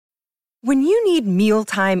When you need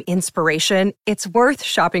mealtime inspiration, it's worth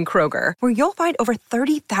shopping Kroger, where you'll find over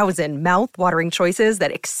 30,000 mouth-watering choices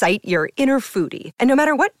that excite your inner foodie. And no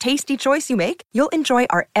matter what tasty choice you make, you'll enjoy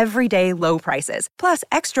our everyday low prices, plus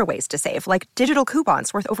extra ways to save, like digital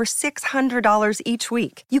coupons worth over $600 each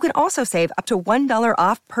week. You can also save up to $1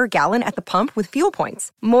 off per gallon at the pump with fuel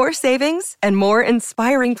points. More savings and more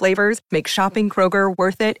inspiring flavors make shopping Kroger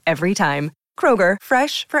worth it every time. Kroger,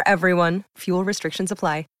 fresh for everyone. Fuel restrictions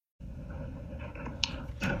apply.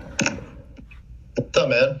 What's up,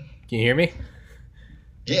 man? Can you hear me?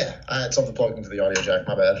 Yeah, I had something plugged into the audio jack.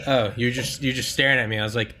 My bad. Oh, you're just staring at me. I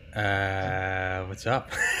was like, what's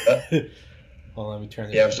up? Hold on, let me turn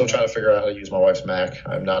this. Yeah, I'm still trying to figure out how to use my wife's Mac.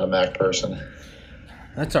 I'm not a Mac person.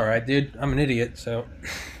 That's all right, dude. I'm an idiot, so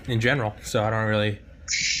in general, so I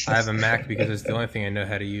have a Mac because it's the only thing I know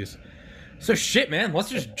how to use. So shit, man. Let's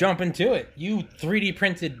just jump into it. You 3D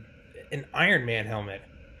printed an Iron Man helmet.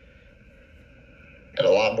 And a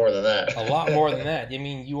lot more than that. A lot more than that. I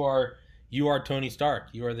mean, you are Tony Stark.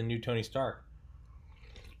 You are the new Tony Stark.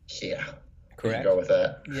 Yeah. Correct. We can go with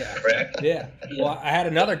that. Yeah. Correct. Yeah. Well, I had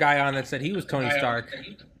another guy on that said he was Tony Stark.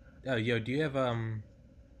 Oh, yo, do you have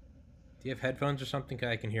headphones or something? 'Cause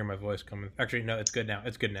I can hear my voice coming. Actually, no, it's good now.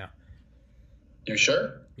 It's good now. You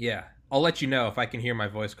sure? Yeah. I'll let you know if I can hear my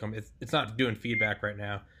voice come. It's not doing feedback right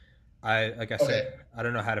now. Like I said, I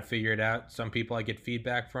don't know how to figure it out. Some people I get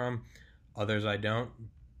feedback from. Others I don't,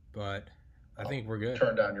 but I think we're good.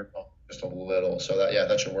 Turn down your phone just a little, so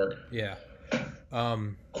that should work. Yeah.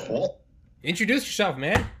 Cool. Introduce yourself,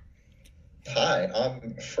 man. Hi,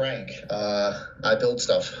 I'm Frank. I build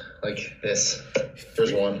stuff like this.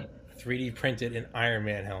 Here's one. 3D printed an Iron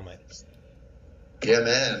Man helmet. Yeah,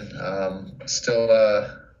 man. Still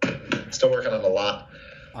working on a lot.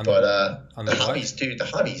 The hobbies, dude. The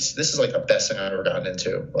hobbies. This is like the best thing I've ever gotten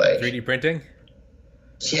into. Like 3D printing.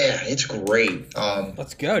 Yeah, it's great.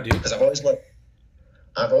 Let's go, dude. Because I've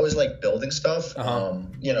always liked building stuff.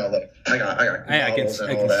 You know, like I got I can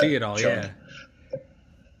see it all. junk. Yeah.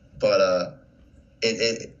 But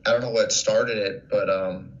I don't know what started it, but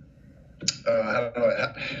I don't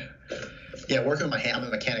know. Yeah, working with my hand. I'm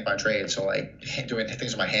a mechanic by trade, so like doing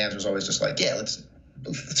things with my hands was always just like, yeah, let's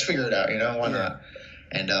figure it out. You know, why not?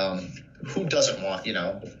 And who doesn't want, you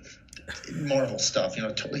know, Marvel stuff? You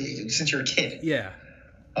know, since you're a kid. Yeah.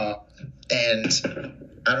 And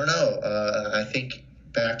I don't know. I think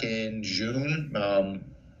back in June,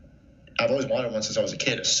 I've always wanted one since I was a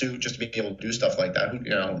kid, a suit, just to be able to do stuff like that. Who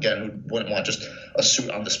wouldn't want just a suit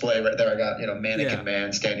on display right there? I got, mannequin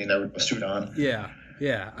man standing there with a suit on. Yeah.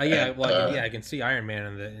 I can see Iron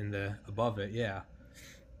Man in the above it. Yeah.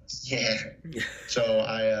 Yeah. So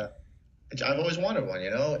I've always wanted one,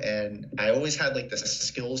 and I always had like the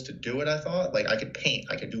skills to do it. I thought like I could paint,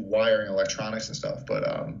 I could do wiring, electronics and stuff, but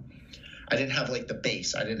I didn't have like the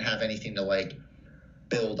base. I didn't have anything to like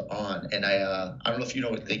build on. And I don't know if you know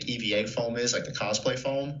what like EVA foam is, like the cosplay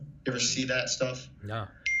foam. You ever see that stuff? No.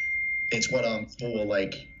 It's what people will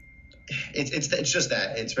like. It's just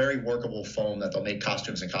that it's very workable foam that they'll make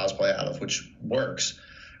costumes and cosplay out of, which works.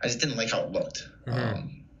 I just didn't like how it looked.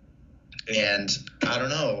 Mm-hmm. And I don't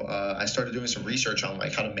know, I started doing some research on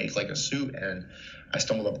like how to make like a suit, and I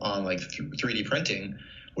stumbled upon like 3D printing,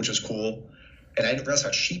 which was cool. And I didn't realize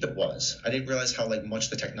how cheap it was. I didn't realize how like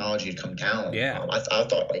much the technology had come down. Yeah. I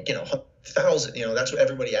thought like, 1,000, that's what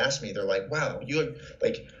everybody asked me. They're like, wow, you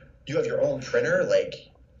have your own printer? Like,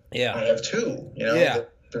 yeah, I have two, Yeah.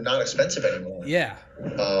 They're not expensive anymore. Yeah.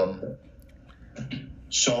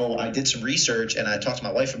 So I did some research and I talked to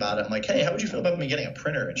my wife about it. I'm like, hey, how would you feel about me getting a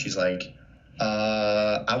printer? And she's like,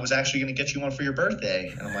 I was actually going to get you one for your birthday.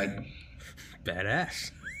 And I'm like,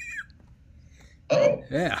 badass. Oh.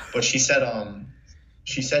 Yeah. But she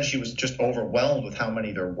said she was just overwhelmed with how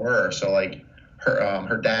many there were. So like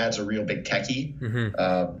her dad's a real big techie.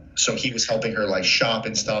 Mm-hmm. So he was helping her like shop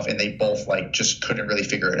and stuff, and they both like just couldn't really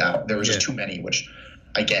figure it out. There was just too many, which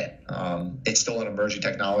I get. It's still an emerging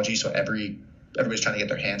technology, so everybody's trying to get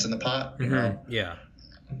their hands in the pot. You know? Yeah.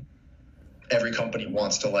 Every company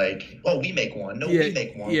wants to like, oh, we make one. No, we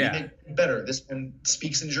make one. Yeah. We make better. This one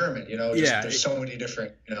speaks in German. There's so many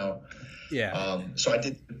different. Yeah. So I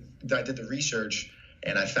did the research,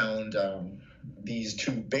 and I found these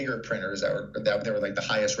two bigger printers that were like the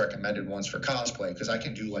highest recommended ones for cosplay, because I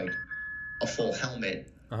can do like a full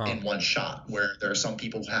helmet in one shot, where there are some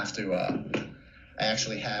people who have to. I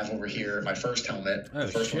actually have over here my first helmet, the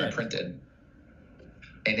first one I printed.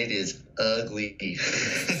 And it is ugly.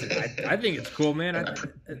 I think it's cool, man.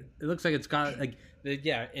 It looks like it's got like,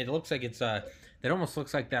 it looks like it's it almost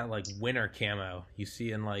looks like that like winter camo you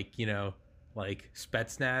see in like like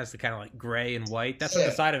Spetsnaz, the kind of like gray and white. That's what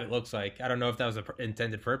the side of it looks like. I don't know if that was the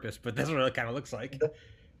intended purpose, but that's what it kind of looks like.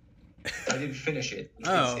 I didn't finish it.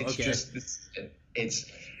 Okay.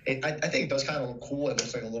 I think it does kind of look cool. It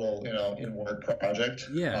looks like a little, in-work project.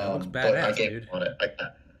 Yeah, it looks badass, but I gave dude. up on it.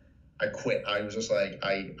 I quit. I was just like,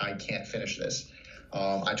 I can't finish this.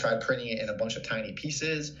 I tried printing it in a bunch of tiny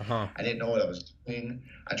pieces. Uh-huh. I didn't know what I was doing.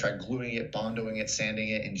 I tried gluing it, bondoing it, sanding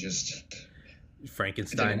it, and just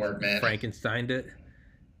Frankenstein. It didn't work, man. Frankensteined it.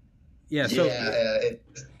 Yeah. So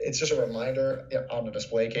it's just a reminder on the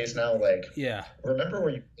display case now. Like, remember where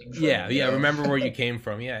you came from. Yeah. Remember where you came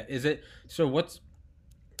from. Yeah. Is it? So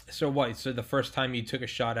So the first time you took a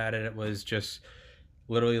shot at it, it was just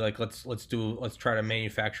literally like let's try to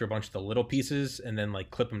manufacture a bunch of the little pieces and then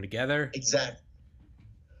like clip them together. Exactly.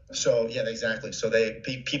 So exactly. So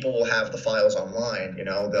people will have the files online.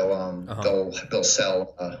 They'll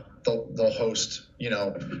sell. They'll host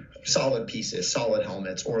solid pieces, solid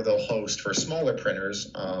helmets, or they'll host for smaller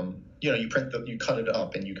printers. You cut it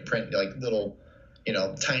up and you can print like little,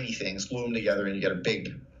 tiny things, glue them together, and you get a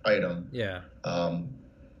big item. Yeah.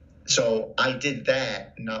 So I did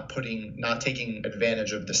that, not taking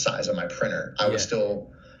advantage of the size of my printer. I was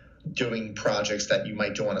still doing projects that you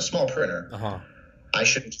might do on a small printer. Uh-huh. I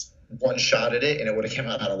should have one shot at it, and it would have come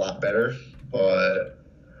out a lot better. But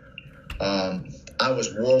I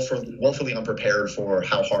was woefully unprepared for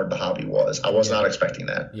how hard the hobby was. I was not expecting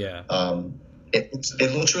that. Yeah.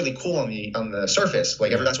 It looks really cool on the surface.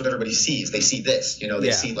 Like that's what everybody sees. They see this.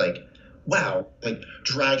 They see like, wow, like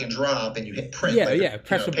drag and drop, and you hit print. Yeah,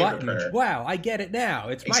 press a button. Printer. Wow, I get it now.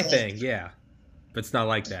 It's my thing. Yeah, but it's not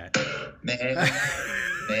like that, man.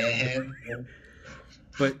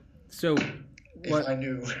 But so, what I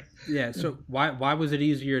knew. Yeah. So why was it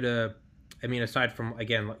easier to? I mean, aside from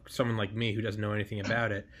again, someone like me who doesn't know anything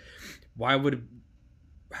about it,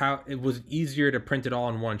 how it was easier to print it all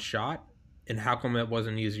in one shot? And how come it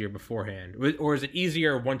wasn't easier beforehand? Or is it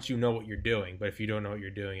easier once you know what you're doing? But if you don't know what you're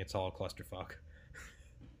doing, it's all a clusterfuck.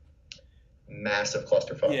 Massive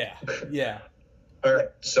clusterfuck. Yeah. All right.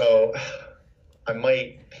 So I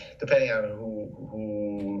might, depending on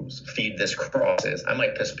whose feed this crosses, I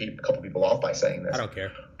might piss a couple people off by saying this. I don't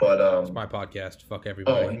care. But it's my podcast. Fuck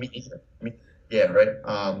everybody. Oh, me either. Yeah,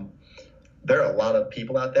 right. There are a lot of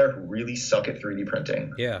people out there who really suck at 3D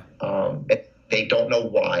printing. Yeah. They don't know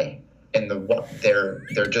why. And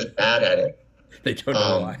they're just bad at it. They don't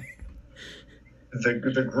know why.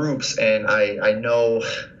 The groups, and I know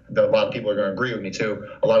that a lot of people are going to agree with me too.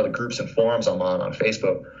 A lot of the groups and forums I'm on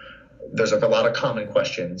Facebook, there's like a lot of common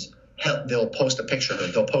questions. Hell, they'll post a picture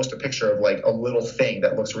of like a little thing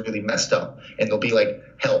that looks really messed up, and they'll be like,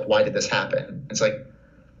 "Help! Why did this happen?" It's like,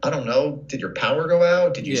 I don't know. Did your power go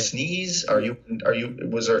out? Did you sneeze?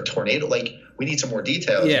 Was there a tornado? Like, we need some more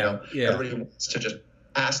details. Yeah. Everybody wants to just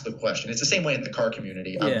ask the question. It's the same way in the car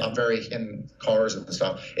community. I'm very in cars and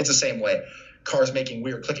stuff. It's the same way. Cars making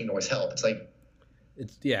weird clicking noise help. It's like,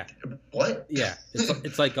 what? Yeah,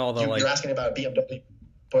 it's like all the you're asking about a BMW,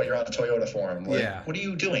 but you're on a Toyota forum. Like, what are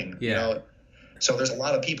you doing? Yeah. So there's a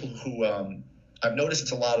lot of people who I've noticed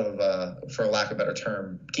it's a lot of, for lack of a better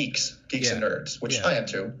term, geeks and nerds, which I am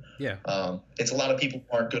too. Yeah. It's a lot of people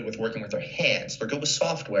who aren't good with working with their hands. They're good with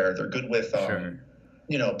software. They're good with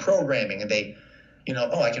programming, and they.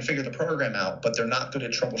 I can figure the program out, but they're not good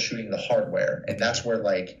at troubleshooting the hardware. And that's where,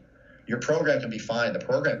 like, your program can be fine. The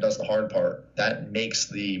program does the hard part. That makes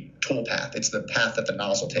the tool path. It's the path that the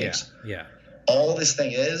nozzle takes. Yeah. All this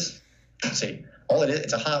thing is, it's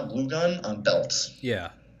a hot glue gun on belts. Yeah.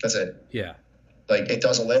 That's it. Yeah. Like, it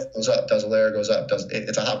does a layer, goes up, does a layer, goes up.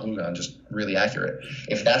 It's a hot glue gun, just really accurate.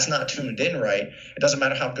 If that's not tuned in right, it doesn't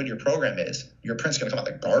matter how good your program is. Your print's going to come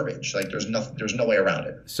out like garbage. Like, there's no way around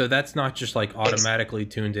it. So that's not just like automatically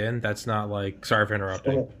tuned in. That's not like, sorry for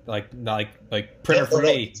interrupting. Like printer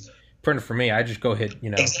for me. I just go hit.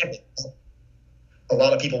 Exactly. A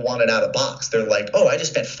lot of people want it out of box. They're like, oh, I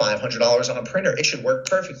just spent $500 on a printer. It should work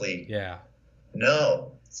perfectly. Yeah.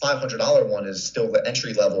 No, $500 one is still the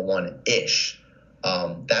entry level one ish.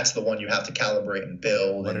 That's the one you have to calibrate and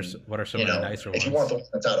build. What are some of the nicer ones? If you want the one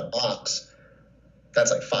that's out of box,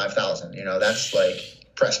 that's like $5,000. That's like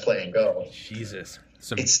press play and go. Jesus,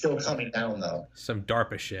 it's still coming down though. Some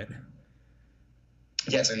DARPA shit.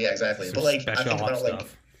 Yeah, exactly. Some but like, I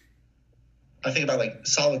think about like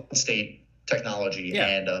solid state technology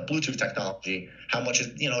and Bluetooth technology. How much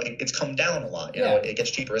is it's come down a lot. It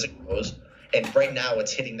gets cheaper as it goes, and right now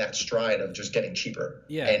it's hitting that stride of just getting cheaper.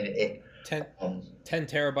 Yeah, and it. 10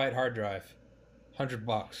 terabyte hard drive,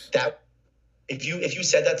 $100. That if you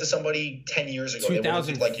said that to somebody 10 years ago,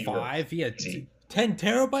 2005, 10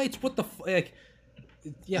 terabytes. What the like?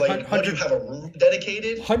 Yeah, like, 100. You have a room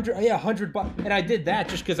dedicated? $100. And I did that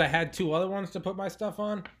just because I had 2 other ones to put my stuff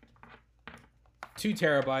on. 2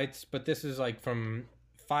 terabytes, but this is like from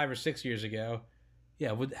 5 or 6 years ago.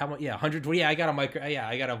 Yeah, with how much? Yeah, 100. Yeah, I got a micro. Yeah,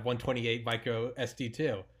 I got a 128 micro SD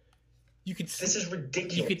too. You could. This is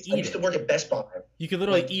ridiculous. You could eat I used to work at Best Buy. You could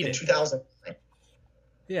literally eat in it. 2000.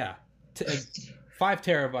 Yeah, 5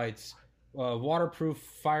 terabytes, waterproof,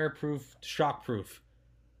 fireproof, shockproof.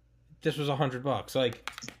 This was $100. Like,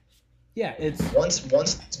 yeah, it's once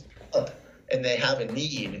it's up and they have a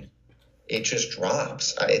need, it just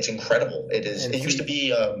drops. It's incredible. It is. It used to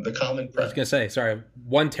be the common. I was gonna say, sorry,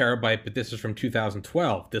 1 terabyte, but this is from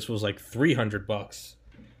 2012. This was like $300.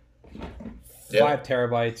 5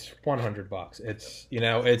 terabytes, $100.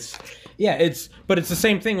 It's but it's the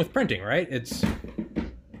same thing with printing, right? It's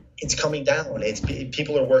coming down.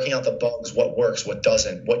 People are working out the bugs, what works, what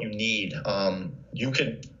doesn't, what you need. You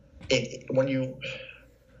could when you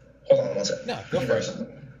hold on one second. No, go for it.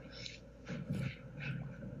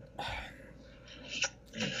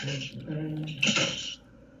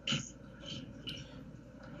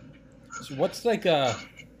 So what's like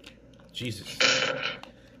Jesus.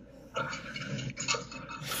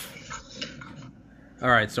 All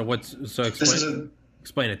right, so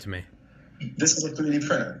explain it to me. This is a 3D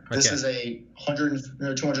printer. Okay. This is a $100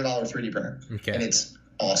 or $200 3D printer. Okay. And it's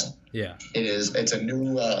awesome. Yeah. It is. It's a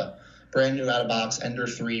new, brand new out of box Ender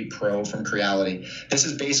 3 Pro from Creality. This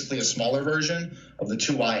is basically a smaller version of the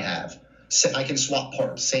 2 I have. So I can swap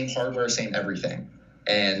parts, same hardware, same everything.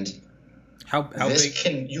 And how big?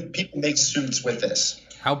 People make suits with this.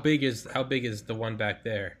 How big is the one back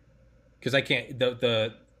there? Because I can't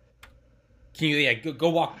the. Can you go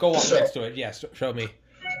walk next to it? Yeah, show me.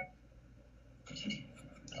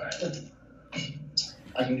 All right.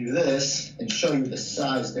 I can do this and show you the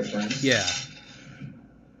size difference. Yeah.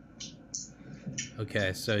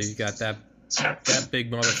 Okay, so you got that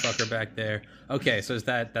big motherfucker back there. Okay, so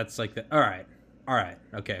that's like the all right.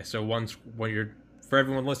 Okay, so when you're for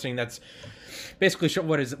everyone listening, that's basically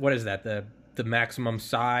what is that the maximum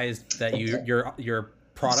size that your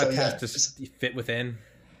product has to fit within.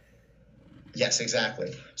 Yes,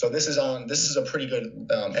 exactly. So this is a pretty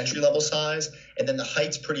good entry level size, and then the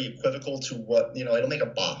height's pretty equivocal to what it'll make a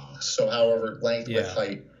box. So however length, width,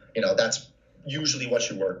 height, that's usually what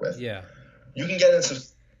you work with. Yeah. You can get into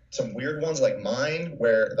some weird ones like mine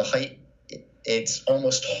where the height it's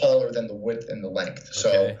almost taller than the width and the length. Okay.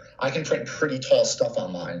 So I can print pretty tall stuff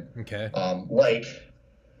on mine. Okay. Like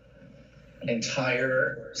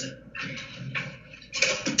entire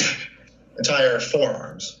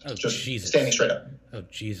forearms. Oh, just Jesus. Standing straight up. Oh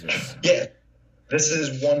Jesus. Yeah. This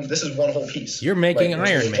is one whole piece. You're making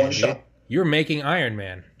Iron Man, dude. You're making Iron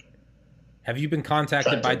Man. Have you been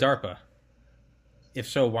contacted by DARPA? If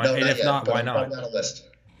so, why? No, and if not, why not? I'm on a list.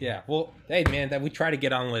 Yeah. Well, hey, man, we try to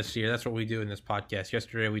get on lists here. That's what we do in this podcast.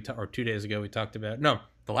 Yesterday, or 2 days ago, we talked about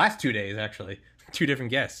the last 2 days actually. 2 different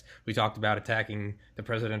guests. We talked about attacking the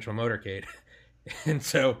presidential motorcade, and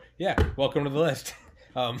so yeah, welcome to the list.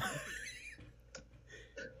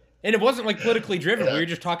 And it wasn't like politically driven. We were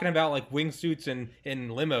just talking about like wingsuits and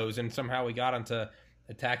limos, and somehow we got onto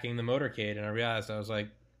attacking the motorcade. And I realized I was like,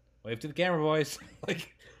 wave to the camera, boys.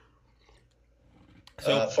 Like,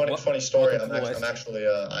 so funny story. I'm actually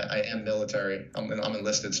I am military. I'm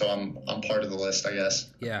enlisted, so I'm part of the list, I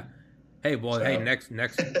guess. Yeah. Hey, well, hey,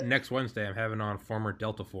 next Wednesday I'm having on former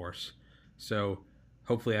Delta Force, so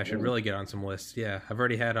hopefully I should really get on some lists. Yeah, I've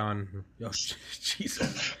already had on. Oh,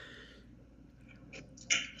 Jesus.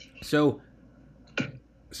 So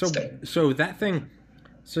that thing.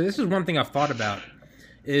 So this is one thing I've thought about.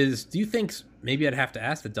 Is do you think maybe I'd have to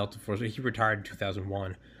ask the Delta Force? He retired in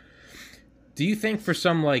 2001. Do you think for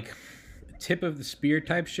some like tip of the spear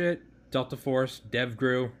type shit, Delta Force,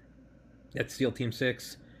 DevGru, that's SEAL Team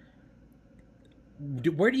 6?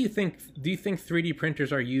 Where do you think 3D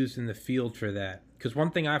printers are used in the field for that? Because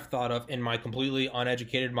one thing I've thought of in my completely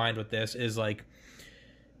uneducated mind with this is like,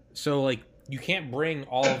 so like you can't bring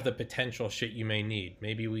all of the potential shit you may need.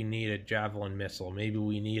 Maybe we need a Javelin missile. Maybe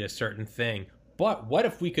we need a certain thing. But what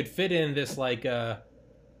if we could fit in this like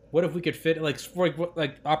what if we could fit like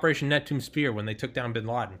Operation Neptune Spear when they took down Bin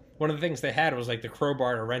Laden? One of the things they had was like the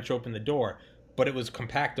crowbar to wrench open the door, but it was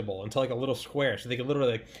compactable into like a little square, so they could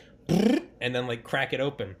literally like and then like crack it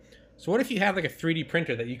open. So what if you have like a 3D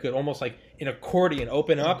printer that you could almost like an accordion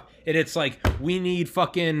open up, and it's like we need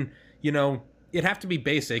fucking it'd have to be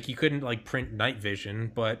basic. You couldn't like print night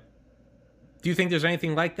vision, but do you think there's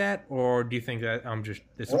anything like that, or do you think that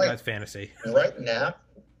that's fantasy? Right now.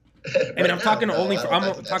 I mean, I'm talking only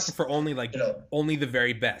like only the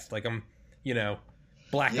very best. Like I'm,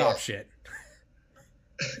 Black Ops shit.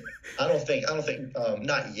 I don't think,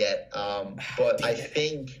 not yet. But I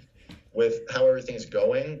think with how everything's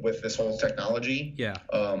going with this whole technology,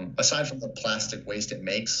 aside from the plastic waste it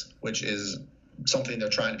makes, which is something they're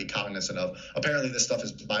trying to be cognizant of. Apparently, this stuff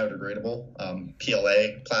is biodegradable,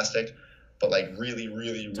 PLA plastic, but like really,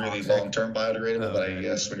 really, really long-term biodegradable. But I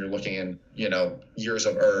guess when you're looking in, years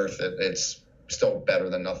of Earth, it's still better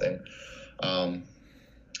than nothing. I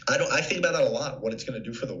think about that a lot. What it's going to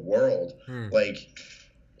do for the world, like.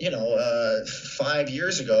 5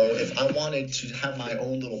 years ago, if I wanted to have my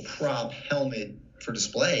own little prop helmet for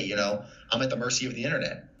display, I'm at the mercy of the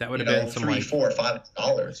internet. That would have been some $3, $4,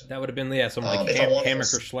 $5. That would have been some hammock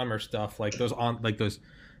or Schlemmer stuff, like those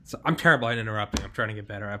So I'm terrible at interrupting. I'm trying to get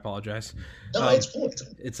better. I apologize. No, it's cool.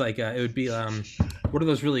 It's like it would be what are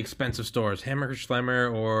those really expensive stores? Hammer or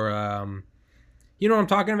Schlemmer or you know what I'm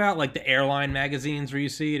talking about? Like the airline magazines where you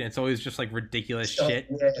see it, and it's always just like ridiculous shit.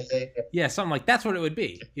 Yeah, something like that's what it would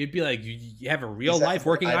be. You'd be like, you have a real life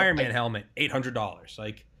working Iron Man helmet, $800.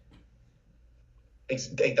 Like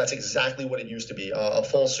that's exactly what it used to be. A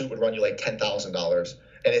full suit would run you like $10,000,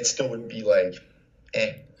 and it still would be like,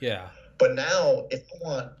 eh. Yeah. But now, if I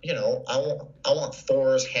want, I want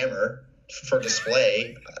Thor's hammer for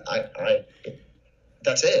display.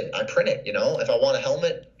 That's it. I print it. If I want a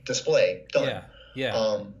helmet, display, done. Yeah.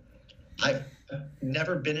 Yeah. I've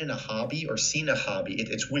never been in a hobby or seen a hobby.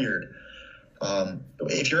 It's weird.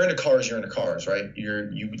 If you're into cars, you're into cars, right?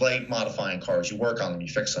 You like modifying cars. You work on them. You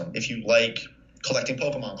fix them. If you like collecting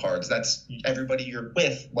Pokemon cards, that's everybody you're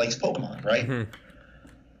with likes Pokemon, right? Mm-hmm.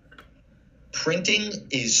 Printing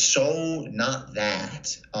is so not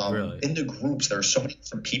that. Really? In the groups, there are so many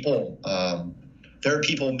different people. There are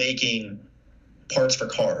people making parts for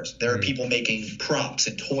cars. There are people making props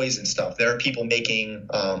and toys and stuff. There are people making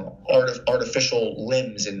artificial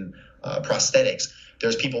limbs and prosthetics.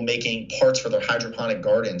 There's people making parts for their hydroponic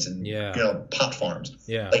gardens and pot farms.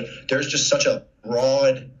 Yeah. Like there's just such a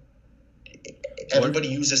broad. Everybody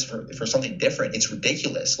uses for something different. It's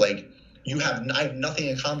ridiculous. Like I have nothing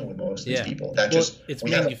in common with most of these people. It's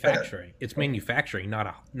manufacturing. It's manufacturing,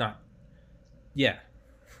 not. Yeah.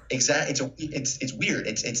 Exactly. It's weird.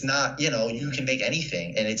 It's not, you can make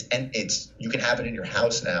anything, and it's you can have it in your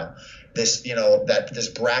house now. This, this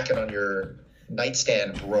bracket on your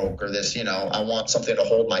nightstand broke, or this, I want something to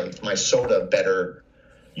hold my soda better.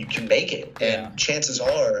 You can make it. And chances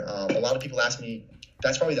are, a lot of people ask me,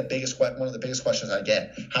 that's probably one of the biggest questions I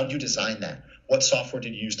get. How did you design that? What software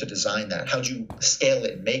did you use to design that? How did you scale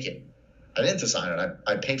it and make it? I didn't design it.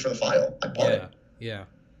 I paid for the file. I bought it. Yeah.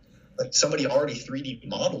 Like somebody already 3D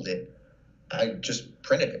modeled it. I just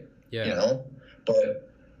printed it. Yeah. But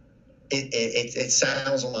it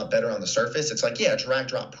sounds a lot better on the surface. It's like, drag,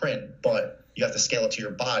 drop, print, but you have to scale it to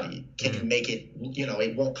your body. Can you make it,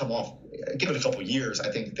 it won't come off. Give it a couple of years. I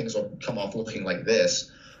think things will come off looking like this,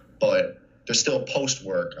 but there's still post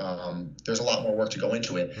work. There's a lot more work to go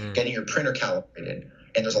into it. Getting your printer calibrated.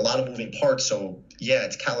 And there's a lot of moving parts. So,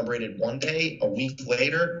 it's calibrated one day. A week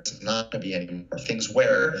later, it's not going to be anymore. Things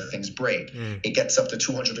wear, things break. It gets up to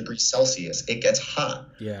 200 degrees Celsius. It gets hot.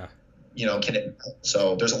 Yeah.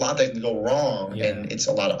 So there's a lot that can go wrong, and it's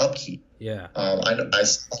a lot of upkeep. Yeah. I know a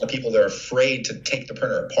lot of people that are afraid to take the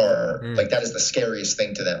printer apart. Like, that is the scariest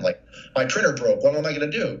thing to them. Like, my printer broke. What am I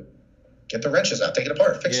going to do? Get the wrenches out, take it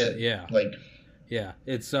apart, fix it. Yeah. Like,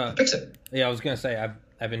 it's fix it. Yeah, I was gonna say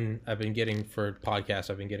I've been getting for podcasts.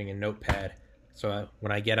 I've been getting a notepad. So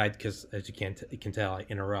when I get, because as you can tell, I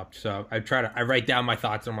interrupt. So I write down my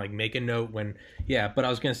thoughts. And I'm like, make a note when. Yeah, but I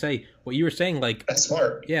was gonna say what you were saying. Like that's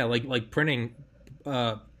smart. Yeah, like printing,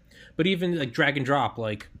 but even like drag and drop.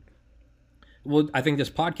 Like, well, I think this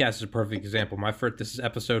podcast is a perfect example. This is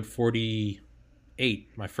episode 48.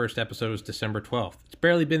 My first episode was December 12th. It's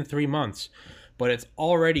barely been 3 months, but it's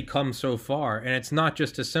already come so far. And it's not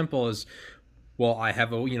just as simple as, well, I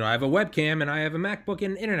have a webcam and I have a MacBook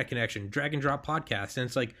and internet connection, drag and drop podcast. And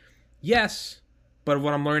it's like, yes, but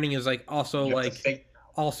what I'm learning is like also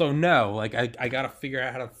no, like I got to figure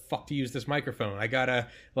out how to use this microphone. I got to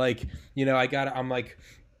I'm like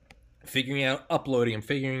figuring out uploading. I'm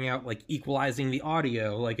figuring out like equalizing the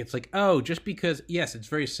audio. Like it's like, just because, yes, it's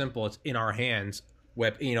very simple. It's in our hands.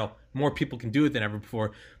 More people can do it than ever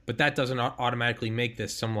before, but that doesn't automatically make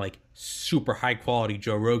this some like super high quality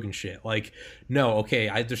Joe Rogan shit. Like, no, okay,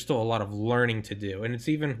 there's still a lot of learning to do. And it's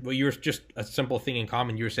even, you were just a simple thing in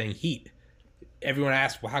common. You were saying heat. Everyone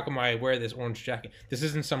asks, well, how come I wear this orange jacket? This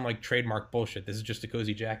isn't some like trademark bullshit. This is just a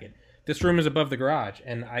cozy jacket. This room is above the garage,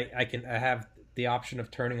 and I have the option of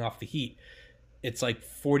turning off the heat. It's like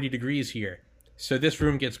 40 degrees here. So this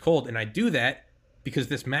room gets cold, and I do that because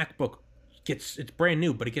this MacBook it's brand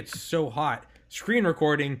new, but it gets so hot screen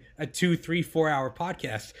recording a 2, 3, 4-hour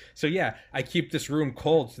podcast. So yeah, I keep this room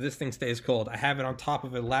cold so this thing stays cold. I have it on top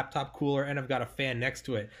of a laptop cooler, and I've got a fan next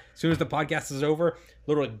to it. As soon as the podcast is over,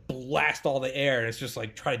 literally blast all the air, and it's just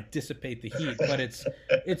like try to dissipate the heat. But it's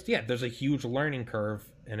yeah, there's a huge learning curve,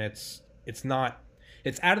 and it's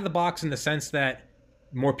out of the box in the sense that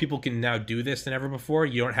more people can now do this than ever before.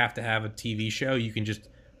 You don't have to have a TV show. You can just,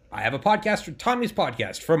 I have a podcast, Tommy's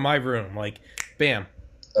podcast from my room, like bam.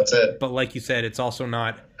 That's it. But like you said, it's also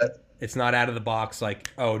not, it's not out of the box like,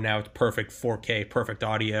 oh, now it's perfect 4K, perfect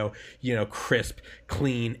audio, crisp,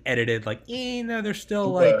 clean, edited. Like, no, they're still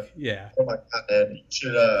like, yeah. Oh my God, man.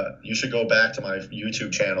 You should go back to my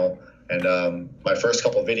YouTube channel. And my first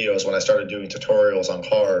couple of videos when I started doing tutorials on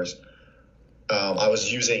cars, I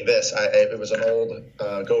was using this. It was an old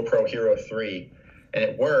GoPro Hero 3, and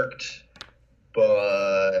it worked,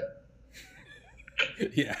 but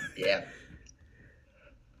yeah.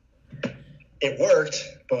 It worked,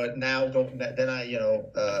 but now then I,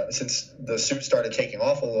 since the suit started taking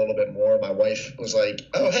off a little bit more, my wife was like,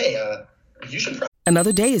 "Oh, hey, you should probably."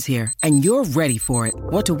 Another day is here, and you're ready for it.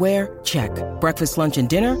 What to wear? Check. Breakfast, lunch, and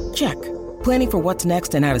dinner? Check. Planning for what's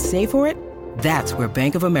next and how to save for it? That's where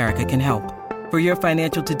Bank of America can help. For your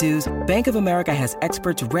financial to-dos, Bank of America has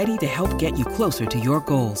experts ready to help get you closer to your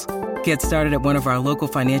goals. Get started at one of our local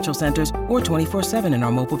financial centers or 24/7 in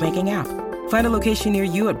our mobile banking app. Find a location near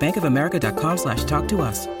you at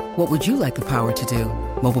bankofamerica.com/talktous. What would you like the power to do?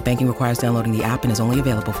 Mobile banking requires downloading the app and is only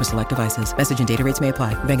available for select devices. Message and data rates may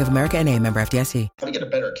apply. Bank of America N.A., member FDIC. I get a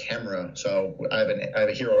better camera, so I have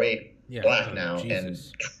a Hero 8 Black now,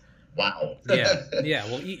 Jesus. And wow. yeah.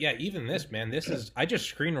 Well, even this, man, I just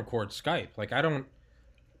screen record Skype. Like, I don't,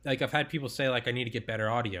 like, I've had people say, like, I need to get better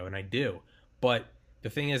audio, and I do. But the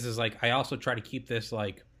thing is like, I also try to keep this,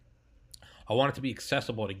 like, I want it to be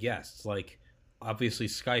accessible to guests. Like, obviously,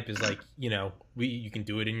 Skype is like, you can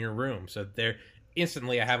do it in your room. So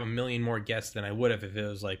instantly I have a million more guests than I would have if it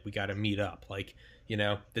was like, we got to meet up. Like,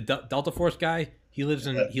 the Delta Force guy, he lives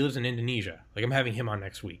in Indonesia. Like, I'm having him on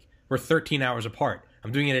next week. We're 13 hours apart.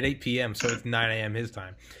 I'm doing it at 8 p.m., so it's 9 a.m. his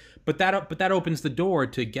time. But that opens the door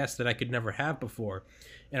to guests that I could never have before.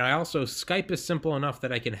 And I also, Skype is simple enough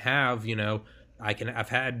that I can have, I've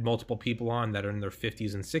had multiple people on that are in their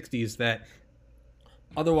 50s and 60s that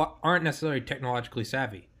otherwise aren't necessarily technologically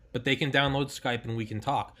savvy, but they can download Skype and we can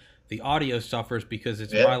talk. The audio suffers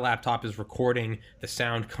because my laptop is recording the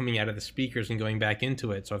sound coming out of the speakers and going back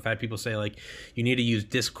into it. So I've had people say, like, you need to use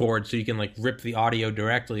Discord so you can, like, rip the audio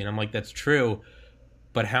directly. And I'm like, that's true.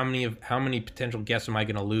 But how many potential guests am I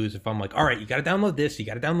going to lose if I'm like, all right, you got to download this, you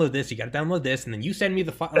got to download this, you got to download this, and then you send me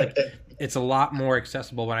the file. Like, it's a lot more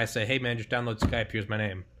accessible when I say, hey, man, just download Skype. Here's my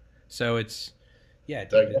name. So it's, yeah,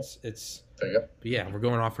 dude, it's. But yeah, we're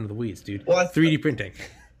going off into the weeds, dude. Well, 3D printing.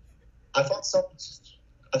 I thought some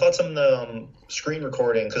screen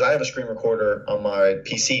recording, because I have a screen recorder on my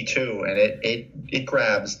PC too, and it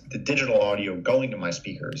grabs the digital audio going to my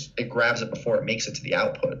speakers. It grabs it before it makes it to the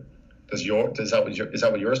output. Is that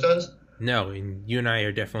what yours does? No, and you and I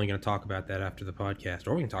are definitely going to talk about that after the podcast,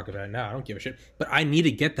 or we can talk about it now. I don't give a shit. But I need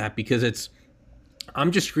to get that because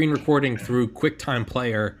I'm just screen recording through QuickTime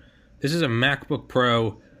Player. This is a MacBook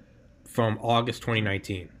Pro from August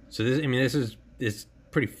 2019. So this is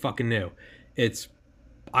pretty fucking new.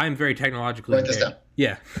 I'm very technologically Write this down.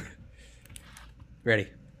 Yeah. Ready.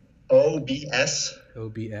 OBS.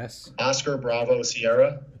 Oscar Bravo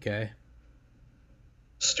Sierra. Okay.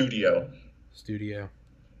 Studio.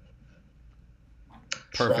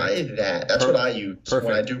 Perfect. Try that. That's what I use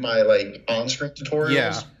when I do my, like, on-screen tutorials.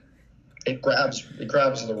 Yeah. It grabs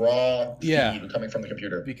the raw feed coming from the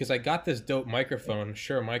computer. Because I got this dope microphone,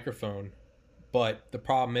 Shure microphone, but the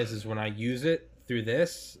problem is when I use it through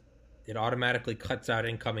this, it automatically cuts out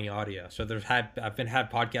incoming audio. So I've had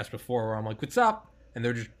podcasts before where I'm like, "What's up?" and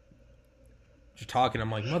they're just talking.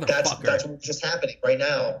 I'm like, "Motherfucker." That's what's just happening right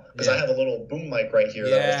now because I have a little boom mic right here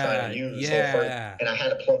that I was trying to use, and I had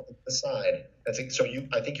to plug it to the side. I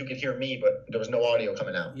think you could hear me, but there was no audio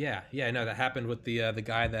coming out. Yeah, no, that happened with the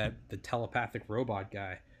guy the telepathic robot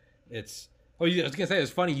guy. I was gonna say it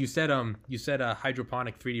was funny. You said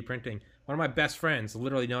hydroponic 3D printing. One of my best friends,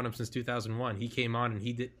 literally known him since 2001. He came on and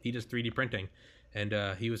he does 3D printing, and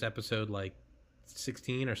he was episode like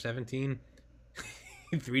 16 or 17.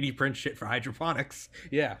 3D print shit for hydroponics.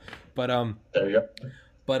 Yeah, but there you go.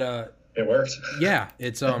 But it works. Yeah,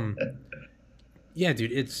 it's yeah,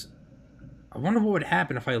 dude. I wonder what would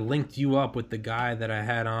happen if I linked you up with the guy that I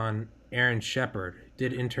had on, Aaron Shepard.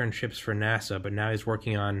 Did internships for NASA, but now he's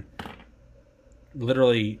working on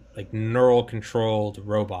literally like neural controlled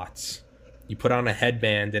robots. You put on a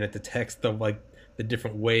headband and it detects the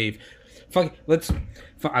different wave. Fuck.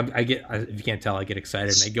 I get. If you can't tell, I get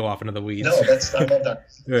excited and I go off into the weeds. No, I love that.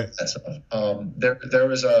 Yeah. That stuff.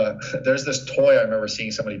 There's this toy I remember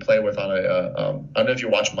seeing somebody play with on a. I don't know if you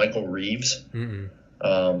watch Michael Reeves. Hilarious.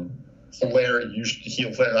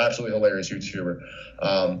 Absolutely hilarious YouTuber.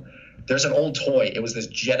 There's an old toy. It was this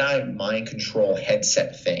Jedi mind control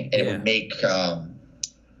headset thing, and it would make.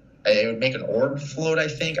 It would make an orb float, I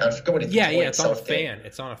think. I forget what it. Yeah, it's on a fan.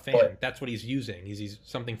 It's on a fan. But, that's what he's using. He's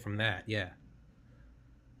something from that. Yeah.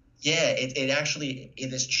 Yeah, it actually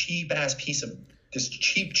this cheap ass piece of this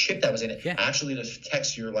cheap chip that was in it actually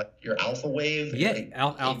detects your alpha wave. Yeah,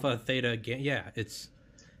 alpha, theta, yeah.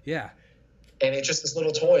 And it's just this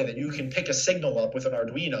little toy that you can pick a signal up with an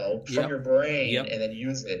Arduino from your brain and then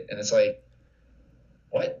use it, and it's like,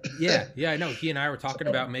 what? Yeah, I know. He and I were talking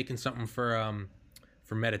about making something for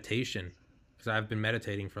meditation, because I've been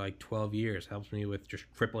meditating for like 12 years. Helps me with just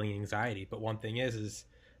crippling anxiety. But one thing is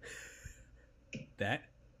that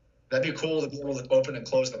that'd be cool to be able to open and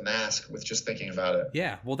close the mask with just thinking about it.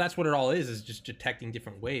 Yeah, well, that's what it all is just detecting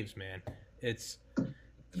different waves, man. It's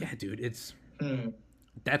dude, it's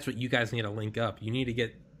that's what you guys need to link up. You need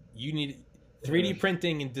 3D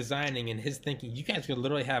printing and designing and his thinking. You guys could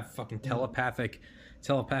literally have fucking telepathic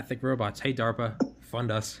robots. Hey DARPA,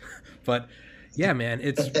 fund us. But yeah, man,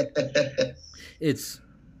 it's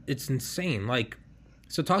insane. Like,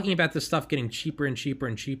 so talking about this stuff getting cheaper and cheaper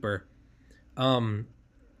and cheaper. So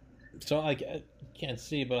like, I can't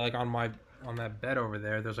see, but like on that bed over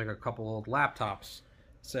there, there's like a couple old laptops.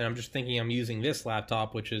 So I'm just thinking I'm using this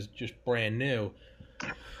laptop, which is just brand new.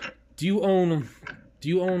 Do you own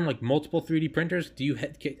like multiple 3D printers?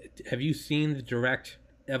 Have you seen the direct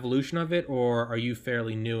evolution of it, or are you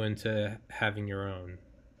fairly new into having your own?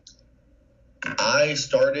 I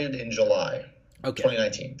started in July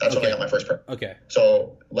 2019. That's when I got my first print. Okay.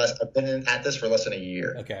 So I've been at this for less than a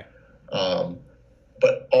year. Okay.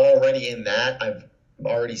 But already in that, I've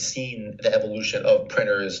already seen the evolution of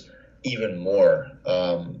printers even more.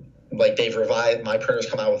 Like they've revised, my printers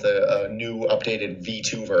come out with a new updated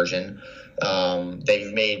V2 version.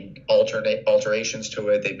 They've made alterations to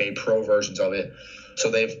it. They've made pro versions of it.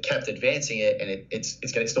 So they've kept advancing it, and it's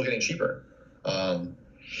still getting cheaper. I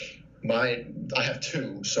have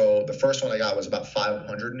two. So the first one I got was about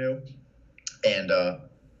 500 new, and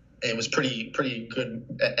it was pretty good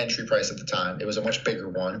entry price at the time. It was a much bigger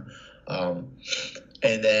one. And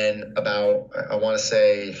then about, I want to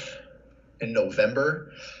say in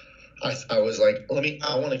November, I was like,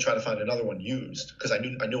 I want to try to find another one used, because I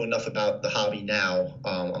knew enough about the hobby now.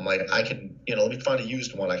 I'm like, let me find a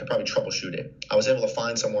used one. I could probably troubleshoot it. I was able to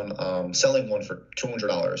find someone selling one for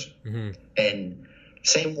 $200, and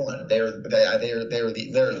same one. They're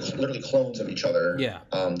literally clones of each other. Yeah.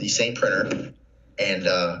 The same printer, and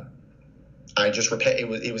I just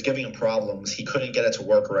it was giving him problems. He couldn't get it to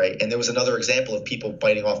work right, and there was another example of people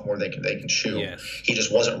biting off more than they can chew. Yes. He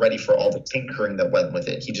just wasn't ready for all the tinkering that went with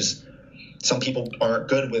it. Some people aren't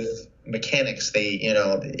good with mechanics.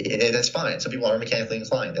 That's fine. Some people aren't mechanically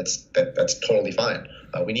inclined. That's totally fine.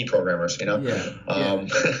 We need programmers, Yeah.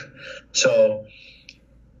 So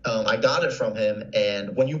I got it from him,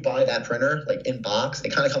 and when you buy that printer, like in box,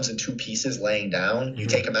 it kind of comes in two pieces laying down. You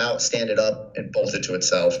take them out, stand it up, and bolt it to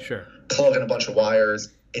itself. Sure. Plug in a bunch of wires.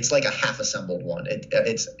 It's like a half-assembled one.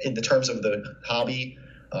 It's in the terms of the hobby,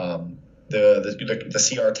 the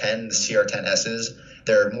CR10, the CR10Ss,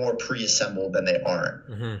 they're more pre-assembled than they aren't.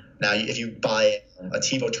 Now, if you buy a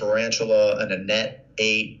TiVo Tarantula and a Net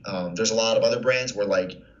 8, there's a lot of other brands where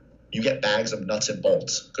like you get bags of nuts and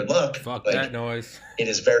bolts. Good luck. Fuck that noise. It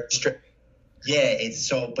is very strict. Yeah,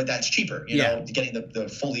 but that's cheaper, you know, getting the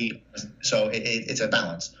fully, so it's a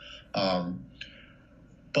balance.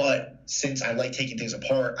 But since I like taking things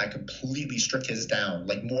apart, I completely stripped his down,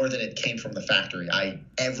 like more than it came from the factory.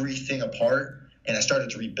 Everything apart, and I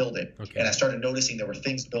started to rebuild it. Okay. And I started noticing there were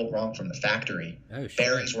things built wrong from the factory. Oh, shit.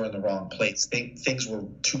 Bearings were in the wrong place. Things were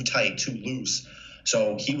too tight, too loose.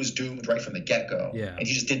 So he was doomed right from the get-go. Yeah. And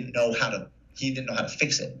he just didn't know how to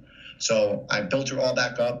fix it. So I built it all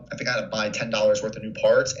back up. I think I had to buy $10 worth of new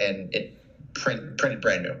parts, and it printed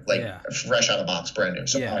brand new, fresh out of box, brand new.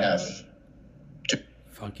 So now I have two.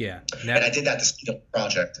 Fuck yeah. And I did that to speed up the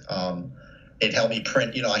project. It helped me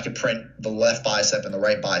print, I could print the left bicep and the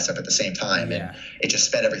right bicep at the same time. And it just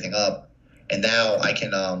sped everything up. And now I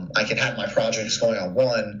can have my projects going on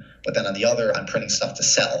one, but then on the other, I'm printing stuff to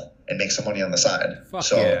sell and make some money on the side. Fuck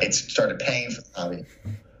so it's started paying for the hobby.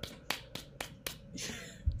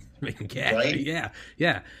 Making cash. Right? Yeah.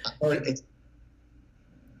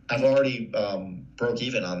 I've already broke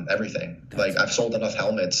even on everything. I've sold enough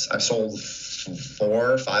helmets. I've sold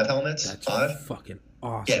 4 or 5 helmets. That's fucking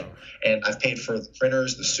awesome. Yeah, and I've paid for the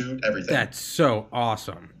printers, the suit, everything. That's so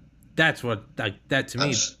awesome. That's what that's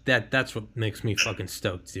what makes me fucking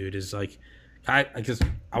stoked, dude. Is like, I'm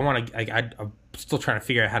still trying to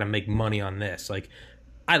figure out how to make money on this. Like,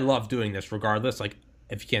 I love doing this regardless. Like,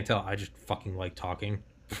 if you can't tell, I just fucking like talking.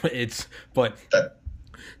 But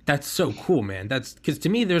that's so cool, man. That's because to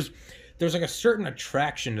me, there's like a certain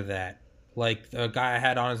attraction to that. Like the guy I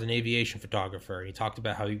had on as an aviation photographer, he talked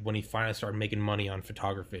about how when he finally started making money on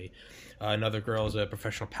photography. Another girl is a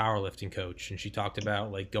professional powerlifting coach, and she talked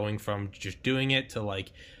about like going from just doing it to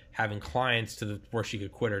like having clients to where she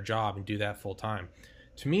could quit her job and do that full time.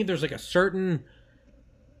 To me, there's like a certain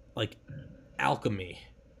like alchemy.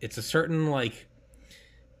 It's a certain like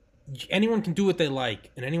anyone can do what they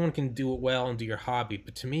like and anyone can do it well and do your hobby.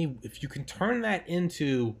 But to me, if you can turn that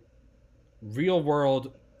into real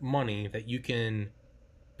world money that you can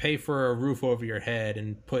pay for a roof over your head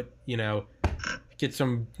and put, get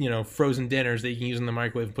some, frozen dinners that you can use in the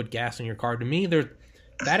microwave and put gas in your car. To me,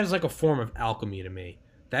 that is like a form of alchemy to me.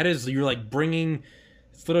 That is, you're like bringing,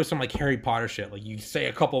 it's literally some like Harry Potter shit. Like you say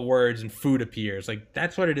a couple words and food appears. Like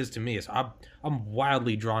that's what it is to me. So I'm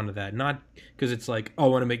wildly drawn to that. Not because it's like, oh, I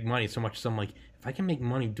want to make money so much as I'm like, if I can make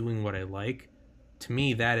money doing what I like, to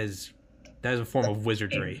me, that is a form of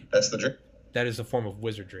wizardry. That's the dream. That is a form of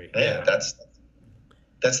wizardry. Yeah. That's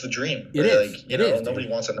the dream. It is. Like, it is. Nobody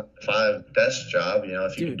wants a 9-to-5 desk job.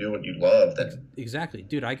 If you can do what you love, then exactly,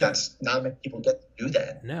 dude. That's not many people get to do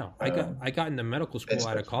that. No, I got into medical school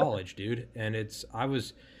out of college, dude, and I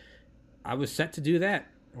was set to do that.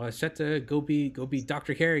 I was set to go be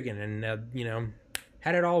Dr. Kerrigan, and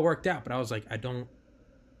had it all worked out. But I was like, I don't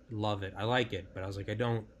love it. I like it, but I was like, I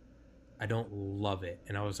don't love it.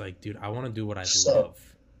 And I was like, dude, I want to do what I love.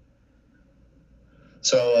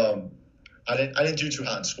 So I didn't do too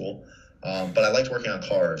hot in school, but I liked working on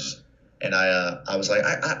cars, and I was like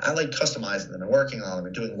I like customizing them and working on them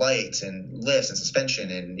and doing lights and lifts and suspension,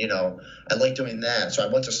 and I like doing that. So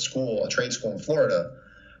I went to school, a trade school in Florida,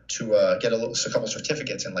 to get a couple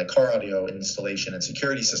certificates in like car audio installation and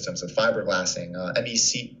security systems and fiberglassing,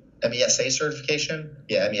 MESA certification.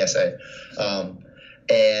 Yeah, MESA.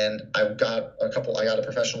 And I got a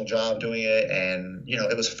professional job doing it, and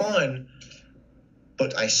it was fun.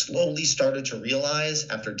 But I slowly started to realize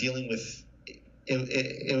after dealing with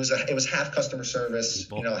it was half customer service,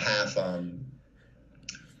 half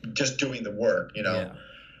just doing the work, Yeah.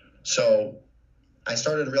 So I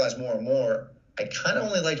started to realize more and more I kind of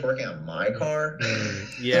only liked working on my car.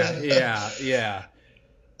 Yeah.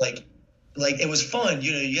 Like it was fun,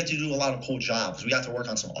 you get to do a lot of cool jobs. We got to work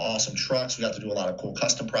on some awesome trucks. We got to do a lot of cool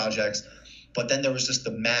custom projects. But then there was just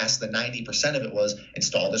the 90% of it was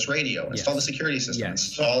install this radio, install the security system,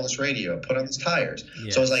 install this radio, put on these tires.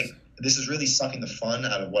 Yes. So I was like, this is really sucking the fun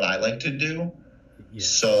out of what I like to do. Yes.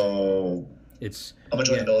 So I'm going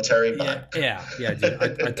to join the military. Yeah,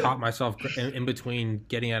 dude. I taught myself in between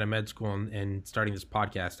getting out of med school and starting this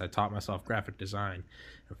podcast. I taught myself graphic design.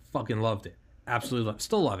 I fucking loved it. Absolutely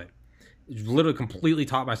still love it. Literally completely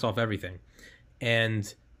taught myself everything.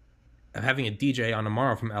 And I'm having a DJ on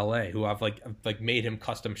tomorrow from LA who I've made him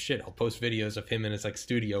custom shit. I'll post videos of him in his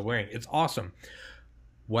studio wearing it. It's awesome.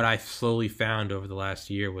 What I slowly found over the last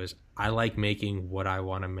year was I like making what I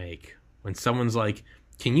want to make. When someone's like,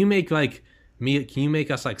 can you make us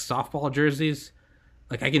softball jerseys?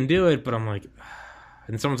 Like I can do it, but I'm like,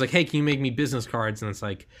 and someone's like, hey, can you make me business cards? And it's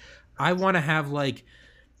like, I want to have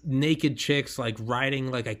naked chicks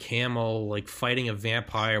riding a camel, fighting a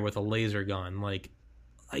vampire with a laser gun.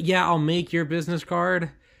 Yeah, I'll make your business card,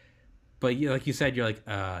 but like you said, you're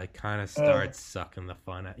it kind of starts sucking the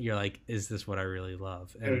fun out. You're like, is this what I really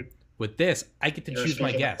love? And with this, I get to choose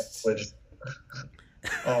my guests.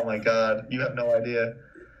 Oh my God, you have no idea.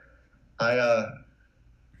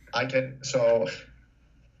 So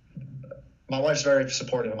my wife's very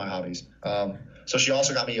supportive of my hobbies. So she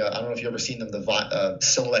also got me, I don't know if you've ever seen them, the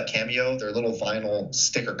Silhouette Cameo. They're little vinyl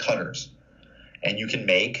sticker cutters, and you can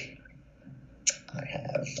make. I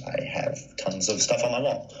have tons of stuff on my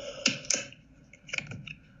wall.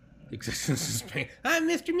 Existence is pain. I'm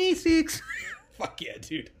Mr. Meeseeks. Fuck yeah,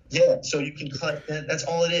 dude. Yeah, so you can cut. That's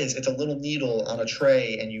all it is. It's a little needle on a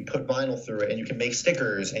tray, and you put vinyl through it, and you can make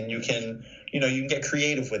stickers, and you can get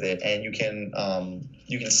creative with it, and you can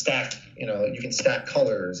stack, you can stack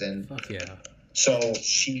colors, and fuck yeah. So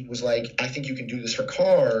she was like, I think you can do this for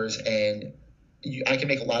cars, and I can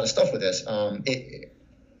make a lot of stuff with this.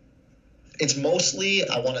 It's mostly,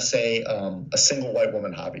 I want to say, a single white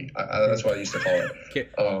woman hobby. That's what I used to call it.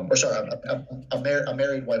 Or sorry, a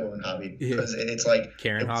married white woman hobby. Because it's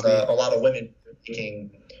Karen it's, hobby. A lot of women making,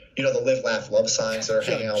 the live, laugh, love signs that are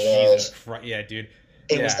hanging on walls. Yeah, dude.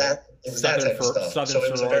 It was that type of stuff. Southern so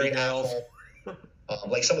it was a very girls.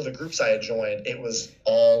 like some of the groups I had joined, it was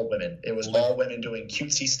all women. It was all women doing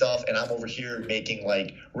cutesy stuff, and I'm over here making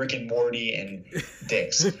like Rick and Morty and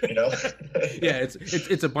dicks, you know? Yeah,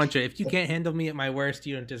 it's a bunch of, if you can't handle me at my worst,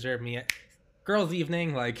 you don't deserve me at girls'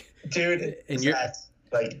 evening, like, dude. And you're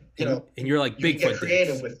like, you know, and you're like Bigfoot. Get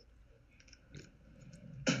creative with.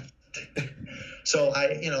 So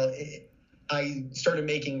I started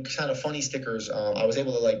making kind of funny stickers. I was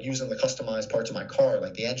able to like use them to customize parts of my car,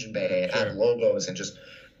 like the engine bay, and add logos, and just.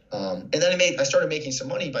 And then I started making some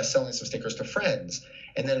money by selling some stickers to friends.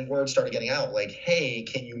 And then word started getting out, like, "Hey,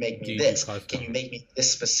 can you make me this? Can you make me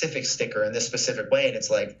this specific sticker in this specific way?" And it's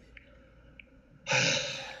like,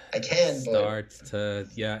 I can. It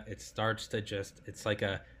starts to just. It's like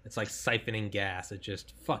siphoning gas. It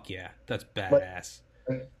just fuck yeah, that's badass.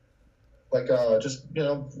 Like just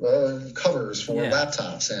covers for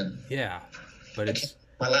laptops and but it's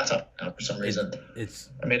my laptop now for some reason.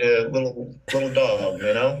 I made a little dog,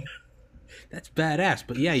 you know. That's badass,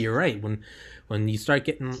 but yeah, you're right. When you start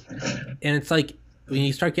getting, and it's like when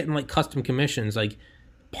you start getting like custom commissions, like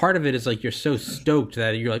part of it is like you're so stoked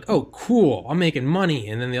that you're like, oh cool, I'm making money,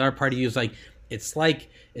 and then the other part of you is like, it's like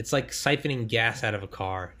siphoning gas out of a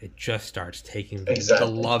car. It just starts taking the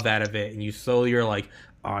love out of it, and you're like,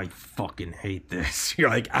 I fucking hate this.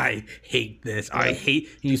 You're like, I hate this. I hate.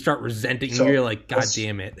 And you start resenting. So, you're like, God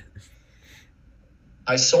damn it.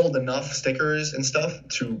 I sold enough stickers and stuff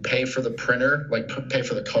to pay for the printer, like pay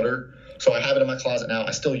for the cutter. So I have it in my closet now.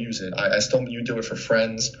 I still use it. I still do it for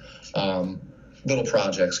friends, little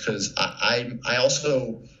projects, because I'm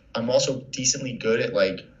also decently good at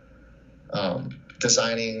like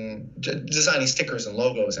designing stickers and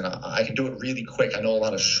logos, and I can do it really quick. I know a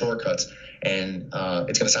lot of shortcuts. And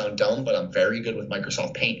it's going to sound dumb, but I'm very good with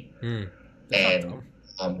Microsoft Paint. And,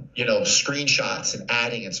 screenshots and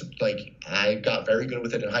adding. And so, like, I got very good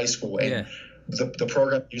with it in high school. And the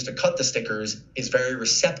program used to cut the stickers is very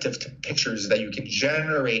receptive to pictures that you can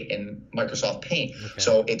generate in Microsoft Paint. Okay.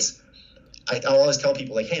 So I always tell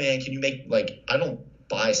people, like, hey, man, can you make, like, I don't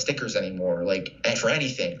buy stickers anymore, like, for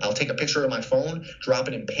anything. I'll take a picture of my phone, drop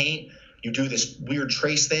it in Paint. You do this weird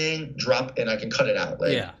trace thing, drop, and I can cut it out.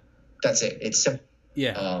 Like, that's it. It's simple.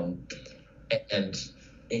 Yeah. And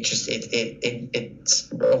it just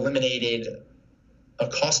it's eliminated a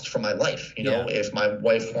cost from my life. You know, if my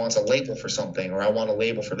wife wants a label for something, or I want a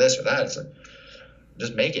label for this or that, it's like,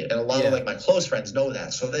 just make it. And a lot of like my close friends know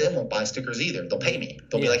that, so they won't buy stickers either. They'll pay me.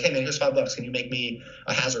 They'll be like, hey man, here's $5. Can you make me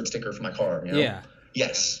a hazard sticker for my car? You know? Yeah.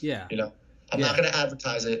 Yes. Yeah. You know. I'm not going to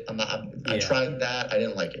advertise it. I tried that. I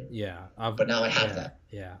didn't like it. Yeah. But now I have that.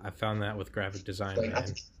 Yeah. I found that with graphic design. Like,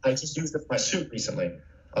 I just used it for my suit recently.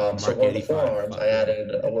 So one of the forearms, I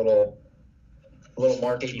added a little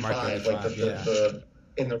Mark 85, like the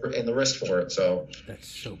in the wrist for it. So that's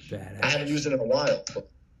so badass. I haven't used it in a while.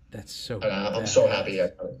 That's so. I'm so happy I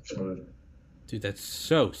got it smooth. Dude, that's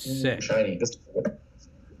so sick. Shiny.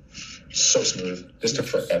 So smooth. This took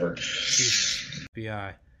forever.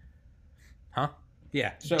 FBI. Huh?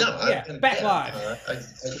 Yeah. So back live.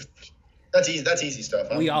 That's easy. That's easy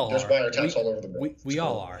stuff. We all There's are. wiretaps all over the board. We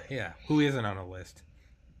all are. Yeah. Who isn't on a list?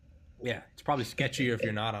 Yeah. It's probably sketchier if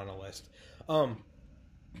you're not on a list.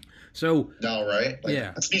 So. No, right? Like,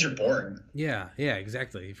 yeah. These are boring. Yeah. Yeah.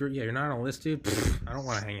 Exactly. If you're not on a list, dude. I don't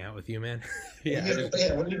want to hang out with you, man.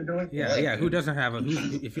 What are you doing? Yeah. Yeah. Who doesn't have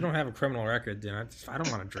if you don't have a criminal record, then I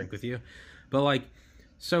don't want to drink with you. But like,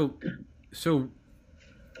 so.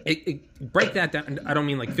 Break that down. I don't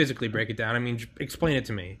mean like physically break it down. I mean, explain it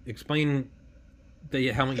to me. Explain the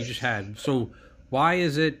helmet you just had. So why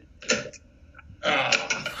is it?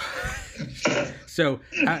 So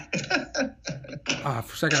for a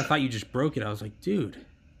second I thought you just broke it. I was like, dude.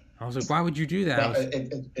 I was like, why would you do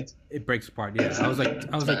that? It breaks apart. Yeah. I was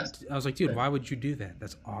like, dude, why would you do that?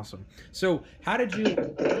 That's awesome. So how did you?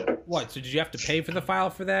 What? So did you have to pay for the file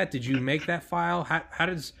for that? Did you make that file?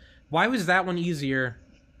 Why was that one easier?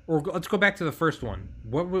 Or let's go back to the first one.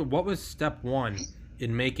 What was step one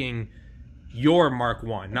in making your Mark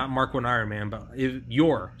 1, not Mark 1 Iron Man, but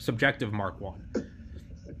your subjective Mark 1?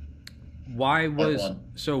 Why was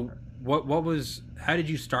so? What was? How did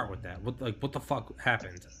you start with that? What the fuck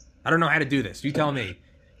happened? I don't know how to do this. You tell me.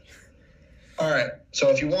 All right. So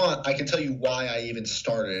if you want, I can tell you why I even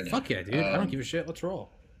started. Fuck yeah, dude! I don't give a shit. Let's roll.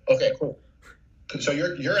 Okay, cool. So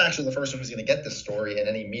you're actually the first one who's going to get this story in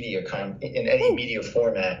any media media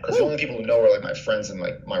format, because the only people who know are like my friends and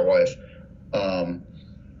like my wife.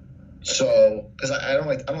 So because I don't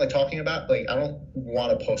like talking about, like, I don't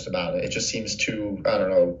want to post about it. It just seems too, I don't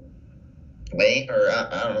know, lame, or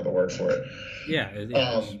I don't know the word for it. Yeah.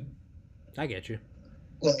 I get you.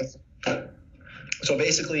 like, so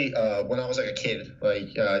basically, when I was like a kid,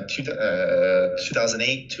 like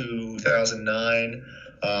 2008, 2009,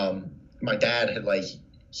 my dad had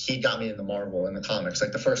he got me into Marvel and the comics.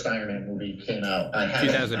 Like the first Iron Man movie came out. I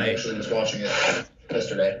 2008. actually was watching it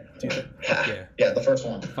yesterday. Dude, yeah, the first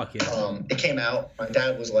one. Fuck yeah. It came out. My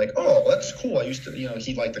dad was like, "Oh, that's cool." I used to,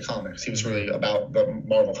 he liked the comics. He was really about the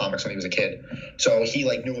Marvel comics when he was a kid. So he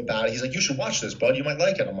knew about it. He's like, "You should watch this, bud. You might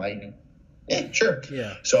like it." I'm like, "Yeah, sure."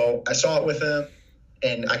 Yeah. So I saw it with him,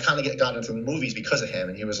 and I kind of got into the movies because of him.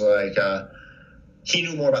 And he was like, he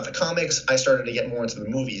knew more about the comics. I started to get more into the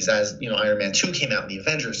movies as, Iron Man 2 came out and the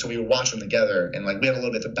Avengers. So we would watch them together, and we had a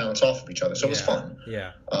little bit to bounce off of each other. So it was fun.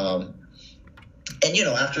 Yeah. And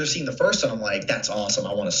after seeing the first one, I'm like, that's awesome.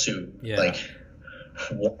 I want a suit. Yeah.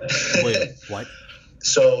 What? Wait, what?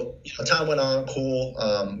 So time went on. Cool.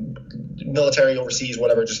 Military, overseas,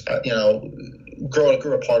 whatever. Just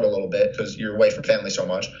grew apart a little bit because you're away from family so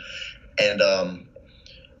much, and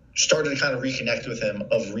started to kind of reconnect with him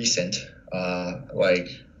of recent.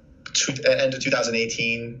 End of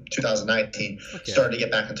 2018, 2019, started to get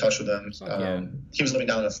back in touch with him. He was living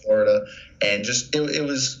down in Florida, and just it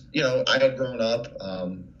was, I had grown up,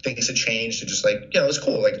 things had changed, and just it was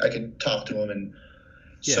cool. I could talk to him, and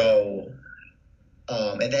so,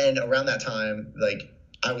 and then around that time,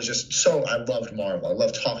 I was just I loved Marvel. I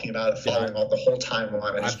loved talking about it, following all the whole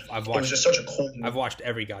timeline. It was just such a cool movie. I've watched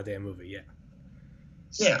every goddamn movie. Yeah.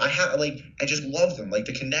 Yeah, I have I just love them, the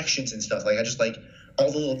connections and stuff. I just all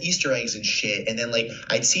the little Easter eggs and shit. And then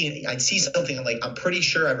I'd see something, and I'm pretty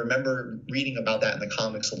sure I remember reading about that in the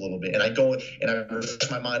comics a little bit. And I go and I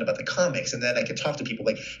refresh my mind about the comics, and then I could talk to people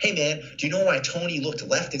hey man, do you know why Tony looked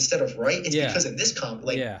left instead of right? It's because in this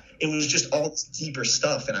comic, it was just all this deeper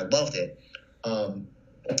stuff, and I loved it. And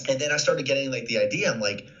then I started getting the idea. I'm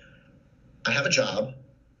like, I have a job,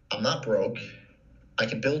 I'm not broke, I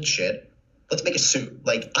can build shit. Let's make a suit.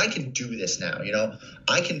 I can do this now,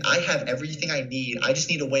 I have everything I need. I just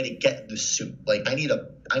need a way to get the suit. I need a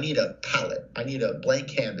palette. I need a blank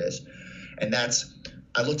canvas. And I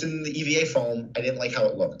looked in the EVA foam. I didn't like how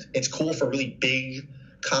it looked. It's cool for really big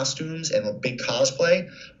costumes and a big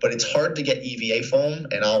cosplay, but it's hard to get EVA foam.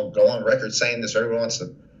 And I'll go on record saying this, everyone wants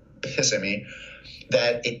to piss at me,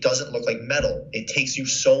 that it doesn't look like metal. It takes you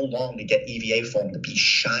so long to get EVA foam to be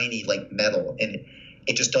shiny like metal. And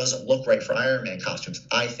it just doesn't look right for Iron Man costumes,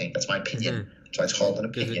 I think. That's my opinion. Mm-hmm. So it's called an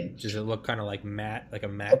opinion. Does it look kind of matte, like a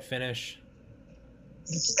matte finish?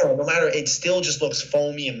 No matter, it still just looks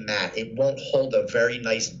foamy and matte. It won't hold a very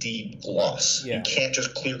nice deep gloss. Yeah. You can't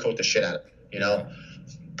just clear coat the shit out of it, Yeah.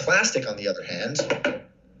 Plastic, on the other hand,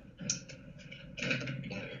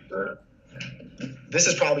 this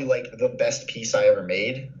is probably the best piece I ever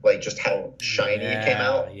made. Just how shiny it came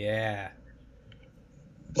out. Yeah.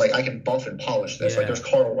 I can buff and polish this. There's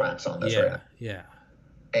Carl wax on this right now. Yeah.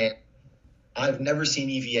 And I've never seen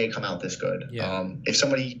EVA come out this good. Yeah. If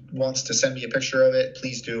somebody wants to send me a picture of it,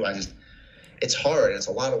 please do. It's hard and it's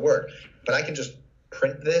a lot of work. But I can just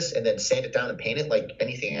print this and then sand it down and paint it like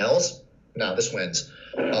anything else. No, this wins.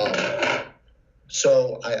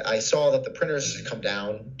 So I saw that the printers had come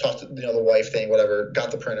down, talked to the wife thing, whatever,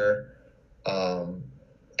 got the printer. And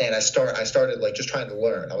I started just trying to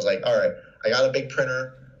learn. I was like, all right, I got a big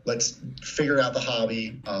printer. Let's figure out the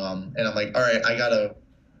hobby. And I'm like, all right, I gotta,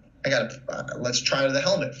 let's try the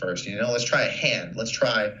helmet first, let's try a hand. Let's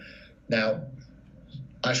try. Now,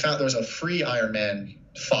 I found there was a free Iron Man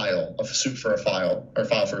file, a suit for a file, or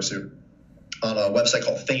file for a suit, on a website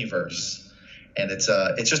called Thingiverse. And it's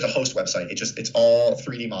just a host website. It's all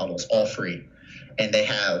 3D models, all free. And they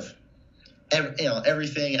have,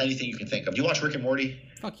 everything, anything you can think of. Do you watch Rick and Morty?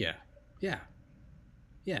 Fuck yeah. Yeah.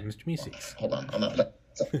 Yeah, Mr. Meeseeks. Hold on, I'm not.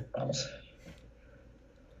 Promise.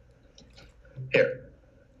 Here.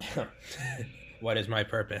 What is my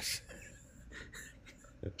purpose?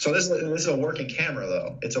 So this is a working camera,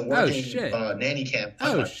 though. It's a working nanny cam.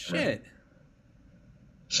 Oh shit!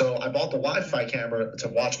 So I bought the Wi-Fi camera to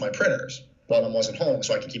watch my printers while I wasn't home,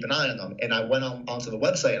 so I could keep an eye on them. And I went onto the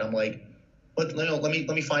website, and I'm like, let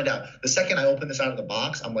me find out. The second I opened this out of the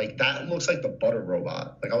box, I'm like, that looks like the butter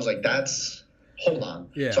robot. I was like, hold on.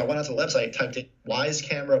 Yeah. So I went onto the website, typed in Wise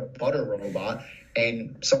Camera Butter Robot,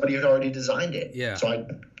 and somebody had already designed it. Yeah. So I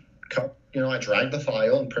dragged the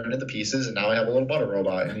file and printed the pieces, and now I have a little butter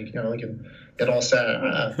robot, and we can get all set.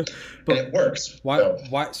 And it works.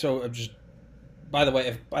 Why? So just, by the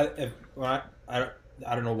way, I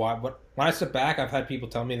don't know why, but when I sit back, I've had people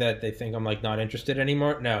tell me that they think I'm not interested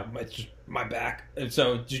anymore. No, it's just my back. And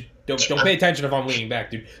so just don't pay attention if I'm leaning back,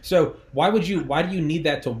 dude. So why do you need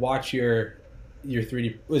that to watch your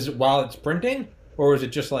 3D? Is it while it's printing, or is it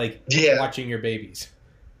just watching your babies?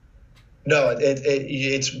 No,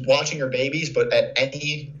 it's watching your babies, but at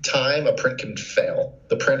any time a print can fail.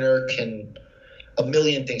 The printer can, a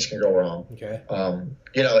million things can go wrong. Okay. A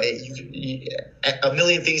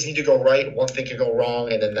million things need to go right. One thing can go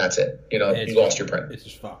wrong, and then that's it. You lost your print. It's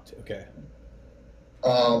just fucked. Okay.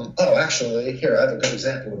 Actually, here I have a good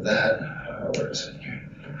example of that. Where is it?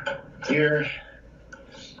 Here.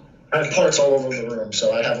 I have parts all over the room,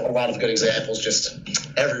 so I have a lot of good examples just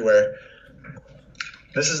everywhere.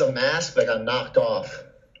 This is a mask that got knocked off.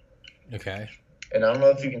 Okay. And I don't know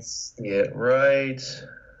if you can see it right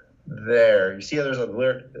there. You see how there's a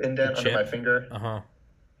indent under my finger? Uh-huh.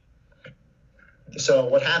 So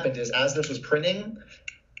what happened is, as this was printing,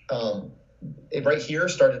 it right here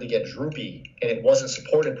started to get droopy, and it wasn't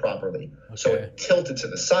supported properly. Okay. So it tilted to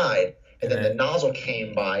the side, and then the nozzle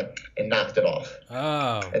came by and knocked it off.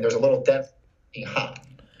 Oh. And there's a little dent being hot.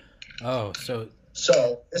 Oh, So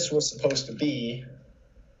this was supposed to be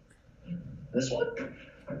this one.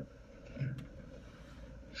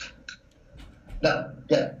 No,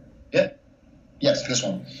 yeah. Yes, this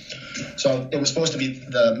one. So it was supposed to be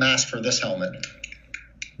the mask for this helmet.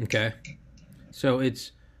 Okay. So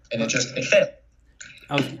it's... And it fit.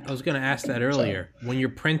 I was going to ask that earlier. When you're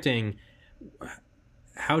printing,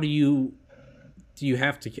 how do you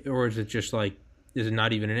have to, or is it just like, is it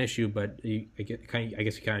not even an issue? But I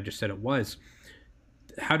guess you kind of just said it was.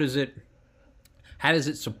 How does it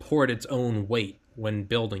support its own weight when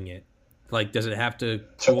building it? Like, does it have to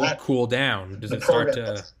cool down? Does it start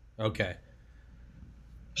to? Okay.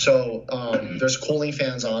 So there's cooling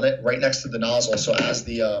fans on it right next to the nozzle. So as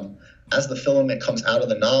the filament comes out of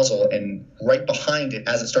the nozzle and right behind it,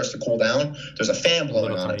 as it starts to cool down, there's a fan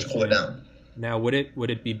blowing on it to cool it down. Now, would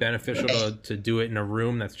it be beneficial to do it in a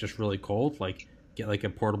room that's just really cold? Like, get like a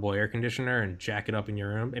portable air conditioner and jack it up in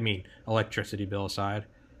your room? I mean, electricity bill aside.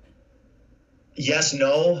 Yes,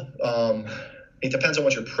 no. It depends on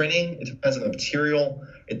what you're printing. It depends on the material.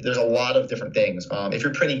 There's a lot of different things. If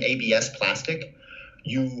you're printing ABS plastic,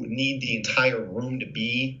 you need the entire room to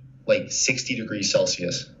be like 60 degrees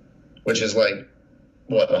Celsius, which is like,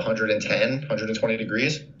 110, 120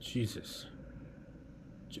 degrees? Jesus.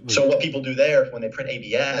 So what people do there when they print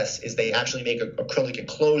ABS is they actually make an acrylic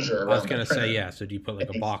enclosure around. I was going to say, yeah. So do you put like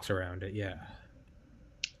a box around it? Yeah.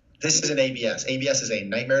 This is an ABS. ABS is a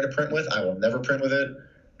nightmare to print with. I will never print with it.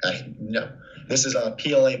 No. This is a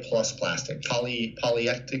PLA plus plastic,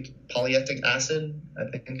 polyactic acid,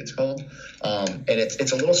 I think it's called. And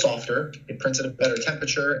it's a little softer. It prints at a better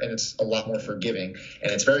temperature, and it's a lot more forgiving.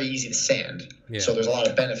 And it's very easy to sand. Yeah. So there's a lot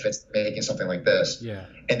of benefits to making something like this. Yeah.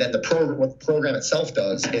 And then what the program itself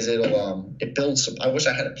does is it builds some. I wish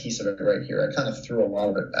I had a piece of it right here. I kind of threw a lot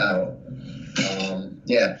of it out.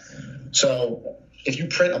 Yeah. So if you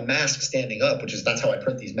print a mask standing up, that's how I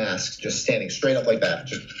print these masks, just standing straight up like that,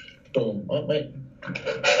 just boom. Oh, wait,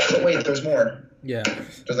 there's more. Yeah.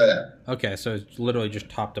 Just like that. Okay, so it's literally just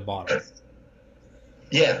top to bottom.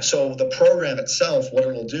 Yeah, so the program itself, what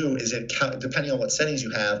it'll do is depending on what settings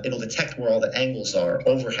you have, it'll detect where all the angles are,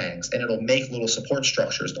 overhangs, and it'll make little support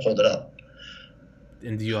structures to hold it up.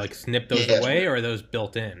 And do you like snip those away, or are those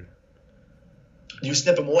built in? You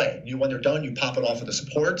snip them away. When they're done, you pop it off of the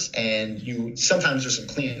supports, and sometimes there's some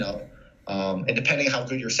cleanup. And depending on how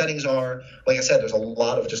good your settings are, like I said, there's a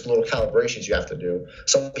lot of just little calibrations you have to do.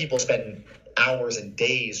 Some people spend hours and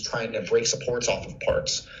days trying to break supports off of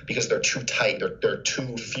parts because they're too tight. They're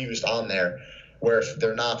too fused on there, where if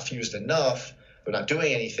they're not fused enough, they're not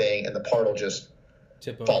doing anything, and the part will just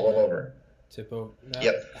fall all over. Tip over. No.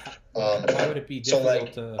 Yep. Why would it be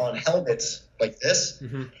difficult on helmets like this,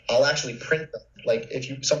 I'll actually print them. Like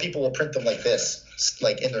some people will print them like this,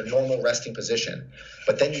 like in their normal resting position,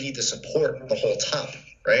 but then you need to support the whole top,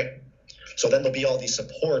 right? So then there'll be all these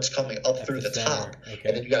supports coming up through the top,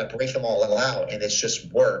 and then you got to break them all out, and it's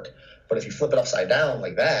just work. But if you flip it upside down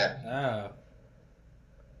like that,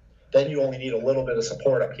 then you only need a little bit of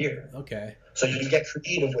support up here. Okay. So you can get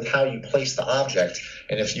creative with how you place the object.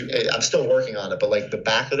 And I'm still working on it, but like the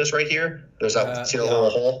back of this right here, there's see the little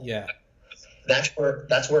hole? Yeah. That's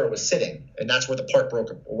where it was sitting, and that's where the part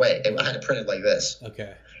broke away. I had to print it like this.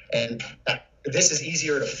 Okay. And this is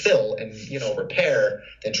easier to fill and repair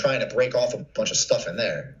than trying to break off a bunch of stuff in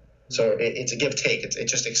there. So it's a give take.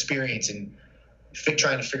 It's just experience and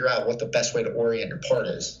trying to figure out what the best way to orient your part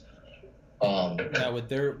is. Now,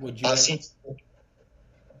 would you?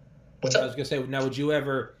 What's up? I was gonna say. Now, would you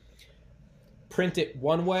ever print it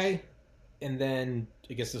one way, and then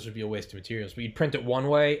I guess this would be a waste of materials, but you'd print it one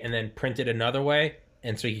way and then print it another way,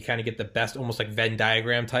 and so you kind of get the best, almost like Venn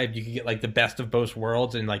diagram type. You could get like the best of both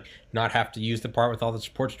worlds and like not have to use the part with all the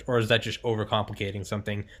supports, or is that just overcomplicating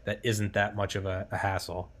something that isn't that much of a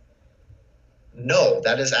hassle? No,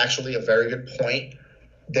 that is actually a very good point.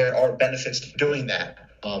 There are benefits to doing that.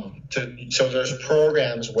 So there's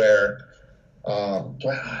programs where I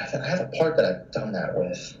have a part that I've done that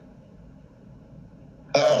with.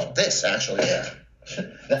 Oh, this actually, yeah,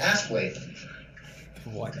 the ass plate.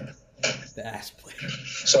 What? The ass plate.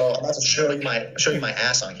 So I'm about to show you my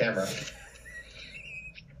ass on camera.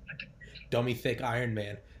 Dummy thick Iron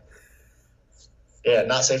Man. Yeah,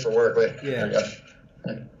 not safe for work. Wait, yeah.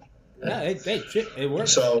 Yeah, hey, shit, it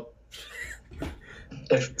works. So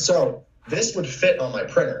this would fit on my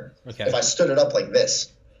printer if I stood it up like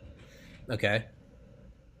this. Okay.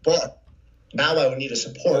 But now I would need a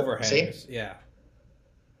support. Overhangs, see? Yeah.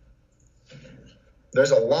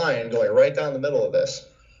 There's a line going right down the middle of this,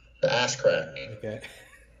 the ass crack. Okay.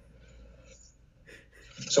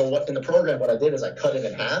 So what in the program, what I did is I cut it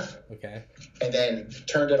in half. Okay. And then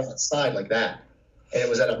turned it on its side like that. And it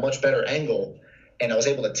was at a much better angle, and I was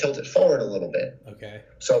able to tilt it forward a little bit. Okay.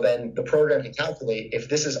 So then the program can calculate if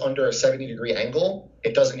this is under a 70-degree angle,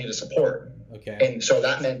 it doesn't need a support. Okay. And so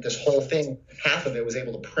that meant this whole thing, half of it was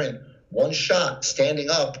able to print one shot standing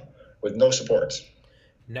up with no supports.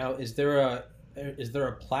 Now, is there a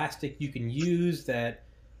plastic you can use that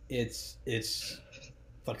it's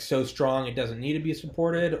like so strong it doesn't need to be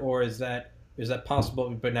supported, or is that possible?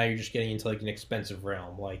 But now you're just getting into like an expensive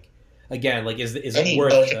realm. Like again, like is it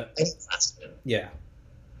worth it? Any plastic. Yeah.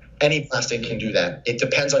 Any plastic can do that. It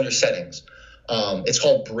depends on your settings. It's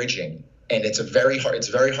called bridging, and it's very hard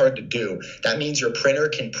to do. That means your printer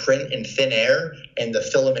can print in thin air, and the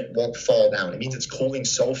filament won't fall down. It means it's cooling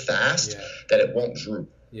so fast that it won't droop.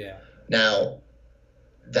 Yeah. Now,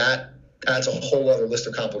 that adds a whole other list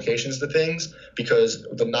of complications to things because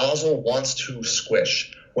the nozzle wants to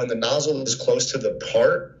squish. When the nozzle is close to the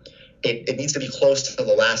part, it needs to be close to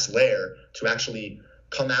the last layer to actually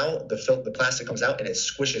come out. The plastic comes out and it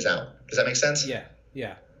squishes out. Does that make sense? Yeah.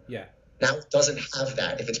 Now it doesn't have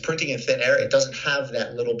that. If it's printing in thin air, it doesn't have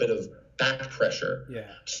that little bit of back pressure.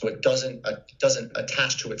 Yeah. So it doesn't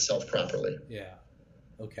attach to itself properly. Yeah.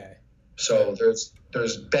 Okay. So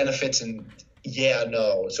there's benefits and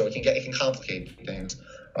so it can complicate things.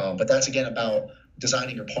 But that's again about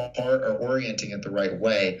designing your part or orienting it the right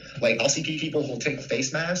way. Like I'll see people who'll take a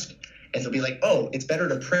face mask and they'll be like, oh, it's better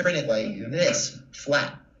to print it like this,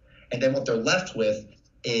 flat. And then what they're left with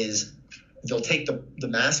is they'll take the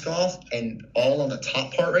mask off and all on the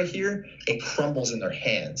top part right here, it crumbles in their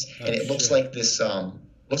hands. And it looks like this,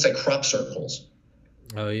 looks like crop circles.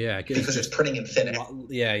 Oh yeah. Because it's printing in thin air.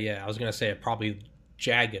 Yeah. I was going to say it probably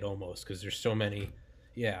jagged almost because there's so many.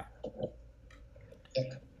 Yeah.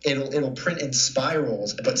 It'll print in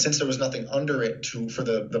spirals, but since there was nothing under it for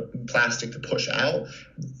the plastic to push out,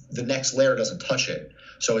 the next layer doesn't touch it.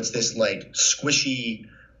 So it's this like squishy,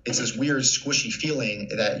 it's this weird squishy feeling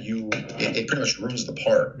that it pretty much ruins the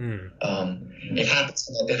part. It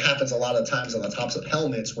happens a lot of times on the tops of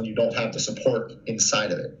helmets when you don't have the support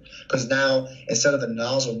inside of it. Because now instead of the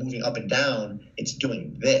nozzle moving up and down, it's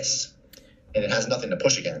doing this. And it has nothing to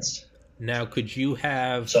push against. Now, could you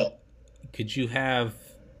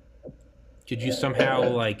somehow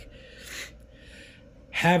like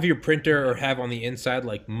have your printer or have on the inside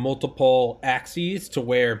like multiple axes to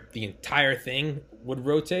where the entire thing would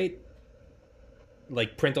rotate?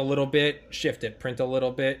 Like print a little bit, shift it, print a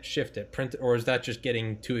little bit, shift it, print, or is that just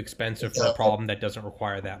getting too expensive for a problem that doesn't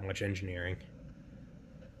require that much engineering?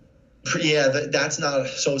 Yeah, that's not.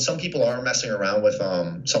 So some people are messing around with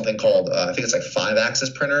something called I think it's like 5-axis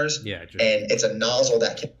printers. Yeah, and it's a nozzle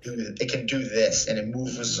that can do this and it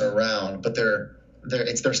moves around, but they're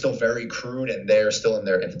still very crude and they're still in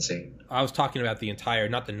their infancy. I was talking about the entire,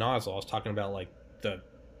 not the nozzle. I was talking about like the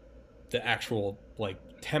actual like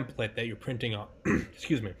template that you're printing on.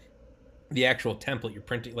 Excuse me, the actual template you're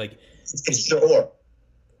printing. Like it's either or.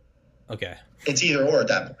 Okay. It's either or at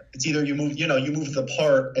that point. It's either you move the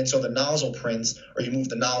part and so the nozzle prints, or you move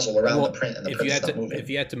the nozzle around the print and the print's not moving. If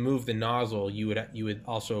you had to move the nozzle, you'd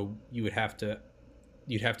have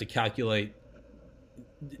to calculate,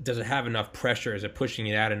 does it have enough pressure? Is it pushing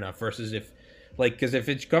it out enough? Versus because if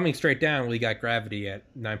it's coming straight down, we got gravity at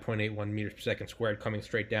 9.81 meters per second squared coming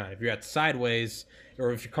straight down. If you're at sideways,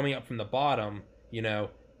 or if you're coming up from the bottom,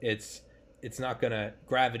 it's not gonna,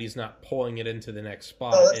 gravity's not pulling it into the next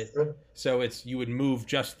spot. So you would move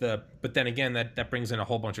just but then again, that brings in a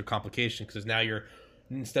whole bunch of complications because now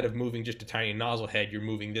instead of moving just a tiny nozzle head, you're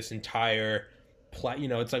moving this entire,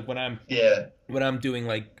 it's like when I'm doing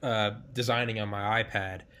like designing on my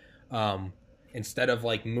iPad, instead of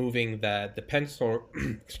like moving the pencil,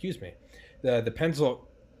 excuse me, the pencil,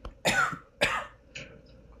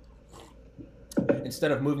 instead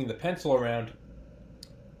of moving the pencil around,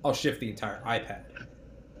 I'll shift the entire iPad.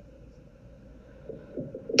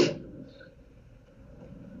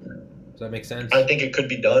 Does that make sense? I think it could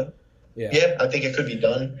be done. Yeah, I think it could be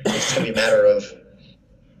done. It's going to be a matter of,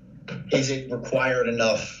 is it required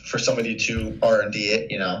enough for somebody to R&D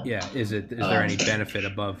it, you know? Yeah, is there any benefit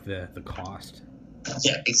above the cost?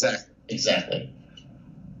 Yeah, exactly.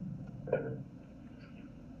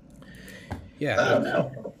 Yeah. I don't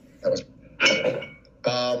know. That was...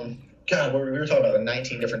 God, we were talking about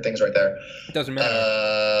 19 different things right there. It doesn't matter.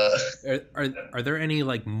 Are there any,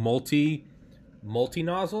 like,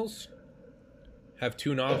 multi-nozzles? Have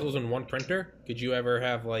 2 nozzles in one printer? Could you ever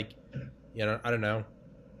have, like, you know, I don't know,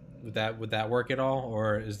 would that work at all?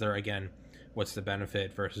 Or is there, again, what's the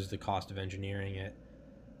benefit versus the cost of engineering it?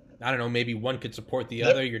 I don't know, maybe one could support the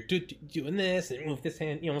other. You're doing this and move this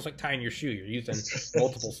hand, you know, almost like tying your shoe. You're using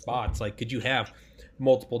multiple spots. Like, could you have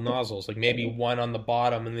multiple nozzles? Like, maybe one on the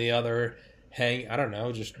bottom and the other hang, I don't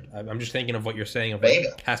know, I'm just thinking of what you're saying of,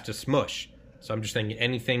 like, has to smush. So I'm just thinking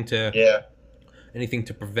anything to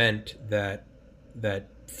prevent that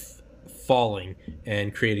falling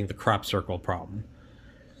and creating the crop circle problem.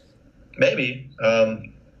 Maybe.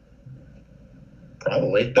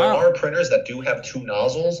 Probably. There are printers that do have 2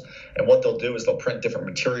 nozzles, and what they'll do is they'll print different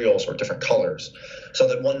materials or different colors. So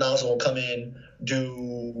that one nozzle will come in,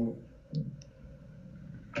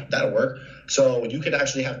 that'll work. So you could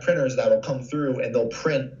actually have printers that'll come through and they'll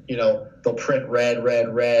print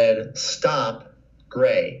red, stop,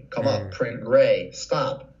 gray, come up, print gray,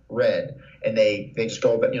 stop, red. And they just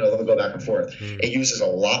go, you know, they'll go back and forth. It uses a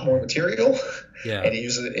lot more material, and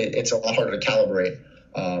it's a lot harder to calibrate.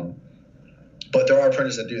 But there are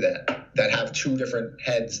printers that do that have 2 different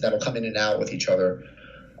heads that'll come in and out with each other.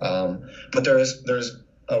 But there's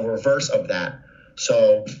a reverse of that.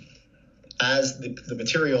 So as the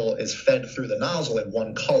material is fed through the nozzle in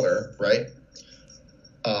one color, right?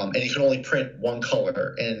 And you can only print one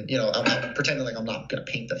color. And, you know, I'm pretending like I'm not going to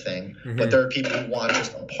paint the thing. But there are people who want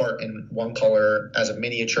just a part in one color as a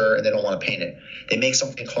miniature, and they don't want to paint it. They make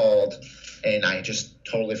something called, and I just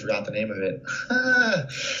totally forgot the name of it.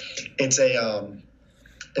 It's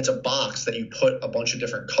a box that you put a bunch of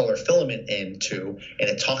different color filament into, and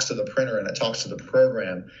it talks to the printer and it talks to the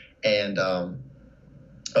program. And oh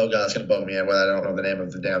god, it's gonna bug me. I don't know the name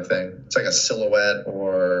of the damn thing. It's like a silhouette,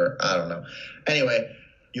 or I don't know. Anyway,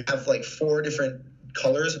 you have like 4 different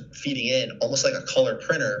colors feeding in, almost like a color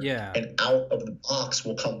printer. Yeah. And out of the box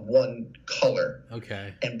will come one color.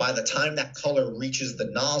 Okay. And by the time that color reaches the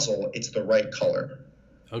nozzle, it's the right color.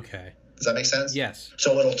 Okay. Does that make sense? Yes.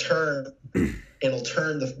 So it'll turn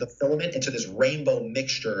the filament into this rainbow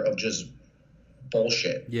mixture of just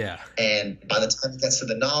bullshit. Yeah. And by the time it gets to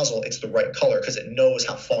the nozzle, it's the right color because it knows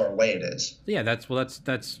how far away it is. Yeah, that's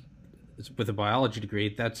with a biology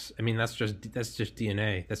degree. That's just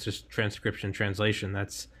DNA. That's just transcription, translation.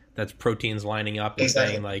 That's proteins lining up and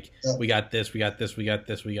saying, like, we got this.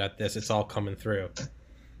 It's all coming through.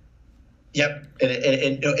 Yep, and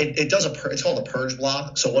it does it's called a purge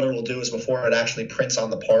block. So what it will do is before it actually prints on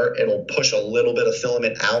the part, it'll push a little bit of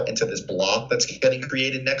filament out into this block that's getting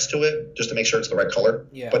created next to it, just to make sure it's the right color.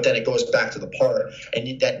 Yeah. But then it goes back to the part,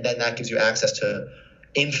 and then that gives you access to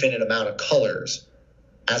infinite amount of colors,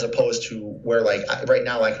 as opposed to where, like, right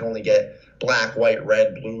now I can only get black, white,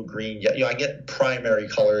 red, blue, green. You know, I get primary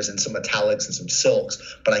colors and some metallics and some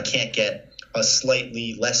silks, but I can't get a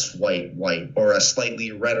slightly less white or a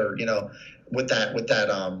slightly redder, you know, with that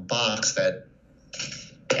box that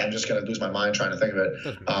I'm just going to lose my mind trying to think of it.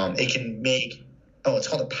 It can make, it's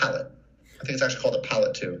called a palette. I think it's actually called a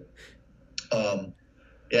palette too.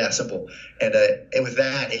 Yeah, simple. And with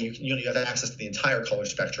that, you have access to the entire color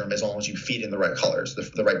spectrum as long as you feed in the right colors,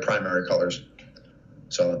 the right primary colors.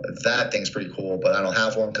 So that thing's pretty cool, but I don't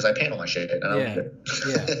have one because I paint all my shit. And I don't need it.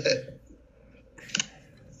 Yeah.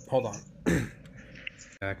 Hold on.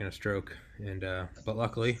 Back in a stroke, and but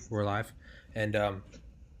luckily we're alive. And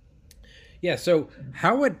so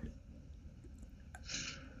how would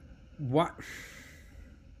what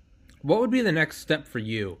would be the next step for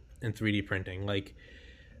you in 3D printing? Like,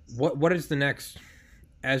 what is the next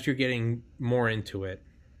as you're getting more into it?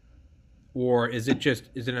 Or is it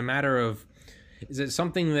a matter of, is it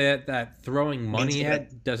something that throwing money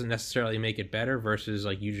at doesn't necessarily make it better versus,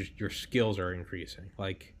 like, your skills are increasing?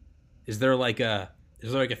 Like, is there like a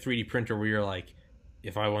 3D printer where you're like,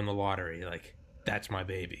 if I won the lottery, like, that's my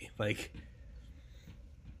baby? Like,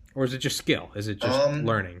 or is it just skill? Is it just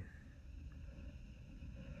learning?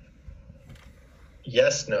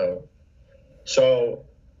 Yes, no. So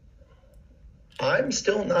I'm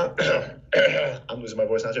still not. I'm losing my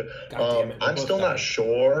voice now too. I'm still not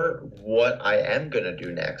sure what I am gonna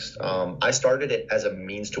do next. I started it as a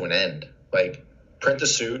means to an end. Like, print the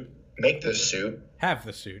suit, make the suit, have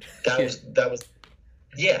the suit. That was.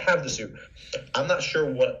 Yeah, have the suit. I'm not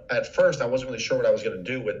sure what. At first, I wasn't really sure what I was gonna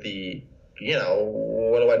do with the.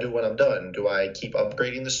 What do I do when I'm done? Do I keep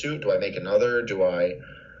upgrading the suit? Do I make another? Do I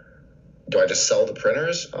just sell the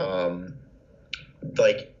printers? I'm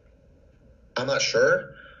not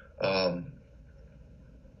sure. But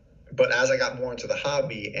as I got more into the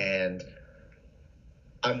hobby, and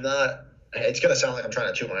it's going to sound like I'm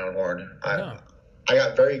trying to toot my own horn. I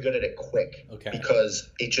got very good at it quick. Okay. Because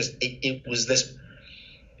it was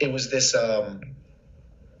this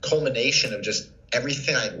culmination of just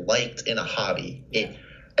everything I liked in a hobby. It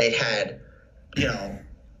had,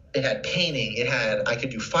 it had painting. I could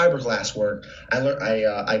do fiberglass work.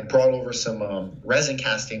 I brought over some resin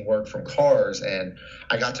casting work from cars, and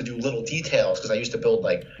I got to do little details because I used to build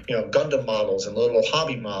Gundam models and little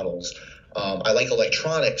hobby models. I like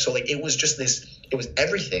electronics, so it was just this. It was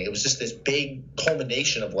everything. It was just this big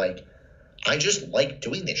culmination of I just like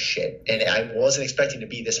doing this shit, and I wasn't expecting to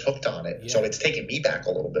be this hooked on it. Yeah. So it's taken me back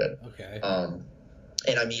a little bit. Okay.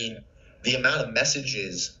 And I mean, the amount of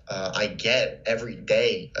messages I get every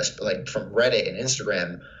day, from Reddit and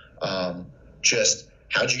Instagram, just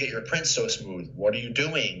how'd you get your prints so smooth? What are you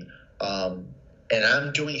doing? And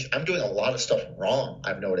I'm doing a lot of stuff wrong.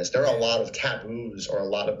 I've noticed there are a lot of taboos, or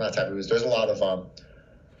not taboos. There's a lot of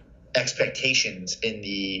expectations in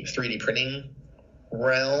the 3D printing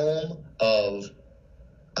realm of,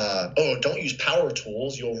 don't use power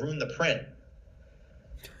tools, you'll ruin the print.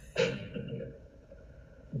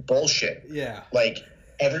 Bullshit. Yeah.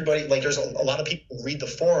 Everybody, there's a lot of people who read the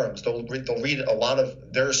forums. They'll read a lot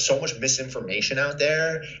of. There's so much misinformation out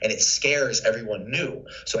there, and it scares everyone new.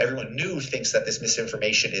 So everyone new thinks that this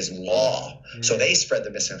misinformation is law. So they spread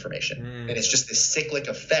the misinformation, and it's just this cyclic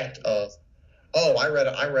effect of, I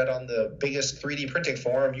read on the biggest 3D printing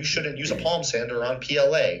forum, you shouldn't use a palm sander on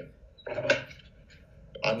PLA.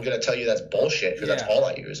 I'm gonna tell you that's bullshit because that's all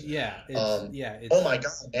I use. Yeah. Oh my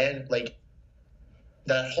god, man!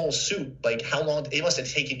 That whole suit, how long? It must have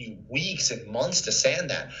taken you weeks and months to sand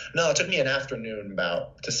that. No, it took me an afternoon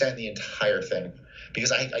to sand the entire thing,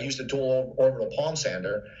 because I used a dual orbital palm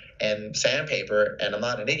sander and sandpaper, and I'm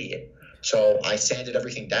not an idiot. So I sanded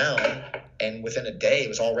everything down, and within a day, it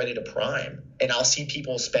was all ready to prime. And I'll see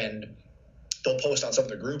people they'll post on some of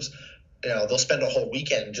the groups, they'll spend a whole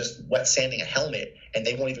weekend just wet sanding a helmet, and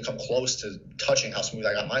they won't even come close to touching how smooth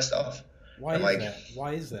I got my stuff. Why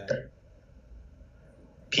is that?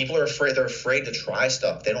 People are afraid. They're afraid to try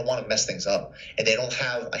stuff. They don't want to mess things up, and they don't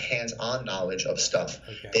have a hands-on knowledge of stuff.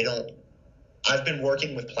 Okay. I've been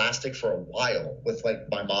working with plastic for a while with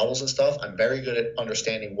my models and stuff. I'm very good at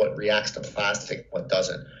understanding what reacts to plastic, what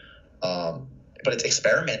doesn't. But it's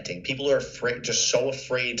experimenting. People are just so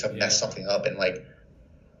afraid to mess something up. And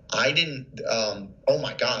I didn't, oh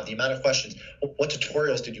my God, the amount of questions. What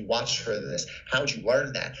tutorials did you watch for this? How did you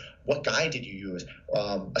learn that? What guide did you use?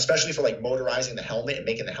 Especially for motorizing the helmet and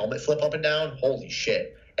making the helmet flip up and down. Holy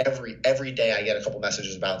shit. Every day I get a couple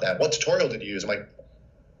messages about that. What tutorial did you use? I'm like,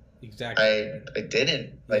 exactly. I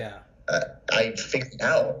didn't. I figured it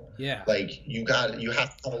out. Yeah. You have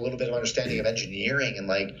to have a little bit of understanding of engineering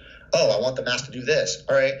and I want the mask to do this.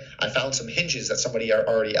 All right. I found some hinges that somebody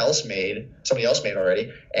else made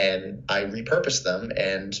already, and I repurposed them,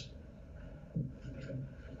 and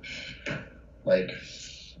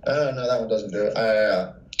oh no, that one doesn't do it.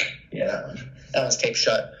 That one's taped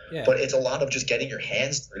shut. Yeah. But it's a lot of just getting your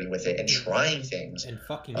hands dirty with it and trying things. And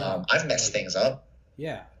fucking up. I've messed things up.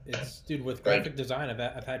 Yeah. Dude, with graphic design,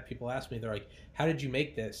 I've had people ask me, they're like, how did you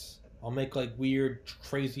make this? I'll make weird,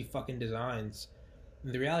 crazy fucking designs.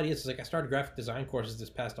 And the reality is I started graphic design courses this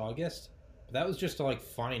past August, but that was just to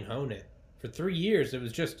fine hone it. For 3 years, it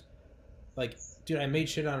was just dude, I made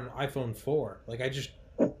shit on an iPhone 4.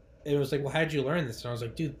 It was well, how'd you learn this? And I was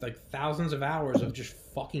like, dude, thousands of hours of just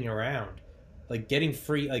fucking around, getting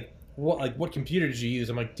free, what computer did you use?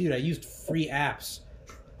 I'm like, dude, I used free apps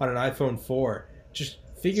on an iPhone 4. Just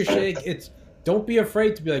figure shit. Don't be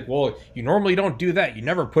afraid to be well, you normally don't do that. You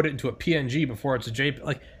never put it into a PNG before it's a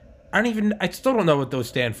JPEG. I still don't know what those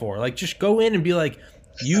stand for. Just go in and be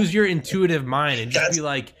use your intuitive mind and just be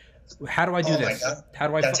how do I do this? How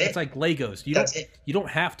do I? It's like Legos. You don't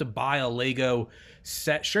have to buy a Lego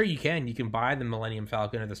set. Sure, you can. You can buy the Millennium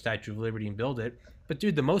Falcon or the Statue of Liberty and build it. But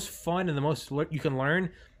dude, the most fun and the most you can learn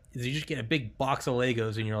is you just get a big box of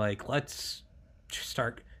Legos and you're let's just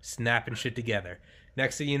start snapping shit together.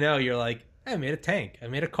 Next thing you know, you're I made a tank. I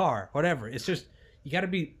made a car. Whatever. It's just you got to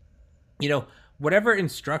be, whatever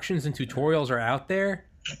instructions and tutorials are out there,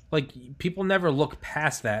 like people never look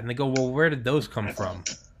past that and they go, well, where did those come from?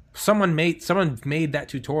 Someone made that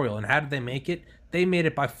tutorial, and how did they make it? They made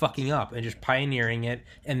it by fucking up and just pioneering it,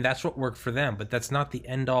 and that's what worked for them. But that's not the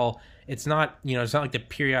end all. It's not, it's not like the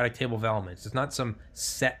periodic table of elements. It's not some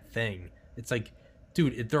set thing. It's like,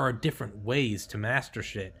 dude, there are different ways to master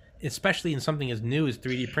shit, especially in something as new as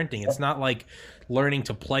 3D printing. It's not like learning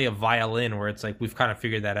to play a violin where it's like we've kind of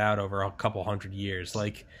figured that out over a couple hundred years.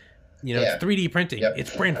 Like, it's 3D printing. Yep.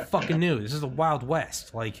 It's brand fucking new. This is the Wild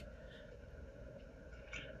West. Like,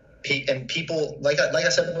 and people, like I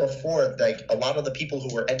said before, like a lot of the people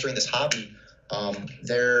who are entering this hobby,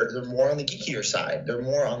 they're more on the geekier side. They're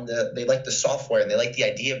more on they like the software and they like the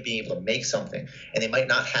idea of being able to make something, and they might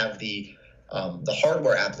not have the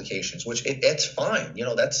hardware applications, which it's fine.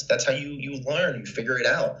 That's how you learn, you figure it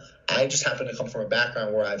out. I just happen to come from a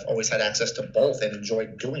background where I've always had access to both and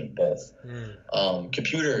enjoyed doing both,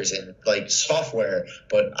 computers and like software.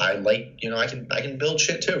 But I like, I can build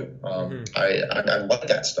shit too. I like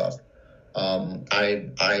that stuff. I'm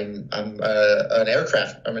an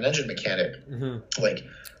engine mechanic. Like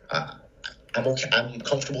I'm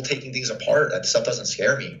comfortable taking things apart. That stuff doesn't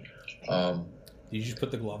scare me. You just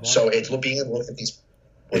put the glove on? So it's being able to look at these.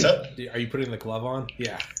 What's up? Are you putting the glove on?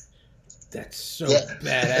 Yeah. That's so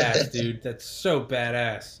badass, dude. That's so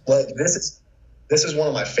badass. Like this is one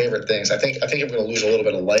of my favorite things. I think I'm going to lose a little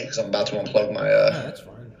bit of light because I'm about to unplug my. No, that's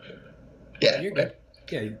fine. Yeah, you're good.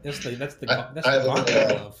 Yeah, that's the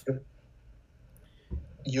glove.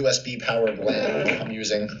 USB powered lamp I'm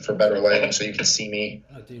using for better lighting, so you can see me.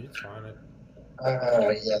 Oh, dude, it's fine.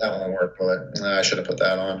 Yeah, that won't work, but I should have put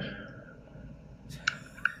that on.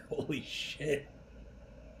 Holy shit!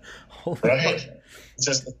 Right? Fuck. It's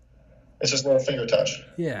just a little finger touch.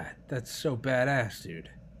 Yeah, that's so badass, dude.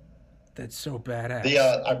 That's so badass.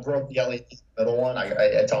 I broke the LED middle one.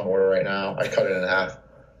 It's on order right now. I cut it in half.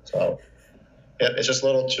 So yeah, it's just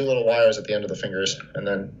two little wires at the end of the fingers, and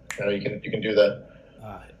then you can do the.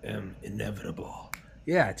 I am inevitable.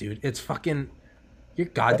 Yeah, dude, it's fucking. You're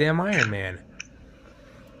goddamn Iron Man.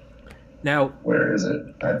 Now, where is it?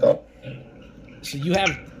 I thought. So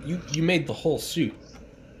you made the whole suit.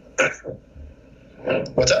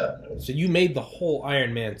 What's that? So you made the whole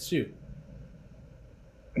Iron Man suit.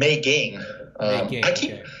 Making.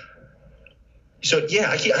 Okay. So yeah,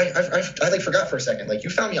 I like forgot for a second. Like you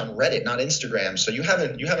found me on Reddit, not Instagram. So you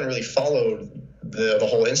haven't really followed the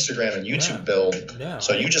whole Instagram and YouTube build. No.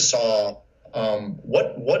 So you just saw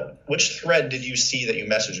which thread did you see that you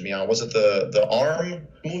messaged me on? Was it the arm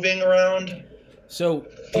moving around? So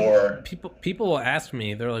people will ask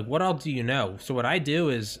me, they're like, what all do you know? So what I do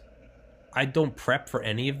is I don't prep for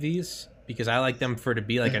any of these because I like them to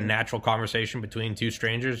be like a natural conversation between two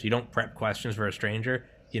strangers. You don't prep questions for a stranger.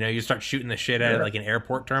 You start shooting the shit at it like an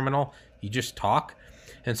airport terminal. You just talk.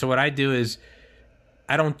 And so what I do is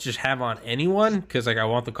I don't just have on anyone because I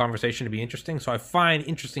want the conversation to be interesting. So I find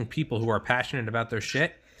interesting people who are passionate about their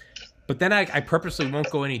shit. But then I purposely won't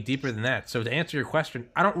go any deeper than that. So to answer your question,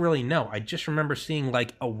 I don't really know. I just remember seeing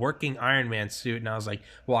like a working Iron Man suit, and I was like,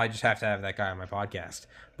 well, I just have to have that guy on my podcast.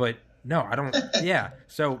 But no, I don't. Yeah.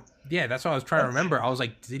 So yeah, that's what I was trying to remember. I was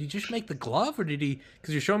like, did he just make the glove, or did he?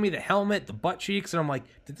 Because you're showing me the helmet, the butt cheeks, and I'm like,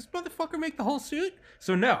 did this motherfucker make the whole suit?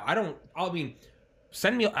 So no, I don't.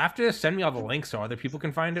 Send me all the links so other people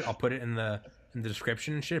can find it. I'll put it in the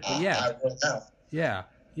description and shit. But yeah,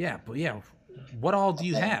 but yeah. What all do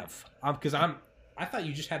you have? Because I thought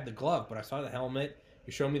you just had the glove, but I saw the helmet.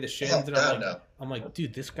 You showed me the shins, and I'm like,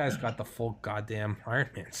 dude, this guy's got the full goddamn Iron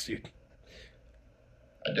Man suit.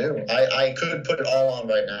 I do. I could put it all on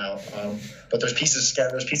right now, but there's pieces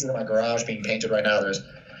scattered. There's pieces in my garage being painted right now.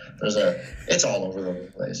 It's all over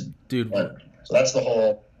the place, dude. So that's the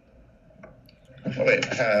whole. Oh, wait,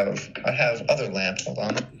 I have other lamp. Hold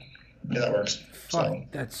on. Yeah, that works.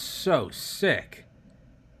 Fuck, that's so sick,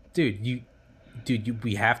 dude.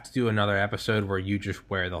 We have to do another episode where you just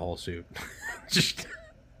wear the whole suit. just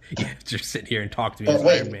sit here and talk to me as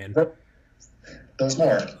Iron Man. There's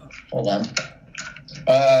more. Hold on.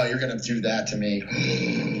 You're gonna do that to me.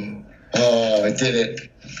 Oh, I did it.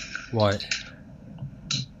 What?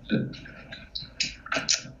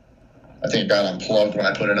 I think it got unplugged when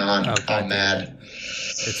I put it on. Oh, I'm mad.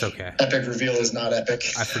 It's okay. Epic reveal is not epic.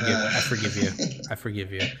 I forgive you. I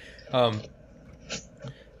forgive you.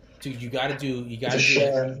 Dude, you gotta do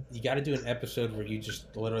an episode where you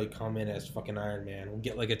just literally come in as fucking Iron Man. We'll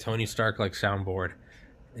get like a Tony Stark like soundboard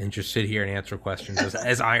and just sit here and answer questions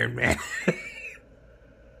as Iron Man.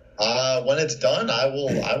 When it's done, I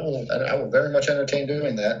will very much entertain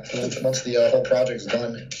doing that once the whole project's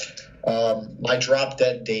done. My drop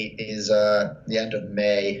dead date is the end of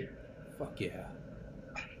May. Fuck yeah.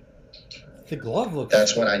 The glove looks...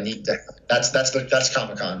 That's when I need to... That's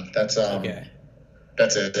Comic-Con. That's okay.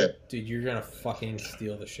 That's it. Dude, you're gonna fucking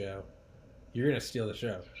steal the show. You're gonna steal the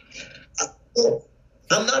show.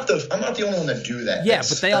 I'm not the only one that do that. Yeah,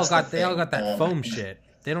 but they all got that foam shit.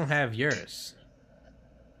 They don't have yours.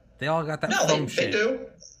 They all got that foam shit. They do.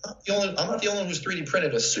 I'm not the only one who's 3D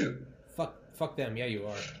printed a suit. Fuck them. Yeah, you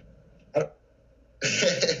are.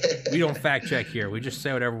 We don't fact check here. We just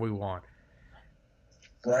say whatever we want.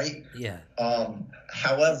 Right? Yeah.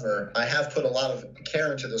 However, I have put a lot of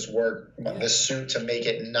care into this work, this suit, to make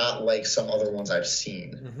it not like some other ones I've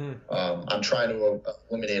seen. Mm-hmm. I'm trying to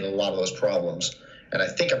eliminate a lot of those problems, and I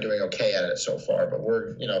think I'm doing okay at it so far. But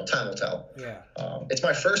time will tell. Yeah. It's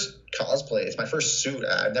my first cosplay. It's my first suit.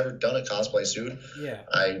 I've never done a cosplay suit. Yeah.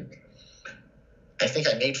 I think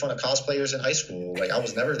I made fun of cosplayers in high school. Like, I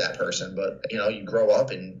was never that person, but you grow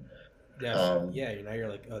up and. Yeah, you're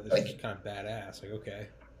like, oh, this is kind of badass. Like, okay.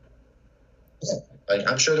 Like,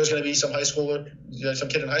 I'm sure there's going to be some some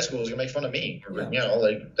kid in high school who's going to make fun of me. Yeah.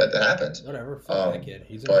 Like, that happens. Whatever, fuck that kid.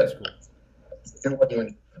 He's in high school. All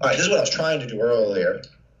right, this is what I was trying to do earlier.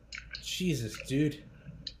 Jesus, dude.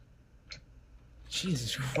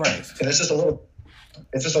 Jesus Christ. And it's just a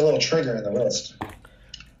little trigger in the wrist.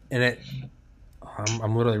 And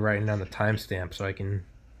I'm literally writing down the timestamp so I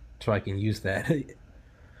can use that.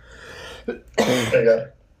 There you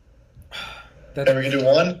go. And we can do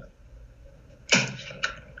one,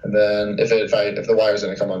 and then if the wire's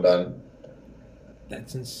gonna come undone.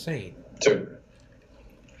 That's insane. Two.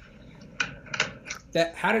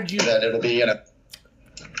 How did you? Then it'll be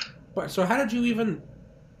But so how did you even?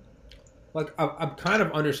 Like, I'm kind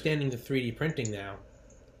of understanding the 3D printing now,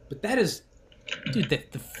 but that is, dude,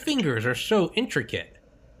 the fingers are so intricate.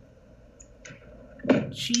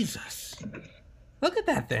 Jesus, look at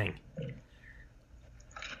that thing.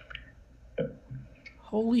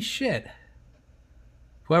 Holy shit.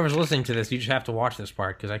 Whoever's listening to this, you just have to watch this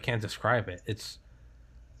part because I can't describe it. It's...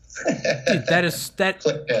 Dude,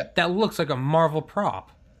 that looks like a Marvel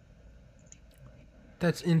prop.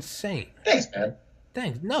 That's insane. Thanks, man.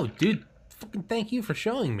 Thanks. No, dude. Fucking thank you for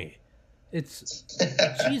showing me. It's...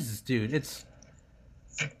 Jesus, dude. It's...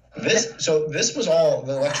 This was all...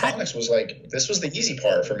 The electronics was like... This was the easy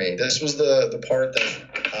part for me. This was the part that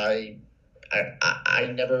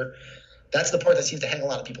I never... That's the part that seems to hang a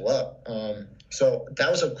lot of people up. So that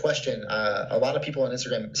was a question. A lot of people on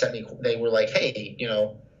Instagram sent me. They were like, "Hey,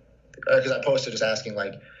 because I posted just asking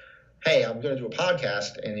like, hey, I'm going to do a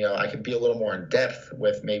podcast, and I could be a little more in depth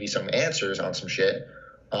with maybe some answers on some shit."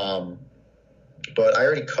 But I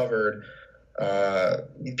already covered.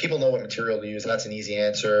 People know what material to use. That's an easy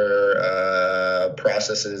answer.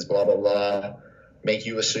 Processes, blah blah blah. Make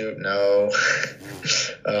you a suit? No.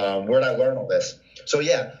 Where did I learn all this? So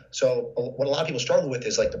what a lot of people struggle with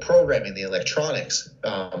is like the programming, the electronics.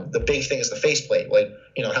 The big thing is the faceplate. Like,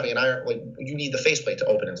 having an iron, like you need the faceplate to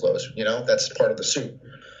open and close, that's part of the suit.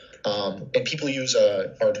 And people use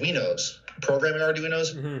Arduinos, programming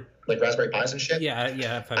Arduinos, mm-hmm. like Raspberry Pis and shit.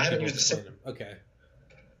 Yeah. I haven't used the same. Okay.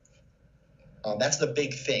 That's the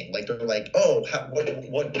big thing. Like, they're like, oh,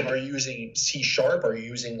 what are you using? C#? Are you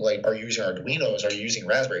using Arduinos? Are you using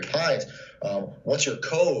Raspberry Pis? What's your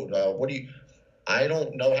code? I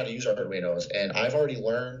don't know how to use Arduinos, and I've already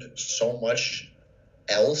learned so much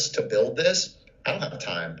else to build this. I don't have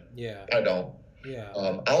time. Yeah. I don't. Yeah.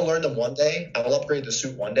 I'll learn them one day. I'll upgrade the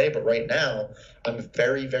suit one day, but right now I'm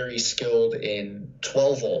very, very skilled in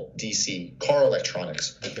 12-volt DC car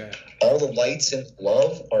electronics. Okay. All the lights in the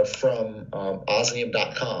glove are from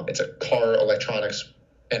osnium.com. It's a car electronics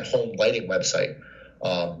and home lighting website.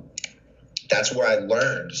 That's where I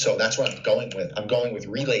learned. So that's what I'm going with. I'm going with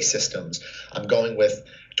relay systems. I'm going with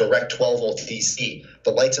direct 12-volt DC.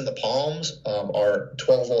 The lights in the palms are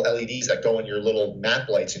 12-volt LEDs that go in your little map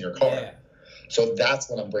lights in your car. Yeah. So that's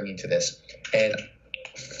what I'm bringing to this. And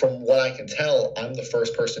from what I can tell, I'm the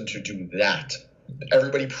first person to do that.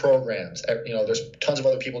 Everybody programs. There's tons of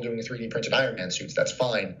other people doing 3D printed Iron Man suits. That's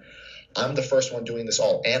fine. I'm the first one doing this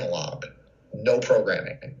all analog. No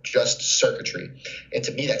programming. Just circuitry. And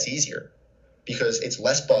to me, that's easier because it's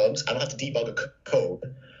less bugs. I don't have to debug a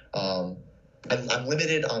code. I'm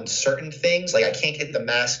limited on certain things. Like, I can't get the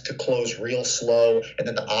mask to close real slow and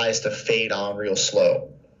then the eyes to fade on real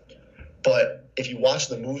slow. But if you watch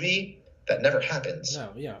the movie, that never happens.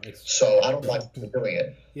 No, yeah. So I don't like people doing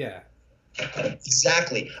it. Yeah.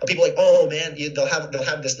 Exactly. People are like, oh man, they'll have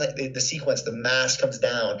this the sequence. The mask comes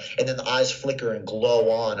down and then the eyes flicker and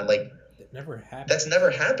glow on. I'm like, never happened. That's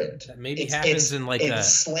never happened. That maybe happens in like a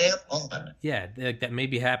slam on. Yeah, that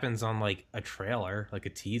maybe happens on like a trailer, like a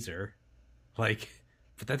teaser, like.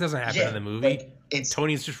 But that doesn't happen in the movie.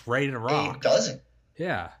 Tony's just ready to rock. It doesn't.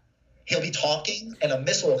 Yeah. He'll be talking, and a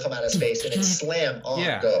missile will come out of space, and it's slam on.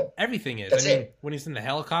 Yeah. Go. Everything is. That's it. When he's in the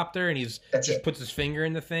helicopter and he's puts his finger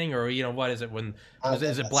in the thing, or what is it when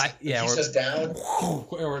is it black? Yeah. He's just down.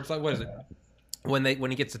 Or it's like, what is it? When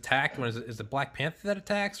he gets attacked, is it Black Panther that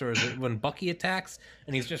attacks, or is it when Bucky attacks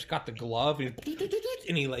and he's just got the glove and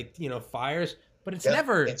he fires? But it's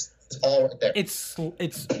never. It's all right there. It's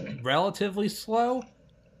relatively slow,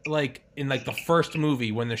 like in like the first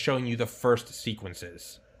movie when they're showing you the first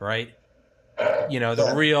sequences, right?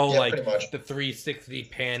 The real like the 360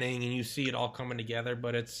 panning and you see it all coming together,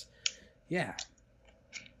 but it's that's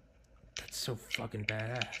so fucking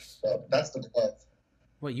badass. So that's the glove.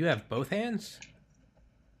 What, you have both hands?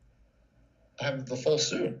 I have the full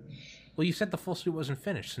suit. Well, you said the full suit wasn't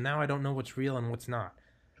finished, so now I don't know what's real and what's not.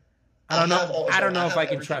 I don't know if I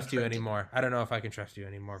can trust you anymore. I don't know if I can trust you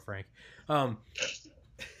anymore, Frank.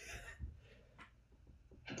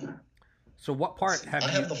 So what part have you...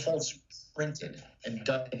 I have the full suit printed and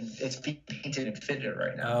done, and it's painted and fitted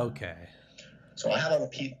right now. Okay. So I have all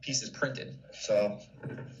the pieces printed. So...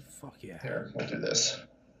 Fuck yeah. Here, we'll do this.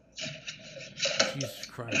 Jesus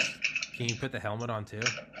Christ. Can you put the helmet on too?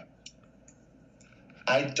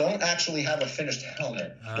 I don't actually have a finished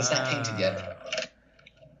helmet. It's not painted yet.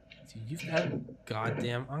 Dude, you've got a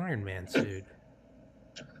goddamn Iron Man suit.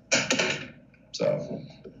 So,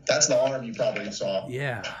 that's the arm you probably saw.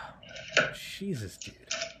 Yeah. Jesus, dude.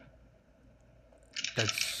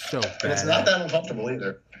 That's so bad. And it's not that uncomfortable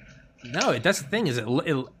either. No, that's the thing is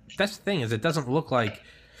it doesn't look like...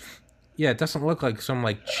 Yeah, it doesn't look like some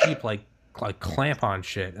like cheap like clamp on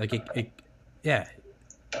shit. Like it yeah.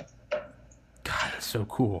 God, that's so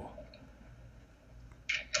cool.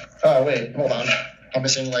 Oh wait, hold on. I'm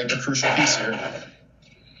missing like the crucial piece here.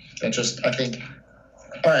 I think.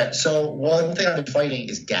 All right, so one thing I've been fighting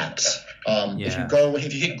is gaps.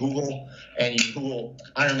 If you hit Google and you Google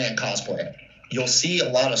Iron Man cosplay, you'll see a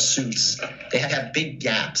lot of suits. They have big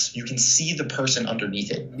gaps. You can see the person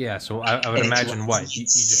underneath it. Yeah, so I would imagine what you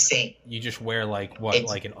just wear like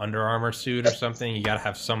an Under Armour suit or something. You got to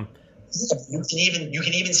have some. You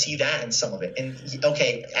can even see that in some of it. And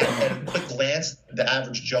okay, at a quick glance, the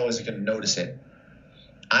average Joe isn't going to notice it.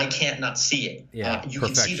 I can't not see it. Yeah, you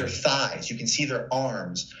can see their thighs. You can see their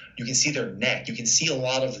arms. You can see their neck. You can see a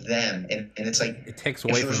lot of them. And it's like... It takes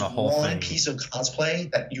away from the whole thing. One piece of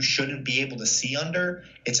cosplay that you shouldn't be able to see under,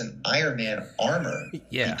 it's an Iron Man armor.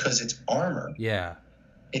 Yeah. Because it's armor. Yeah.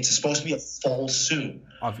 It's supposed to be a full suit.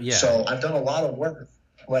 Yeah. So I've done a lot of work,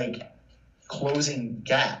 like, closing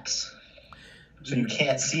gaps. So you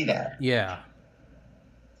can't see that. Yeah.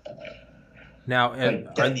 Now...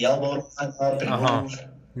 Like, getting the elbow to climb up and move.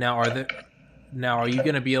 Now, are you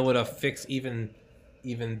going to be able to fix even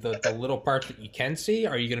the little parts that you can see?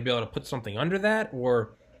 Are you going to be able to put something under that,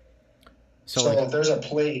 or? So there's a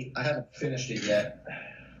plate. I haven't finished it yet.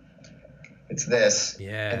 It's this.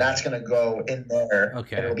 Yeah. And that's going to go in there.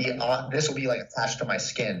 Okay. And it'll be this will be like attached to my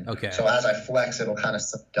skin. Okay. So as I flex, it'll kind of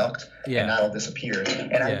subduct. Yeah. And that'll disappear.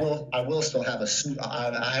 And I will still have a suit.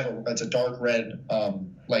 It's a dark red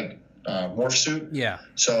morph suit. Yeah.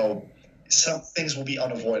 So some things will be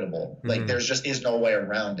unavoidable. Like there just is no way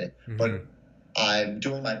around it. Mm-hmm. But I'm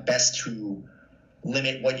doing my best to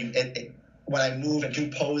limit what when I move and do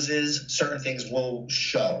poses, certain things will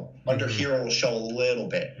show. Under here it will show a little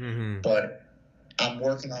bit. Mm-hmm. But I'm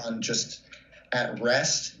working on just at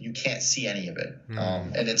rest, you can't see any of it.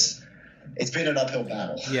 And it's been an uphill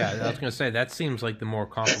battle. Yeah, I was gonna say that seems like the more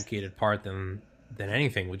complicated part than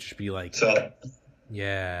anything would just be like. So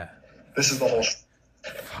yeah. This is the whole.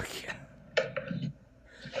 Fuck yeah.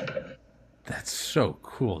 That's so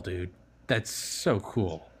cool, dude. That's so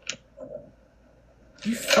cool.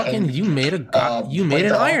 You made an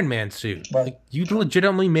Iron Man suit. Like, you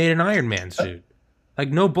legitimately made an Iron Man suit. Like,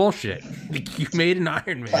 no bullshit. Like, you made an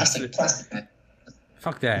Iron Man suit. Plastic.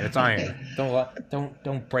 Fuck that. It's iron.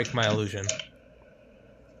 Don't break my illusion.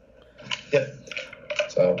 Yep.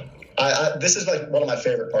 So this is like one of my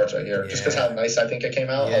favorite parts right here. Yeah. Just because how nice I think it came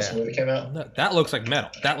out, how smooth it came out. No, that looks like metal.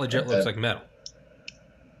 That legit looks like metal.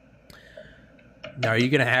 Now, are you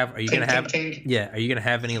gonna have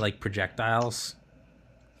any like projectiles?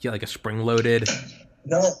 Get like a spring loaded.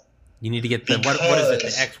 No. You need to get the what is it?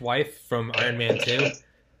 The ex-wife from Iron Man 2.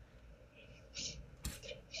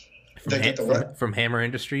 From Hammer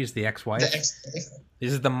Industries, the ex-wife. This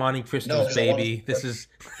is the Monte Cristo's baby.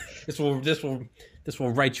 This will This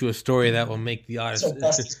will write you a story that will make the artist. So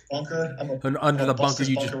bust this bunker. Under the bunker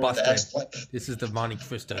you just bunker busted. This is the Monte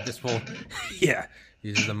Cristo. This will, yeah.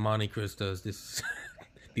 These are the Monte Cristos.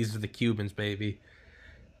 These are the Cubans, baby.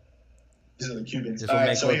 These are the Cubans. All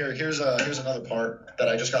right, so here's another part that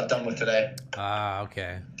I just got done with today. Ah,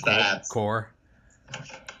 okay. That core.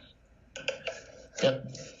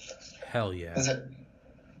 Yep. Hell yeah. Is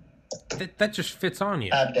it? That just fits on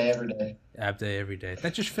you. Ab day every day. Ab day every day.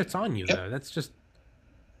 That just fits on you, though. That's just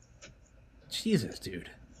Jesus, dude.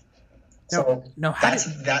 No.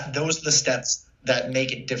 Those are the steps that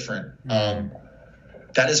make it different.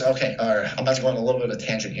 That is okay. All right, I'm about to go on a little bit of a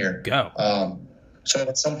tangent here. Go.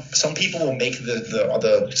 So some people will make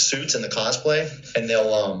the suits and the cosplay, and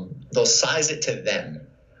they'll size it to them.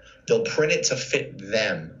 They'll print it to fit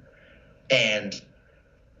them, and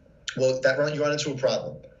you run into a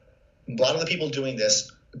problem. A lot of the people doing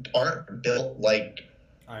this aren't built like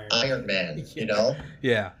Iron Man, you know?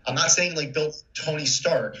 Yeah. I'm not saying like built Tony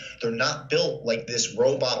Stark. They're not built like this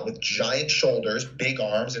robot with giant shoulders, big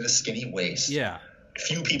arms, and a skinny waist. Yeah.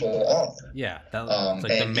 Few people are. Yeah. That's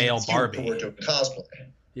like the male Barbie. Who are doing cosplay.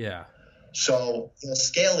 Yeah. So they'll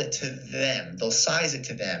scale it to them. They'll size it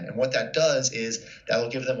to them. And what that does is that'll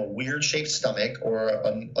give them a weird shaped stomach or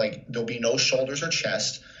like there'll be no shoulders or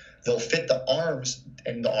chest. They'll fit the arms,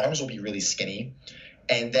 and the arms will be really skinny.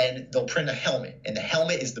 And then they'll print a helmet. And the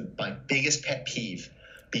helmet is my biggest pet peeve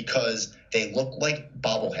because they look like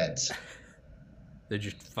bobbleheads. They're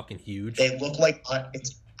just fucking huge. They look like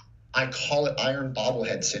I call it iron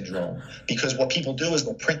bobblehead syndrome because what people do is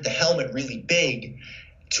they'll print the helmet really big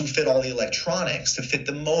to fit all the electronics, to fit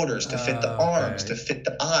the motors, to fit the arms, to fit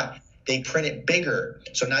the eye. They print it bigger.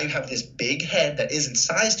 So now you have this big head that isn't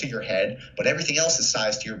sized to your head, but everything else is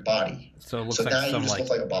sized to your body. So it looks so like now you just look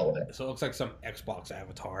like a bobblehead. So it looks like some Xbox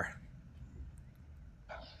avatar.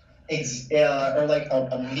 Or like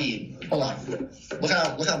a me. Hold on. Look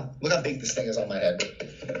how big this thing is on my head.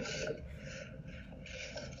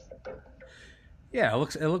 Yeah, it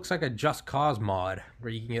looks like a Just Cause mod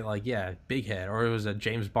where you can get like big head, or it was a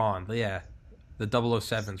James Bond. Yeah, the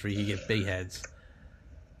 007s where you can get big heads.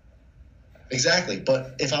 Exactly,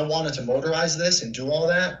 but if I wanted to motorize this and do all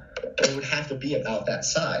that, it would have to be about that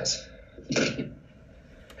size.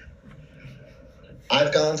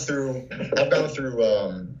 I've gone through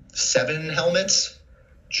 7 helmets,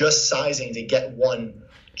 just sizing to get one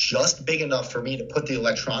just big enough for me to put the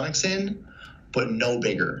electronics in, but no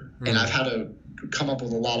bigger. And I've had to come up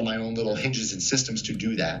with a lot of my own little hinges and systems to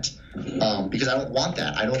do that, because I don't want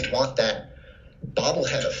that. I don't want that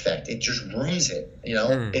bobblehead effect. It just ruins it, you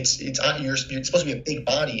know. It's you're supposed to be a big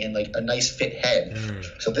body and like a nice fit head.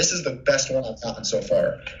 So this is the best one I've gotten so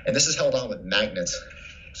far, and this is held on with magnets.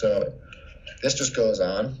 So this just goes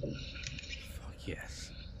on. Fuck yes,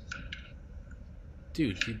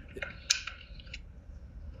 dude.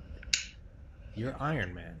 You're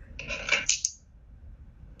Iron Man.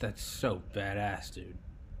 That's so badass, dude.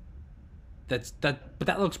 But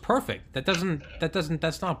that looks perfect. That's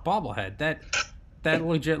not bobblehead. That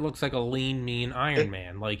legit looks like a lean, mean Iron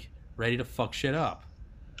Man, like ready to fuck shit up.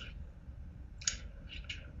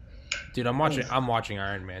 Dude, I'm watching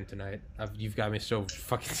Iron Man tonight. You've got me so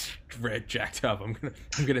fucking jacked up. I'm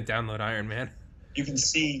gonna download Iron Man. You can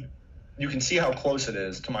see how close it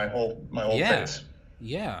is to my whole face.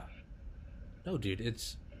 Yeah. No, dude,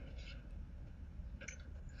 it's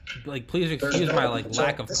like, please excuse my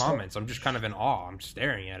lack of comments. I'm just kind of in awe. I'm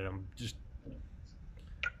staring at it. I'm just.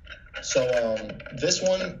 So this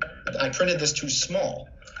one, I printed this too small.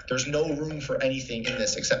 There's no room for anything in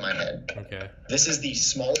this except my head. Okay. This is the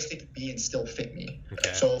smallest it could be and still fit me.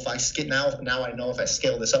 Okay. So if I now I know if I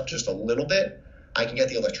scale this up just a little bit, I can get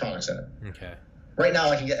the electronics in it. Okay. Right now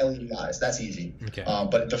I can get LED eyes. That's easy. Okay.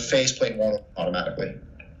 But the faceplate won't automatically.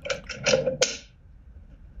 That's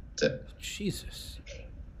it. Jesus.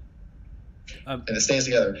 And it stays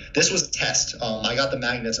together. This was a test. I got the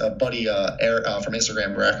magnets. A buddy, Eric, from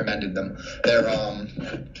Instagram recommended them. They're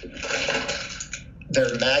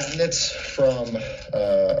magnets from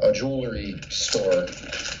a jewelry store.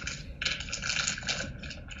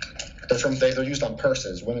 They're used on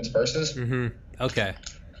purses, women's purses. Mm-hmm. Okay.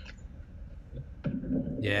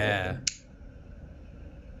 Yeah.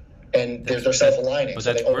 And they're self-aligning, but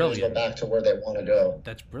so that's they always brilliant. go back to where they want to go.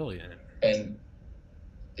 That's brilliant. And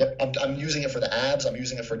yep, I'm using it for the abs. I'm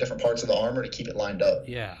using it for different parts of the armor to keep it lined up.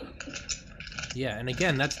 Yeah. Yeah, and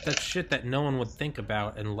again, that's shit that no one would think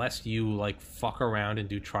about unless you fuck around and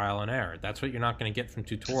do trial and error. That's what you're not going to get from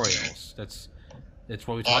tutorials. It's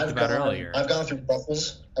what we talked about earlier. I've gone through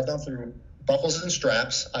buckles. I've gone through buckles and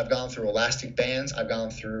straps. I've gone through elastic bands. I've gone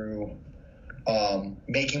through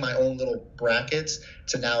making my own little brackets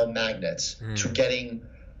to now magnets to getting,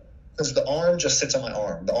 because the arm just sits on my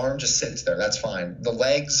arm. The arm just sits there. That's fine. The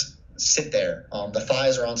legs sit there. The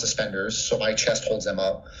thighs are on suspenders, so my chest holds them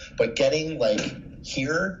up. But getting like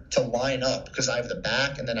here to line up, because I have the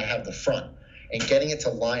back and then I have the front, and getting it to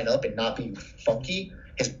line up and not be funky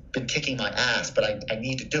has been kicking my ass, but I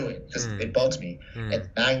need to do it because it bugs me. And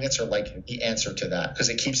magnets are like the answer to that, because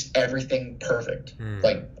it keeps everything perfect,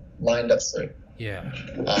 like lined up straight. Yeah.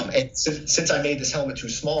 And since I made this helmet too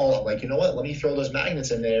small, I'm like, you know what? Let me throw those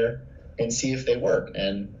magnets in there and see if they work.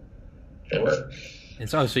 And they work. And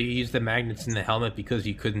so you used the magnets in the helmet because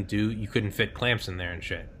you couldn't fit clamps in there and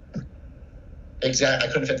shit. Exactly.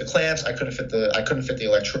 I couldn't fit the clamps. I couldn't fit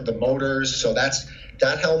the motors. So that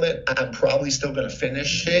helmet. I'm probably still going to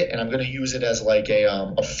finish it, and I'm going to use it as like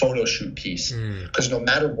a photo shoot piece. Because no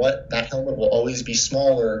matter what, that helmet will always be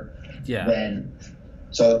smaller. Yeah.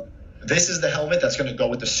 So this is the helmet that's going to go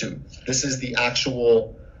with the suit. This is the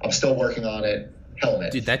actual. I'm still working on it.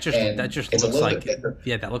 Helmet. Dude, that just looks like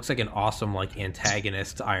that looks like an awesome like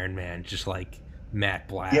antagonist to Iron Man, just like matte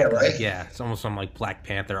black. Yeah, right. Like, yeah, it's almost some like Black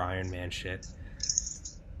Panther Iron Man shit.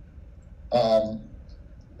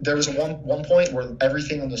 There was one point where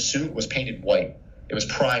everything on the suit was painted white. It was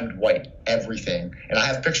primed white, everything, and I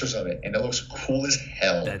have pictures of it, and it looks cool as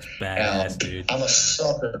hell. That's badass, dude. I'm a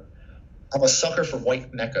sucker for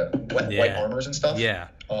white NECA, white armors and stuff. Yeah.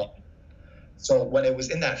 So when it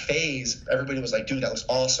was in that phase, everybody was like, dude, that looks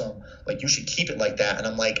awesome. Like, you should keep it like that. And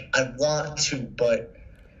I'm like, I want to, but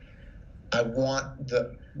I want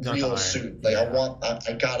the real suit. Like, I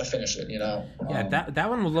gotta finish it, you know? Yeah, that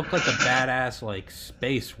one would look like a badass, like,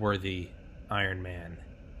 space-worthy Iron Man.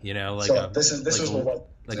 You know, like so this is a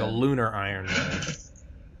lunar Iron Man.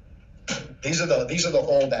 These are the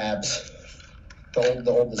old abs. The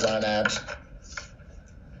old design abs.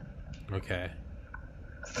 Okay.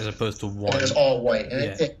 As opposed to one. And it's all white.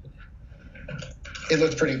 And it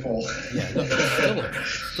looks pretty cool. Yeah, it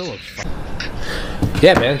still looks fun.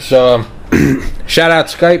 Yeah, man. So, shout out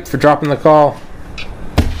Skype for dropping the call.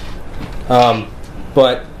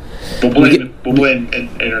 But we'll blame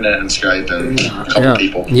internet and Skype and a couple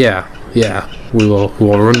people. Yeah. We will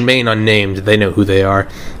remain unnamed. They know who they are.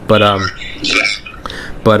 But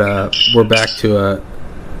we're back to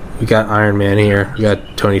we got Iron Man here. We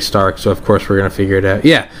got Tony Stark. So of course we're gonna figure it out.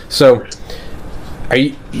 Yeah. So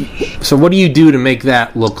So what do you do to make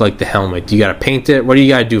that look like the helmet? Do you gotta paint it? What do you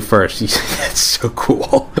gotta do first? That's so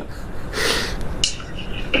cool.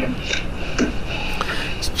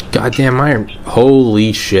 Goddamn Iron.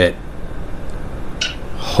 Holy shit.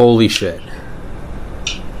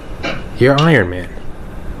 You're Iron Man.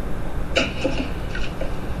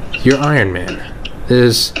 This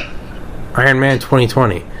is Iron Man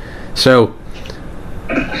 2020. So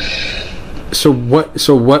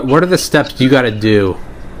what are the steps you got to do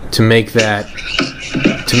to make that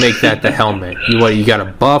the helmet? You got to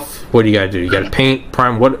buff? What do you got to do? You got to paint,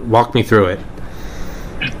 prime? What? Walk me through it.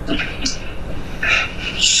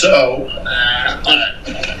 So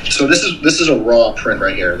this is a raw print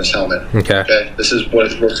right here. This helmet. Okay. This is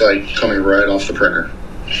what it looks like coming right off the printer.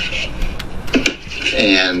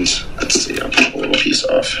 And let's see, I'll pull a little piece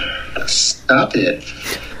off. Stop it.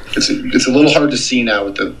 It's a little hard to see now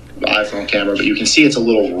with the iPhone camera, but you can see it's a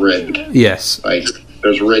little ribbed. Yes. Like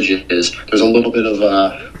there's ridges. There's a little bit of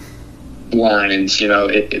lines. You know,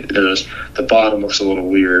 there's the bottom looks a little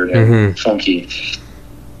weird and funky.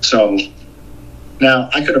 So now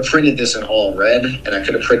I could have printed this in all red, and I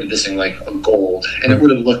could have printed this in like a gold, and it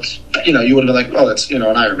would have looked. You know, you would have been like, oh, that's an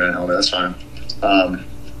Iron Man helmet. That's fine.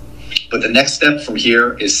 But the next step from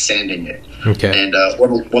here is sanding it. Okay. And what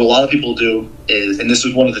a lot of people do is, and this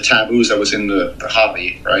is one of the taboos that was in the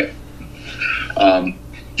hobby, right?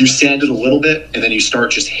 You sand it a little bit, and then you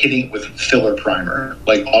start just hitting it with filler primer,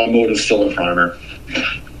 like automotive filler primer.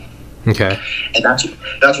 Okay. And that's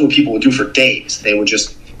what people would do for days. They would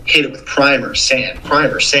just hit it with primer, sand,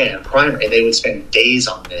 and they would spend days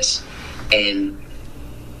on this. And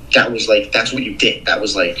that's what you did. That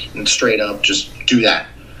was like straight up, just do that.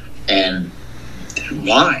 And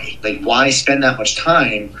why? Like, why spend that much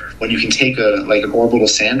time when you can take an orbital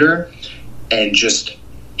sander and just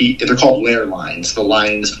they're called layer lines, the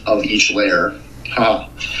lines of each layer,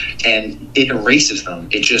 and it erases them.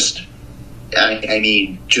 It just,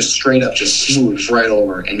 just straight up, just smooths right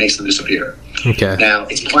over and makes them disappear. Okay. Now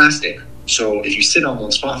it's plastic, so if you sit on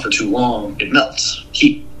one spot for too long, it melts.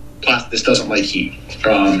 Heat. This doesn't like heat. As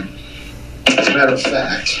a matter of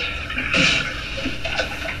fact.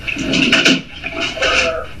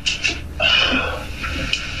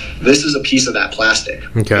 This is a piece of that plastic.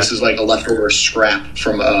 Okay. This is like a leftover scrap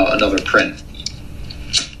from another print.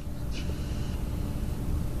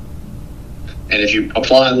 And if you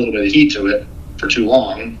apply a little bit of heat to it for too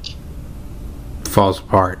long, falls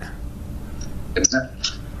apart. It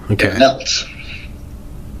Okay. melts.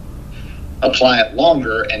 Apply it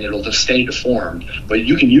longer, and it'll just stay deformed. But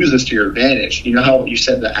you can use this to your advantage. You know how you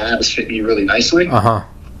said the abs fit me really nicely? Uh-huh.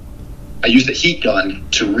 I used the heat gun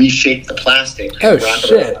to reshape the plastic. Oh, and wrap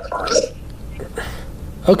shit. it around the front.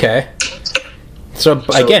 Okay. So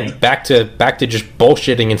again, back to just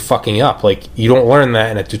bullshitting and fucking up. Like, you don't learn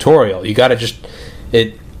that in a tutorial. You gotta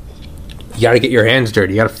you gotta get your hands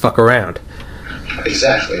dirty. You gotta fuck around.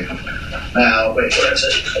 Exactly. Now, wait, where is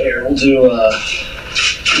it? Here, we'll do,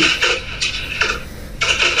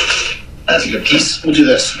 that's a good piece. We'll do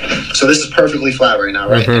this. So this is perfectly flat right now,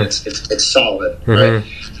 right? And it's solid, right?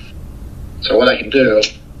 So what I can do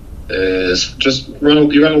is just you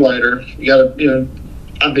run a lighter. You gotta,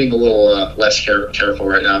 I'm being a little less careful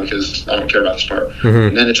right now because I don't care about this part.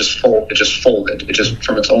 And then it just folded. It just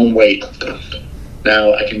from its own weight.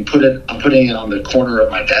 Now I'm putting it on the corner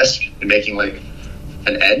of my desk and making like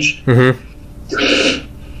an edge.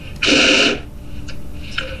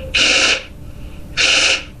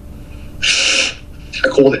 I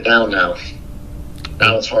cooled it down now.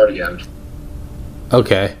 Now it's hard again.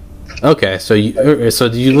 Okay. So you can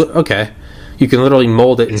literally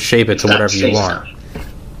mold it and shape it to whatever you want.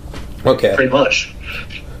 Okay. Pretty much.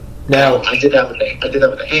 Now I did that with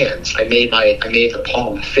the hands. I made the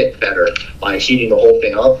palm fit better by heating the whole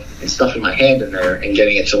thing up and stuffing my hand in there and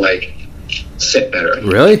getting it to like sit better.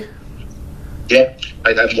 Really? Yeah.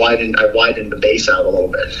 I've widened the base out a little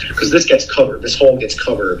bit because this gets covered. This hole gets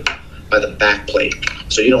covered by the back plate,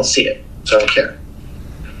 so you don't see it. So I don't care.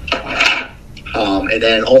 And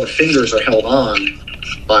then all the fingers are held on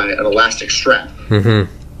by an elastic strap. Oh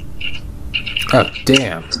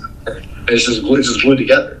damn! And it's just glued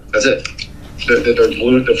together. That's it. They're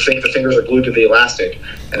glued. The fingers are glued to the elastic,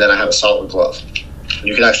 and then I have a solid glove.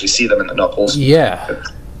 You can actually see them in the knuckles. Yeah.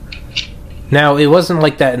 Now it wasn't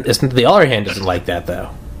like that. The other hand isn't like that though.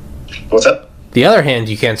 What's up? The other hand,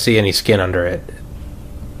 you can't see any skin under it.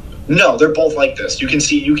 No, they're both like this. You can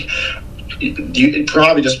see you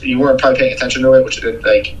weren't probably paying attention to it, which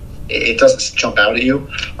it doesn't jump out at you.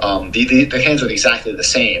 The hands are exactly the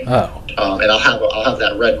same. Oh. And I'll have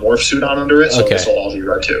that red morph suit on under it, so this will all be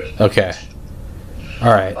red too. Okay.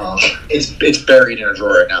 All right. It's buried in a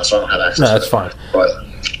drawer right now, so I don't have access. No, to that's it. fine. But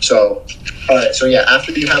all right. So yeah,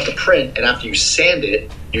 after you have the print and after you sand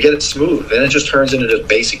it, you get it smooth. Then it just turns into just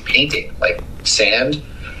basic painting, like sand.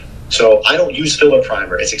 So I don't use filler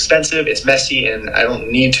primer. It's expensive, it's messy, and I don't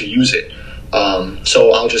need to use it.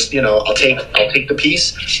 So I'll just, I'll take the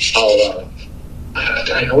piece.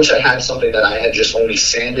 I wish I had something that I had just only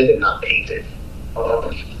sanded and not painted.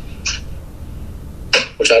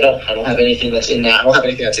 Which I don't. I don't have anything that's in that. I don't have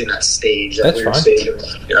anything that's in that stage. That weird stage.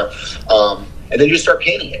 And then you start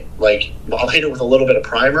painting it. Like, I'll hit it with a little bit of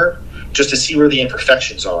primer just to see where the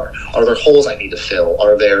imperfections are. Are there holes I need to fill?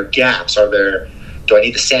 Are there gaps? Do I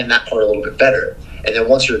need to sand that part a little bit better? And then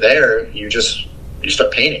once you're there, you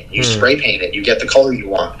start painting. You spray paint it. You get the color you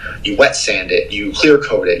want. You wet sand it. You clear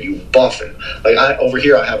coat it. You buff it. Like over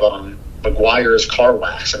here, I have Meguiar's car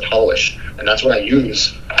wax and polish, and that's what I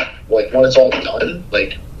use. Like when it's all done,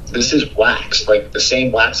 like this is wax, like the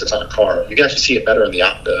same wax that's on a car. You can actually see it better in the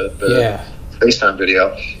FaceTime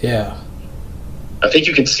video. Yeah. I think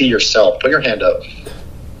you can see yourself. Put your hand up.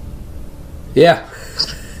 Yeah.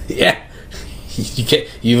 Yeah. You can.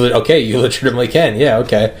 You legitimately can. Yeah.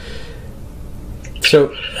 Okay.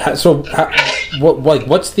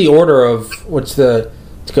 What's the order of let's go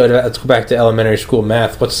back to elementary school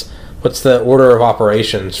math. What's the order of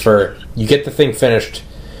operations for you get the thing finished?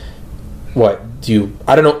 What do you?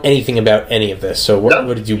 I don't know anything about any of this. So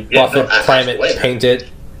what did you buff it, prime it, paint it,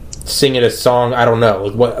 sing it a song? I don't know.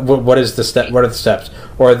 Like what is the step? What are the steps?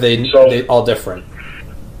 Or are they all different?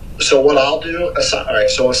 So what I'll do,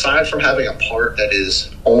 aside from having a part that is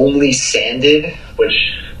only sanded,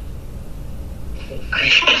 which I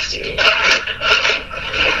have to,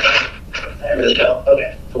 there we go.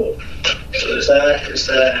 Okay, cool. So there's that,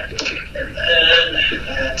 and then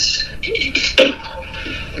that's.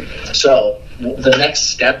 So the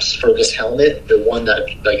next steps for this helmet, the one that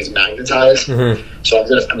is magnetized. So I'm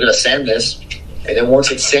gonna sand this, and then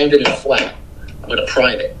once it's sanded and flat, I'm going to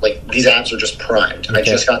prime it. Like, these abs are just primed. Okay. I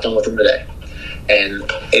just got done with them today.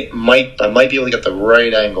 And I might be able to get the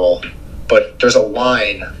right angle, but there's a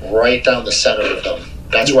line right down the center of them.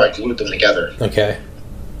 That's where I glued them together. Okay.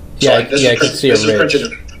 So this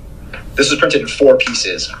is printed in 4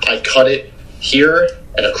 pieces. I cut it here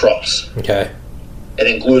and across. Okay. And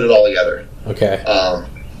then glued it all together. Okay.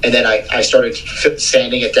 And then I started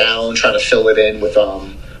sanding it down, trying to fill it in with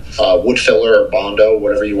wood filler or Bondo,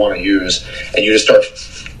 whatever you want to use, and you just start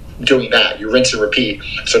doing that. You rinse and repeat.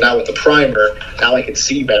 So now with the primer, now I can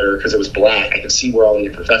see better because it was black. I can see where all the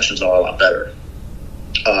imperfections are a lot better.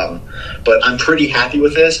 But I'm pretty happy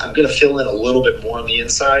with this. I'm going to fill in a little bit more on the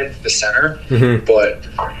inside, the center. But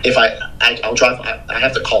if I'll drive, I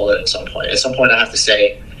have to call it at some point. At some point, I have to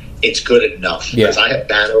say it's good enough because I have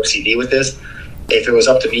bad OCD with this. If it was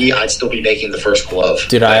up to me, I'd still be making the first glove.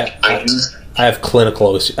 Dude, I have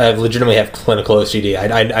clinical. I legitimately have clinical OCD.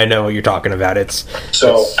 I know what you're talking about. At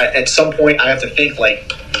some point, I have to think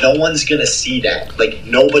like no one's going to see that. Like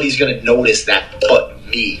nobody's going to notice that but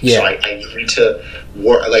me. Yeah. So I need to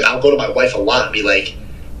work. Like I'll go to my wife a lot and be like,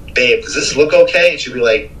 "Babe, does this look okay?" And she'll be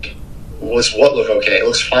like, "What's what look okay? It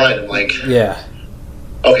looks fine." I'm like, "Yeah,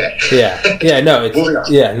 okay, yeah, no, it's,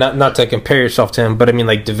 not to compare yourself to him, but I mean,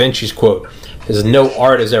 like Da Vinci's quote is, "No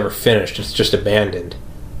art is ever finished; it's just abandoned."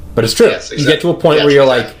 But it's true. Yes, exactly. You get to a point where you're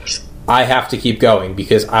like, "I have to keep going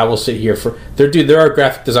because I will sit here for." There are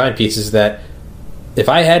graphic design pieces that, if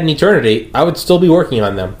I had an eternity, I would still be working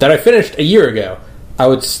on them. That I finished a year ago. I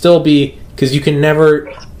would still be, because you can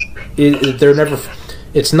never. They're never.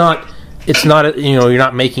 It's not. You're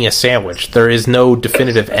not making a sandwich. There is no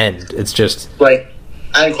definitive end. It's just like.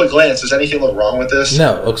 At a quick glance, does anything look wrong with this?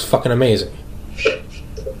 No, it looks fucking amazing.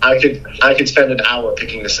 I could spend an hour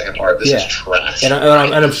picking this thing apart. This is trash. And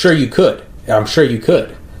I'm sure you could.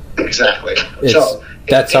 Exactly.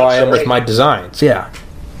 That's how I am with my designs. Yeah.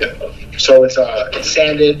 So it's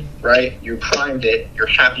sanded, right? You primed it. You're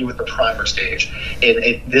happy with the primer stage,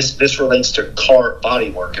 and this relates to car body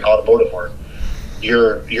work and automotive work.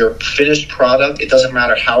 Your finished product. It doesn't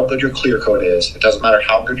matter how good your clear coat is. It doesn't matter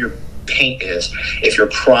how good your paint is. If your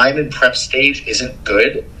prime and prep stage isn't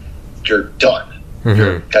good, you're done.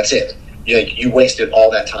 That's it. You wasted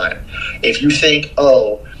all that time. If you think,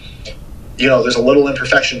 there's a little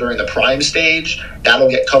imperfection during the prime stage, that'll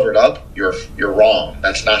get covered up, you're wrong.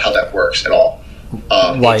 That's not how that works at all.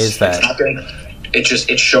 Why is that?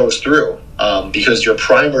 It shows through because your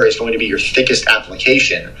primer is going to be your thickest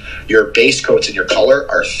application. Your base coats and your color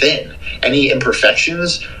are thin. Any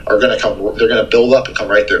imperfections are going to come. They're going to build up and come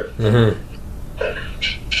right through.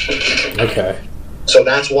 Okay. So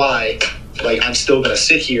that's why. Like, I'm still going to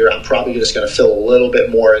sit here. I'm probably just going to fill a little bit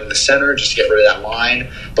more in the center just to get rid of that line.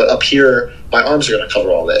 But up here, my arms are going to cover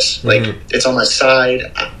all this. Like, it's on my side.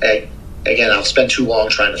 Again, I'll spend too long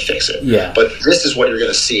trying to fix it. Yeah. But this is what you're going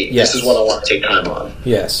to see. Yes. This is what I want to take time on.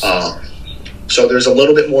 Yes. So there's a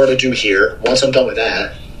little bit more to do here. Once I'm done with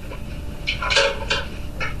that,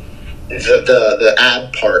 the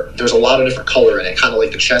ab part, there's a lot of different color in it. Kind of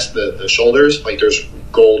like the chest, the shoulders. Like, there's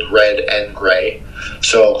gold, red, and gray.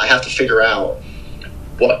 So I have to figure out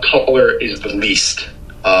what color is the least.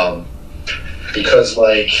 Because,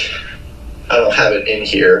 like, I don't have it in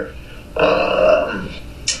here.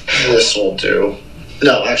 This will do.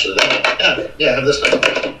 No, actually, I have this one.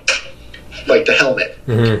 Like the helmet.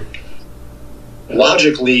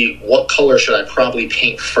 Logically, what color should I probably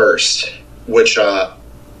paint first? Which,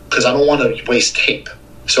 because I don't want to waste tape.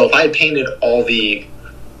 So if I had painted all the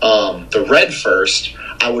red first,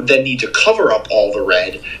 I would then need to cover up all the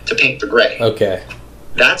red to paint the gray. Okay.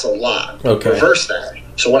 That's a lot. Okay. Reverse that.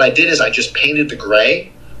 So what I did is I just painted the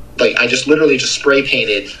gray. Like, I just literally just spray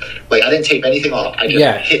painted. Like, I didn't tape anything off. I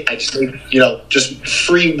just just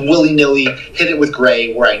free willy-nilly hit it with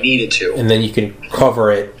gray where I needed to. And then you can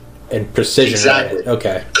cover it in precision. Exactly. Right?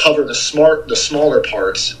 Okay. Cover the smaller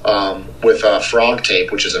parts with frog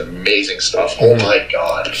tape, which is amazing stuff. Oh my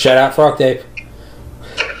god! Shout out frog tape.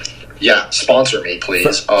 Yeah, sponsor me,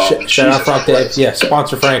 please. Shout out frog tape. Yeah,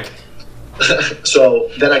 sponsor Frank. So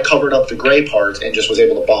then I covered up the gray part and just was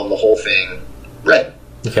able to bomb the whole thing red.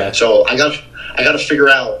 Okay. So I got to figure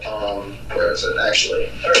out where is it actually.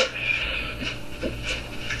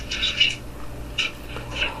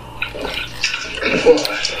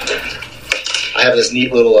 I have this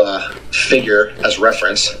neat little figure as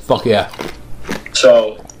reference. Fuck yeah.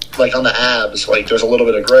 So, like, on the abs, like, there's a little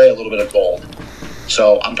bit of gray, a little bit of gold.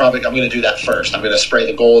 So I'm going to do that first. I'm going to spray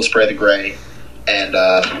the gold, spray the gray, and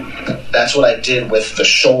that's what I did with the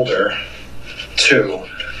shoulder too.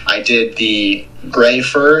 I did the gray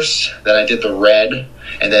first, then I did the red,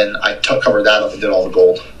 and then I covered that up and did all the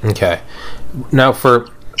gold. Okay. Now for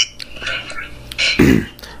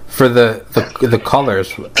the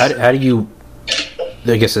colors, how do you?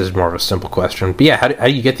 I guess this is more of a simple question, but yeah, how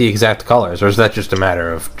do you get the exact colors, or is that just a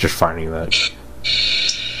matter of just finding that?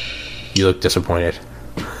 You look disappointed.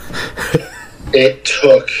 It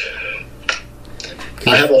took.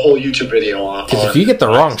 I have a whole YouTube video on. Because if you get the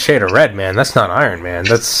wrong shade of red, man, that's not iron, man.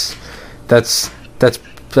 That's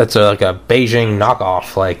like a Beijing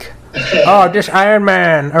knockoff. Like, oh, this Iron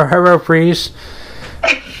Man or Hero Freeze.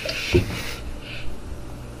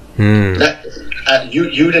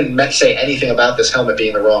 You didn't say anything about this helmet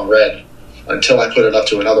being the wrong red until I put it up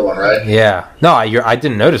to another one, right? Yeah. No, I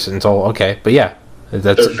didn't notice it until okay, but yeah,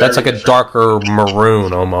 that's like a darker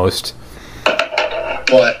maroon almost.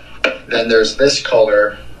 But then there's this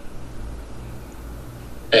color,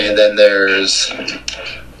 and then there's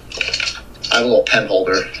I have a little pen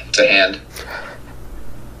holder to hand.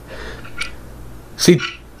 See,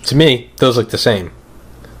 to me, those look the same.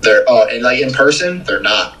 They're and like in person, they're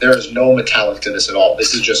not. There is no metallic to this at all.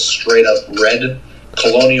 This is just straight up red,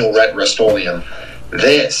 colonial red Rust-Oleum.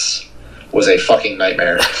 This was a fucking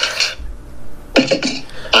nightmare.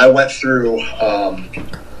 I went through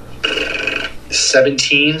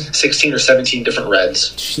 16 or 17 different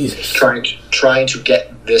reds. Jesus. Trying to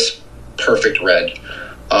get this perfect red.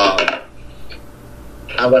 I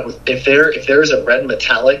went with if there is a red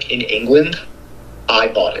metallic in England, I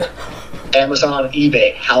bought it. Amazon,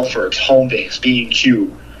 eBay, Halfords, Homebase,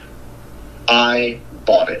 B&Q. I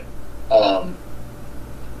bought it.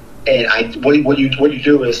 And what you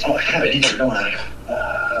do is I have it here, don't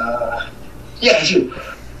I? Yeah, I do.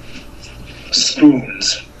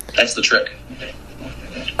 Spoons. That's the trick.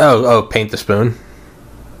 Oh, paint the spoon.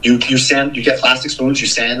 You get plastic spoons, you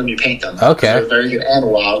sand them, you paint them. Okay. They're a very good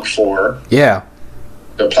analog for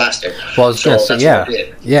they're plastic. Well, I was gonna say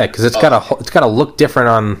because it's gotta look different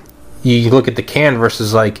on. You look at the can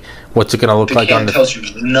versus like what's it gonna look like on the. The can tells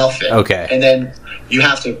you nothing. Okay. And then you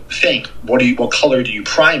have to think what color do you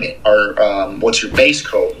prime it, or what's your base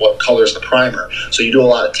coat? What color is the primer? So you do a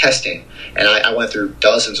lot of testing. And I went through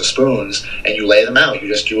dozens of spoons, and you lay them out. You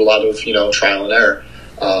just do a lot of trial and error.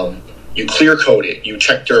 You clear coat it. You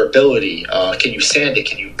check durability. Can you sand it?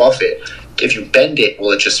 Can you buff it? If you bend it,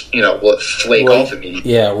 will it just will it flake off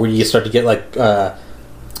immediately? Yeah, where you start to get like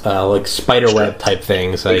spider web type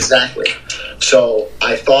things. Like. Exactly. So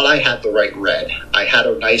I thought I had the right red. I had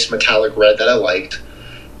a nice metallic red that I liked,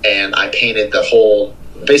 and I painted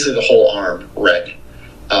basically the whole arm red.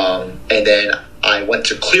 And then I went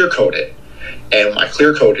to clear coat it, and I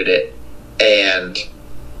clear coated it, and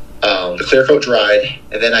the clear coat dried,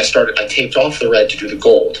 and then I taped off the red to do the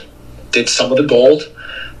gold. Did some of the gold.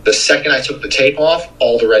 The second I took the tape off,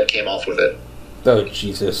 all the red came off with it. Oh,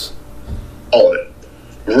 Jesus. All of it.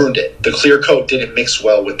 Ruined it. The clear coat didn't mix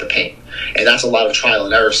well with the paint. And that's a lot of trial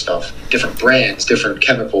and error stuff. Different brands, different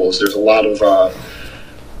chemicals. There's a lot of...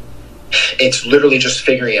 it's literally just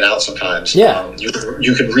figuring it out sometimes. Yeah. You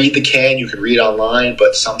can read the can, you can read online,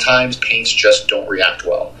 but sometimes paints just don't react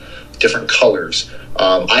well. Different colors.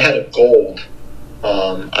 I had a gold.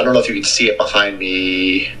 I don't know if you can see it behind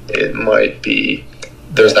me. It might be...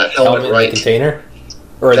 There's that helmet right. In the container?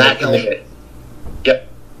 Or that helmet. Yep.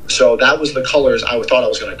 So that was the colors I thought I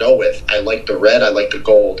was going to go with. I liked the red, I liked the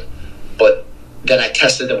gold. But then I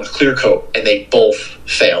tested them with clear coat, and they both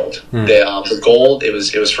failed. The gold, it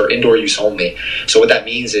was for indoor use only. So what that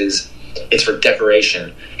means is it's for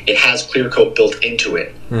decoration. It has clear coat built into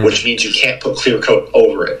it, which means you can't put clear coat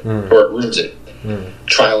over it, or it ruins it.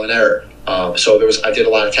 Trial and error. So I did a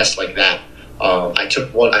lot of tests like that. I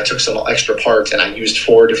took some extra parts, and I used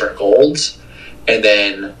 4 different golds, and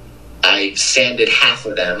then I sanded half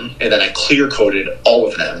of them, and then I clear coated all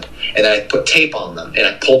of them, and then I put tape on them, and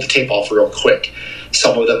I pulled the tape off real quick.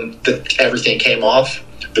 Some of them, everything came off.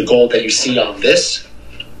 The gold that you see on this,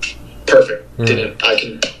 perfect.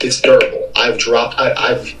 It's durable.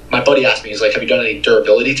 My buddy asked me, he's like, have you done any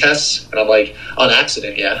durability tests? And I'm like, on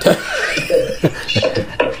accident, yeah.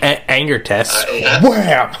 Anger tests.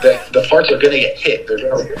 Wow. The parts are going to get hit. They're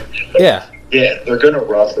going to... Yeah. Yeah, they're going to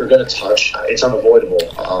rub. They're going to touch. It's unavoidable.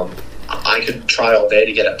 I could try all day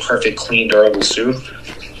to get a perfect, clean, durable suit.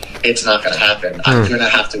 It's not going to happen. I'm going to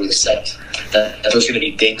have to accept that there's going to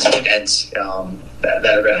be dings and dents that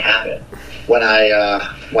are going to happen. When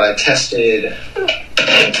I tested...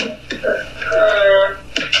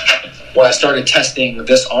 When I started testing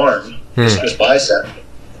this arm, this bicep...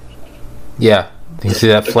 Yeah, you can see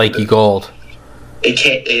that flaky gold.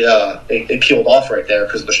 It peeled off right there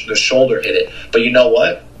because the shoulder hit it. But you know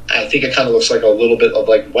what? I think it kind of looks like a little bit of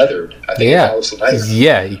like weathered. I think it kind of looks nice.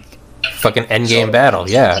 Yeah, fucking endgame battle.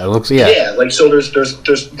 Yeah, it looks. Yeah. Yeah, like so. There's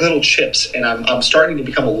little chips, and I'm starting to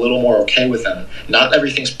become a little more okay with them. Not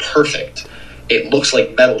everything's perfect. It looks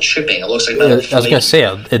like metal chipping. It looks like metal. I was gonna say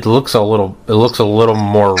it looks a little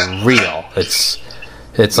more real.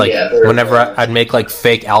 It's like whenever I'd make like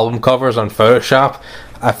fake album covers on Photoshop,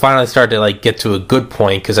 I finally started to like get to a good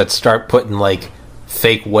point because I'd start putting like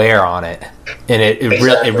fake wear on it, and it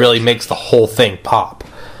really makes the whole thing pop.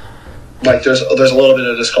 like there's a little bit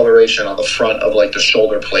of discoloration on the front of like the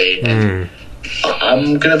shoulder plate, and I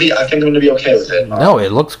think I'm gonna be okay with it. No,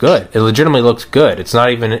 it looks good. It legitimately looks good. It's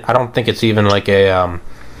not even. I don't think it's even like a.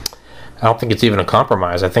 I don't think it's even a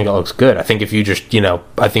compromise. I think it looks good. I think if you just,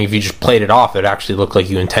 played it off, it actually looked like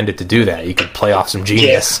you intended to do that. You could play off some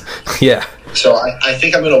genius. Yeah. So I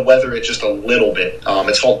think I'm going to weather it just a little bit.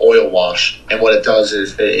 It's called oil wash, and what it does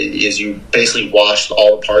is you basically wash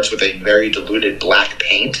all the parts with a very diluted black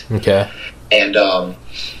paint. Okay. And all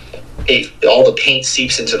the paint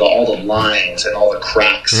seeps into all the lines and all the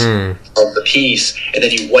cracks of the piece, and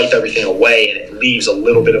then you wipe everything away, and it leaves a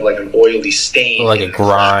little bit of like an oily stain, like a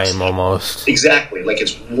grime almost. Exactly, like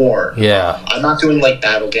it's worn. Yeah, I'm not doing like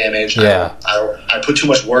battle damage. Yeah, I put too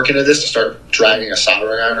much work into this to start dragging a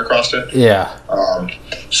soldering iron across it. Yeah.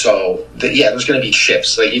 There's going to be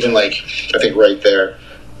chips, like even like I think right there,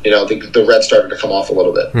 the red's starting to come off a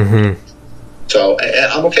little bit. Mm-hmm. So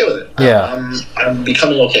I'm okay with it. Yeah, I'm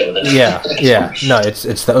becoming okay with it. Yeah. No, it's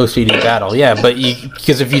the OCD battle. Yeah, but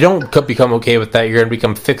because if you don't become okay with that, you're going to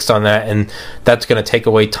become fixed on that, and that's going to take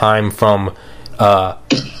away time from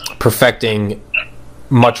perfecting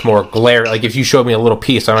much more glare. Like if you showed me a little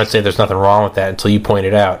piece, I might say there's nothing wrong with that until you point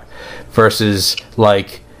it out. Versus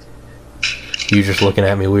like you just looking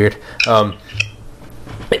at me weird.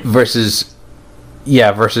 Versus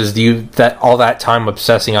that all that time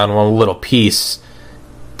obsessing on one little piece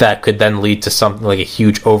that could then lead to something like a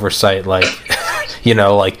huge oversight, like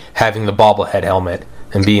like having the bobblehead helmet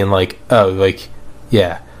and being like, oh, like,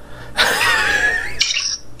 yeah.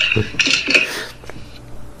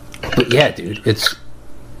 But yeah, dude, it's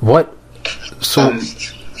what? So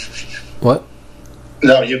what?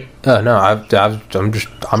 No, you. No,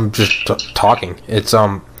 I'm just talking. It's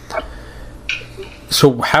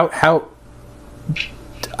So how?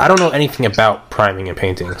 I don't know anything about priming and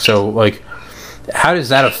painting. So like, how does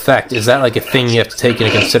that affect? Is that like a thing you have to take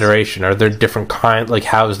into consideration? Are there different like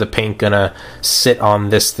how is the paint gonna sit on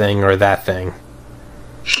this thing or that thing?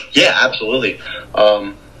 Yeah, absolutely.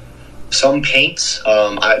 Some paints,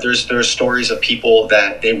 there's stories of people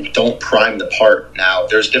that they don't prime the part. Now,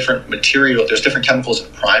 there's different material, there's different chemicals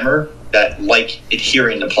in primer that like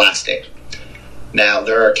adhering to plastic. Now,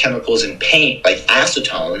 there are chemicals in paint like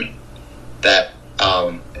acetone that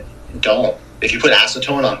don't. If you put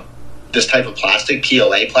acetone on this type of plastic,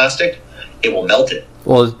 PLA plastic, it will melt it.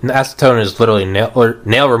 Well, acetone is literally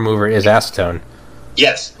nail remover is acetone.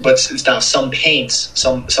 Yes, but now some paints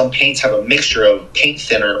have a mixture of paint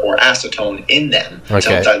thinner or acetone in them to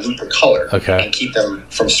help dilute the color and keep them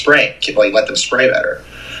from spraying, let them spray better.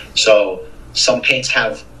 So some paints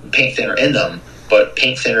have paint thinner in them, but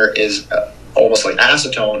paint thinner is almost like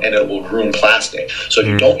acetone, and it will ruin plastic. So if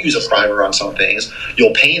you don't use a primer on some things,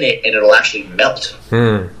 you'll paint it and it'll actually melt.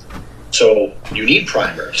 So you need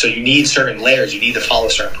primer. So you need certain layers. You need to follow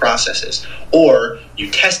certain processes. Or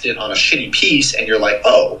you test it on a shitty piece and you're like,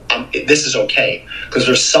 oh, this is okay. Because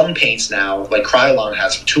there's some paints now, like Krylon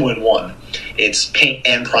has 2-in-1. It's paint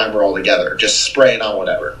and primer all together. Just spray it on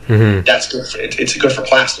whatever. That's good. It's good for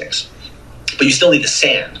plastics. But you still need to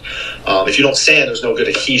sand. If you don't sand, there's no good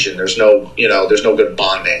adhesion. There's no good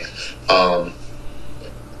bonding. So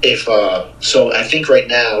I think right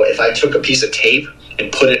now, if I took a piece of tape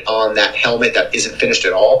and put it on that helmet that isn't finished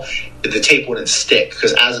at all, the tape wouldn't stick,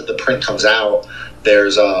 because as the print comes out,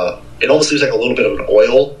 there's it almost leaves like a little bit of an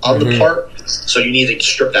oil on the part. So you need to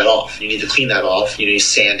strip that off. You need to clean that off. You need to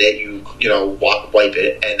sand it. You wipe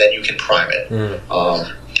it, and then you can prime it.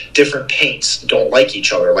 Different paints don't like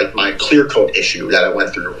each other, like my clear coat issue that I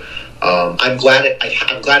went through. I'm glad it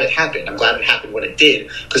happened. I'm glad it happened when it did,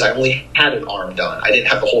 because I only had an arm done. I didn't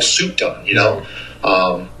have the whole suit done,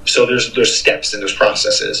 So there's steps and there's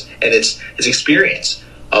processes, and it's experience.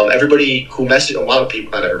 Everybody who a lot of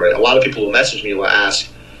people who message me will ask,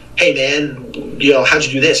 hey man, how'd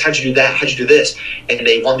you do this? How'd you do that? How'd you do this? And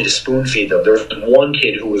they want me to spoon feed them. There was one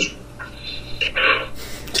kid who was,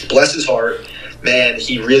 bless his heart, man,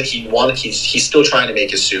 he's still trying to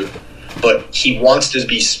make his suit, but he wants to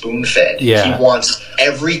be spoon fed. Yeah. He wants,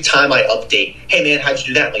 every time I update, hey man, how'd you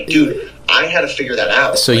do that? I'm like, dude, I had to figure that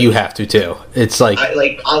out. So you have to too. It's like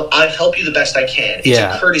I'll help you the best I can. It's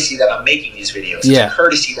a courtity that I'm making these videos. It's a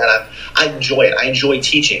courtesy that I enjoy it. I enjoy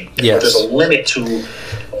teaching. Yes. But there's a limit to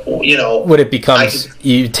what it becomes.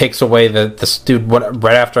 It takes away the dude.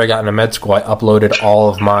 Right after I got into med school, I uploaded all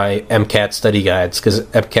of my MCAT study guides, because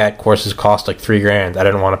MCAT courses cost like $3,000. I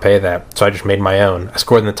didn't want to pay that, so I just made my own. I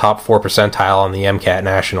scored in the top 4 percentile on the MCAT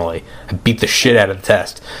nationally. I beat the shit out of the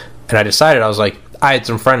test, and I decided, I was like, I had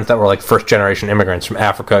some friends that were like first generation immigrants from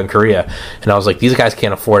Africa and Korea, and I was like, these guys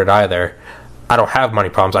can't afford it either. I don't have money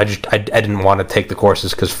problems. I didn't want to take the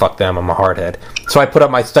courses because fuck them, I'm a hardhead. So I put up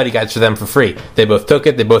my study guides for them for free. They both took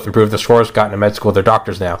it. They both improved their scores, got into med school. They're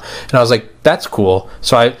doctors now. And I was like, that's cool.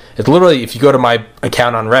 So it's literally, if you go to my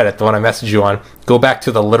account on Reddit, the one I messaged you on, go back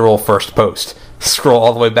to the literal first post. Scroll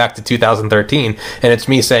all the way back to 2013, and it's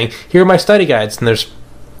me saying, here are my study guides. And there's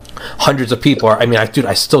hundreds of people.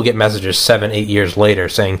 I still get messages 7-8 years later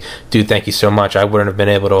saying, dude, thank you so much. I wouldn't have been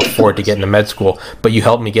able to afford to get into med school, but you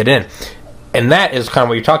helped me get in. And that is kind of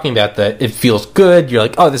what you're talking about, that it feels good. You're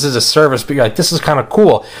like, oh, this is a service, but you're like, this is kind of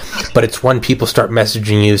cool. But it's when people start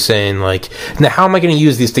messaging you saying, like, now how am I going to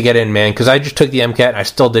use these to get in, man? Because I just took the MCAT and I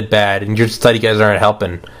still did bad, and your study guys aren't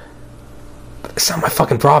helping. It's not my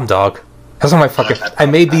fucking problem, dog. That's not my fucking... I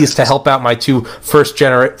made these to help out my two first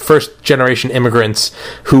generation immigrants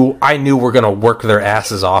who I knew were going to work their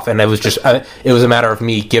asses off, and it was just... it was a matter of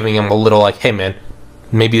me giving them a little, like, hey, man,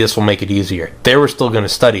 maybe this will make it easier. They were still going to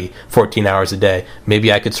study 14 hours a day.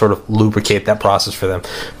 Maybe I could sort of lubricate that process for them.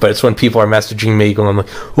 But it's when people are messaging me going like,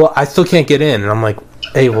 well, I still can't get in. And I'm like,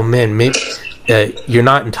 hey, well, man, maybe... you're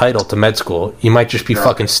not entitled to med school. You might just be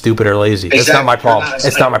fucking stupid or lazy. Exactly. It's not my problem.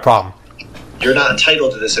 It's not my problem. You're not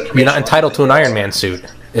entitled to this information. You're not entitled to an Iron Man suit.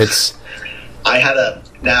 I had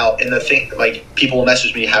now in the thing, like, people will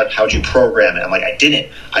message me, how'd you program it? I'm like, I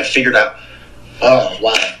didn't. I figured out. Oh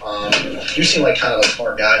wow. You seem like kind of a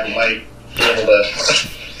smart guy. You might be able to.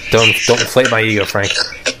 Don't inflate my ego, Frank.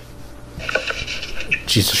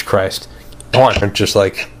 Jesus Christ. Hold on, I'm just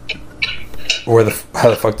like, how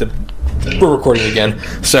the fuck did? We're recording again.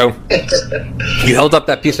 So you held up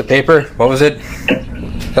that piece of paper. What was it?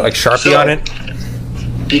 Got like Sharpie on it?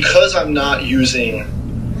 Because I'm not using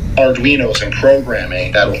Arduinos and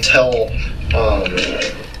programming, that'll tell...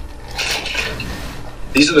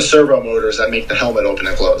 these are the servo motors that make the helmet open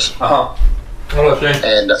and close. Uh-huh.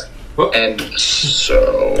 And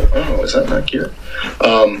so... Oh, is that not here?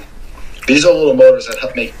 These are little motors that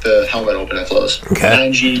help make the helmet open and close. Okay.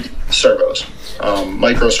 9G servos.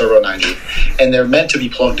 Micro servo 9G, and they're meant to be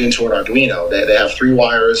plugged into an Arduino. They have 3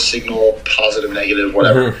 wires, signal, positive, negative,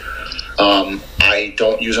 whatever. Mm-hmm. I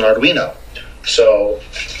don't use an Arduino, so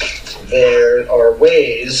there are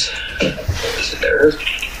ways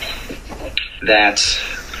that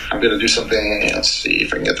I'm going to do something. Let's see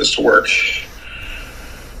if I can get this to work.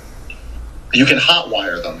 You can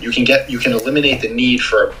hotwire them. You can eliminate the need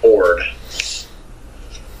for a board.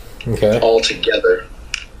 Okay. Altogether.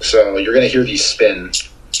 So you're going to hear these spin.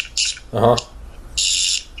 Uh-huh.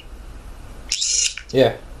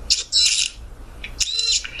 Yeah.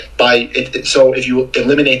 So if you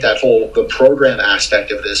eliminate the program aspect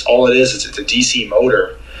of this, all it is it's a DC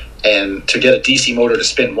motor. And to get a DC motor to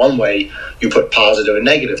spin one way, you put positive and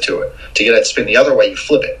negative to it. To get it to spin the other way, you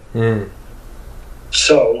flip it. Mm.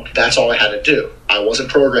 So that's all I had to do. I wasn't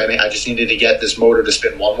programming. I just needed to get this motor to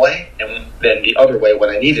spin one way and then the other way when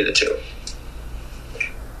I needed it to.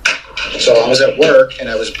 So I was at work, and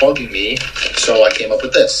it was bugging me, so I came up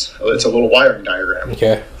with this. It's a little wiring diagram.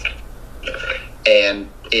 Okay. And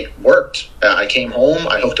it worked. I came home,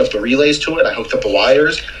 I hooked up the relays to it, I hooked up the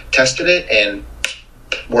wires, tested it, and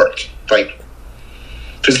worked. Like,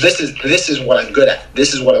 because this is what I'm good at.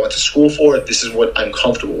 This is what I went to school for. This is what I'm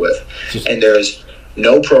comfortable with. And there's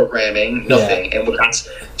no programming, nothing. Yeah. And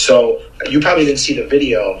so you probably didn't see the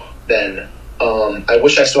video then. I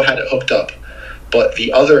wish I still had it hooked up. But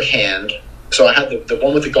the other hand, so I had the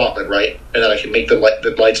one with the gauntlet, right? And then I can make the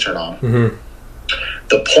lights turn on. Mm-hmm.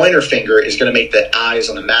 The pointer finger is going to make the eyes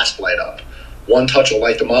on the mask light up. One touch will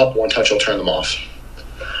light them up, one touch will turn them off.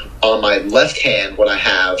 On my left hand, what I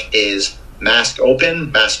have is mask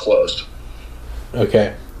open, mask closed.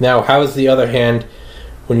 Okay. Now, how is the other hand,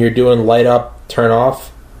 when you're doing light up, turn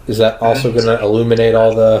off, is that also going to illuminate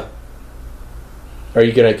all the... Are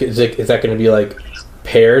you going to... Is that going to be, like,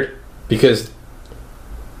 paired? Because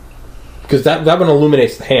that one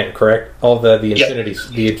illuminates the hand, correct? All the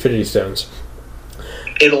infinity stones.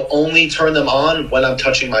 It'll only turn them on when I'm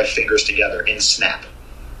touching my fingers together in snap.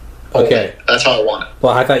 Okay. That's how I want it.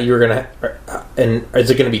 Well, I thought you were going to... And is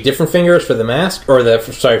it going to be different fingers for the mask? Or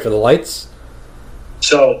for the lights?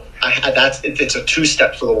 So, it's a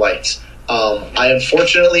 2-step for the lights. I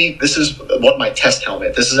unfortunately... This is what my test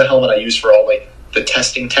helmet... This is a helmet I use for all, like, the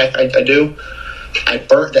testing tech I do. I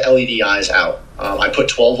burnt the LED eyes out. I put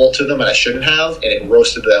 12 volt to them, and I shouldn't have, and it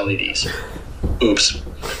roasted the LEDs. Oops.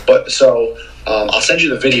 But so I'll send you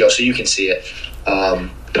the video so you can see it.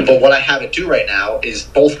 But what I have it do right now is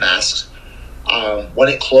both masks. When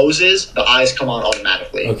it closes, the eyes come on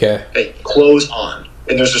automatically. Okay. They close on,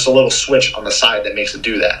 and there's just a little switch on the side that makes it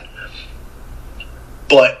do that.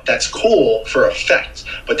 But that's cool for effect.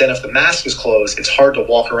 But then if the mask is closed, it's hard to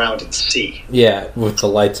walk around and see. Yeah, with the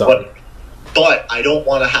lights on. But I don't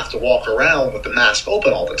want to have to walk around with the mask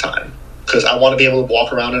open all the time. Because I want to be able to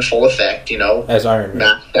walk around in full effect, as Iron Man.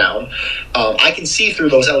 Mask down. I can see through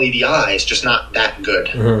those LED eyes, just not that good.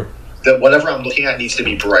 Mm-hmm. That whatever I'm looking at needs to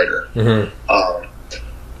be brighter. Mm-hmm.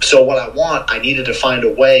 So what I needed to find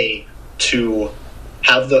a way to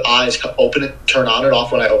have the eyes open and turn on and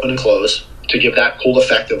off when I open and close to give that cool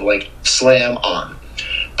effect of like slam on.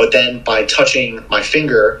 But then by touching my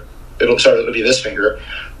finger, it'll be this finger,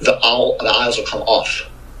 the eyes will come off.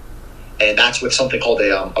 And that's with something called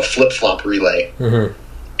a flip-flop relay. Mm-hmm.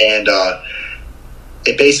 And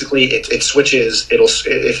it basically, it switches,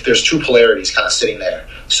 if there's two polarities kind of sitting there.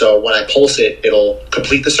 So when I pulse it, it'll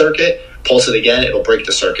complete the circuit. Pulse it again, it'll break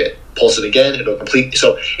the circuit. Pulse it again, it'll complete.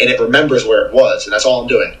 So, and it remembers where it was, and that's all I'm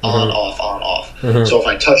doing. Mm-hmm. On, off, on, off. Mm-hmm. So if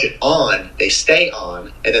I touch it on, they stay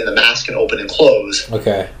on, and then the mask can open and close.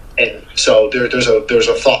 Okay. And so there's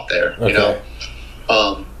a thought there, okay.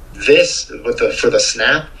 This for the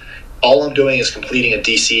snap, all I'm doing is completing a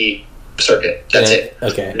DC circuit. That's it.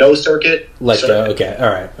 Okay. No circuit. Okay. All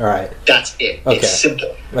right. That's it. Okay. It's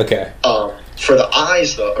simple. Okay. For the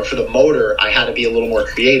eyes, though, or for the motor, I had to be a little more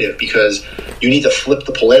creative because you need to flip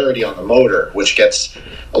the polarity on the motor, which gets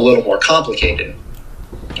a little more complicated.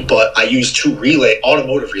 But I use two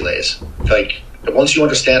automotive relays. Like, once you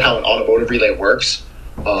understand how an automotive relay works,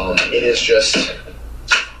 it is just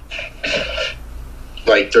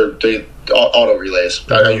like they're auto relays.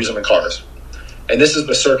 Mm-hmm. I use them in cars. And this is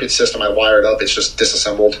the circuit system I wired up. It's just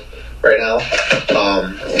disassembled right now.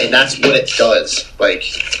 And that's what it does. Like,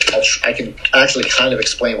 I can actually kind of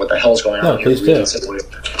explain what the hell's going on here. Please do.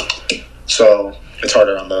 So it's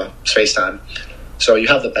harder on the space-time. So you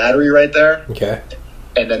have the battery right there. Okay.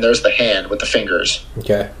 And then there's the hand with the fingers.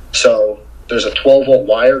 Okay. So there's a 12-volt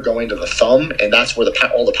wire going to the thumb, and that's where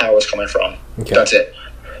all the power is coming from. Okay. That's it.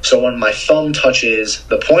 So when my thumb touches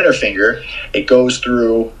the pointer finger, it goes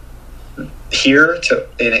through here and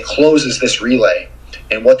it closes this relay.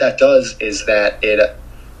 And what that does is that it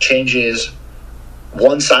changes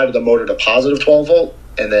one side of the motor to positive 12 volt,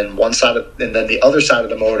 and then the other side of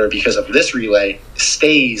the motor, because of this relay,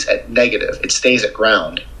 stays at negative. It stays at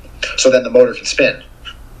ground. So then the motor can spin.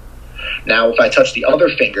 Now, if I touch the other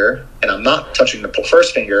finger, and I'm not touching the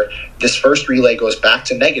first finger, this first relay goes back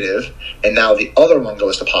to negative, and now the other one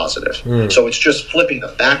goes to positive. So it's just flipping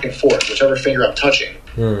them back and forth, whichever finger I'm touching.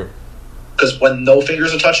 Because when no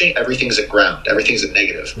fingers are touching, everything's at ground. Everything's at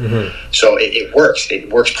negative. Mm-hmm. So it works.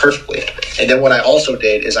 It works perfectly. And then what I also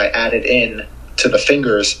did is I added in to the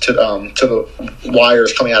fingers, to the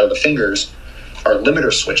wires coming out of the fingers, are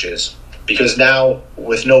limiter switches. Because now,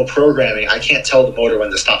 with no programming, I can't tell the motor when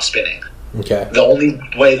to stop spinning. Okay. The only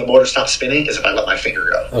way the motor stops spinning is if I let my finger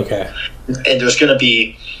go. Okay. And there's going to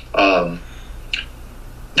be...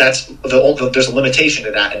 there's a limitation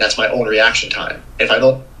to that, and that's my own reaction time. If I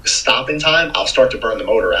don't stop in time, I'll start to burn the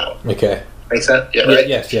motor out. Okay. Makes sense? Yeah, right?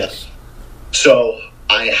 Yes. So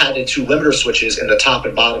I had the two limiter switches in the top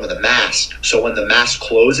and bottom of the mask. So when the mask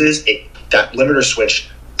closes, that limiter switch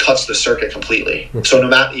cuts the circuit completely. So no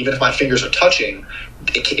matter, even if my fingers are touching,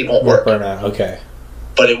 it won't work. Burn out. Okay.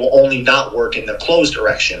 But it will only not work in the closed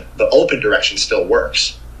direction. The open direction still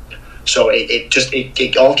works. So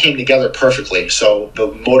it all came together perfectly. So the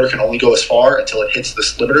motor can only go as far until it hits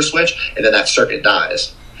this limiter switch, and then that circuit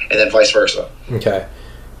dies, and then vice versa. Okay.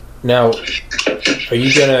 Now, are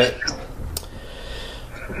you gonna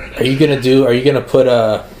put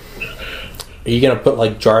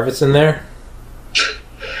like Jarvis in there?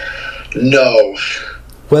 No.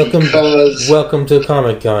 Welcome to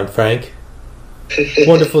Comic-Con, Frank.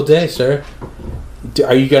 Wonderful day, sir.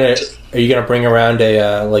 Are you gonna bring around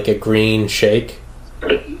a green shake?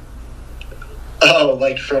 Oh,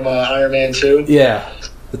 like from Iron Man 2? Yeah,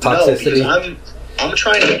 the toxicity. No, because I'm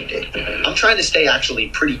trying to stay actually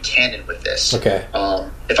pretty canon with this. Okay.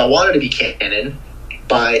 If I wanted to be canon,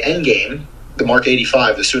 by Endgame, the Mark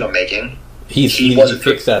 85, the suit I'm making, he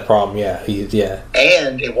fixed that problem. Yeah,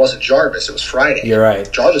 and it wasn't Jarvis; it was Friday. You're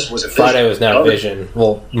right. Jarvis was a Vision. Friday was now Vision.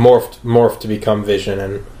 Well, morphed to become Vision,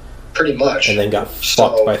 and pretty much, and then got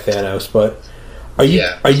fucked by Thanos. But are you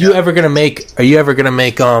ever gonna make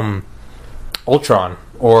Ultron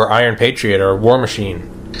or Iron Patriot or War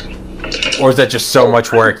Machine, or is that just so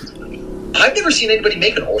much work? I've never seen anybody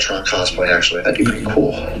make an Ultron cosplay. Actually, that'd be pretty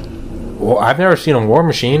cool. Well, I've never seen a War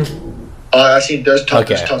Machine. I've seen there's tons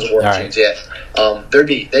of War Machines. Right. Yeah,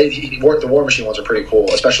 The War Machine ones are pretty cool,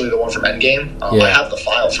 especially the one from Endgame. I have the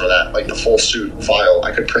file for that, like the full suit file.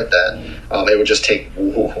 I could print that. It would just take,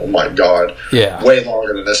 oh my god, way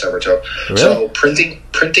longer than this ever took. Really? So printing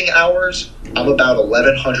hours, I'm about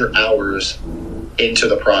 1,100 hours into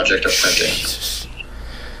the project of printing.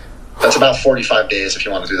 That's about 45 days if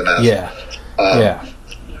you want to do the math. Yeah.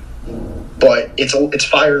 But it's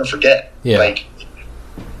fire and forget. Yeah. Like,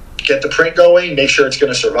 get the print going, make sure it's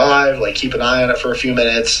going to survive, like keep an eye on it for a few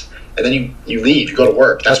minutes, and then you leave, you go to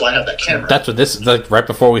work. That's why I have that camera. That's what this, like, right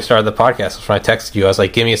before we started the podcast, when I texted you, I was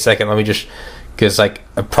like, give me a second, let me just, because like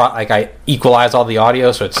I equalize all the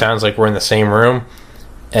audio so it sounds like we're in the same room,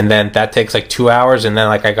 and then that takes like 2 hours, and then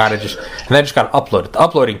like I gotta just upload it. The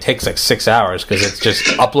uploading takes like 6 hours because it's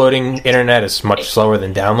just uploading internet is much slower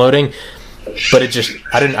than downloading. But it just,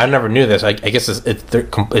 I never knew this. I guess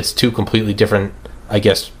it's two completely different, I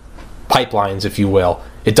guess, pipelines, if you will.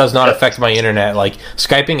 It does not affect my internet. Like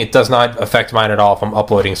Skyping, it does not affect mine at all if I'm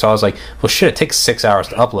uploading. So I was like, well, shit, it takes 6 hours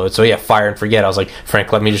to upload. So yeah, fire and forget. I was like,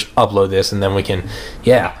 Frank, let me just upload this and then we can,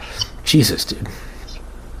 Jesus, dude.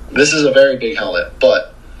 This is a very big helmet,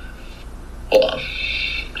 but hold on.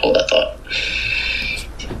 Hold that thought.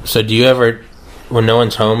 So do you ever, when no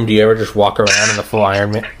one's home, do you ever just walk around in the full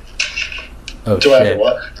Iron Man? Oh, do shit. I ever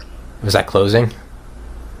what? Was that closing?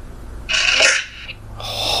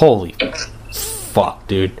 Holy fuck,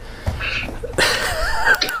 dude.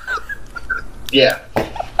 Yeah.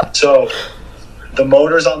 So the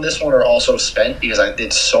motors on this one are also spent because I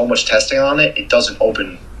did so much testing on it. It doesn't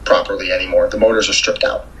open properly anymore. The motors are stripped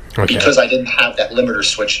out because I didn't have that limiter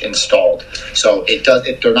switch installed. So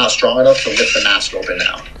they're not strong enough to lift the mask open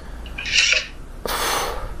now.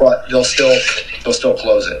 But they'll still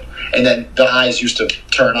close it. And then the eyes used to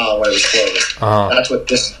turn on when it was closed.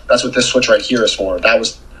 That's what this switch right here is for. That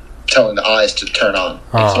was telling the eyes to turn on.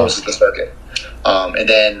 It closes the circuit. And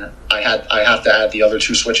then I have to add the other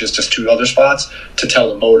two switches to two other spots to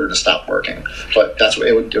tell the motor to stop working. But that's what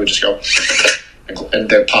it would just go and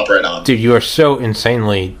they'd pop right on. Dude, you are so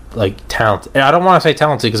insanely talented. And I don't want to say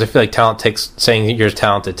talented because I feel like saying that you're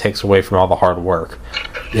talented takes away from all the hard work.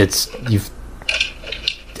 My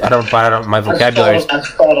vocabulary. I've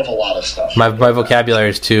thought of a lot of stuff. My vocabulary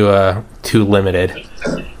is too limited.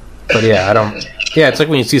 But yeah, I don't. Yeah, it's like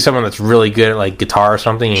when you see someone that's really good at like guitar or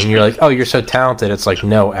something, and you're like, "Oh, you're so talented." It's like,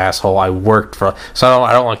 no, asshole, I worked for. So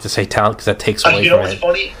I don't like to say talent because that takes away from it. You know what's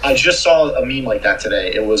funny? I just saw a meme like that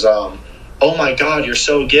today. It was, "Oh my God, you're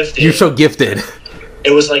so gifted." You're so gifted.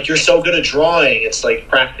 It was like, "You're so good at drawing." It's like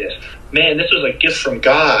practice. Man, this was a gift from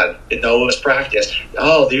God. No, it was practice.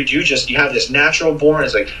 Oh, dude, you have this natural born.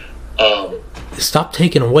 It's like, stop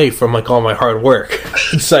taking away from like all my hard work.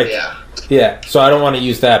 It's like, yeah. So I don't want to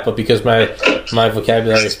use that, but because my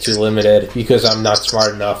vocabulary is too limited, because I'm not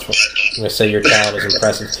smart enough, I'm gonna say your talent is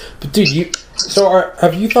impressive. But dude,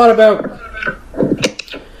 have you thought about?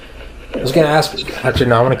 I was gonna ask. Actually,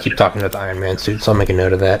 no, I'm gonna keep talking about the Iron Man suit, so I'll make a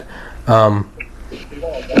note of that.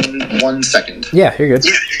 1 second. Yeah, you're good.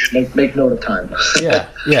 Make note of time. Yeah.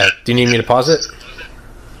 Do you need me to pause it?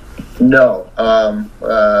 No.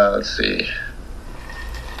 Let's see.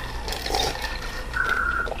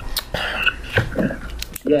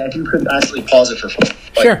 Yeah, if you could actually pause it for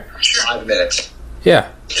 5 minutes. Yeah.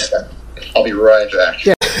 I'll be right back.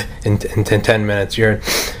 Yeah. In 10 minutes,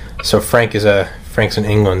 Frank's in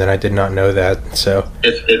England, and I did not know that. So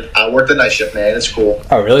I work the night shift, man. It's cool.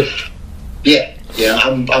 Oh, really? Yeah.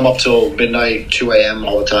 I'm up till midnight, 2 a.m.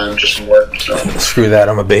 all the time, just from work. So. Screw that.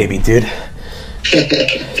 I'm a baby, dude.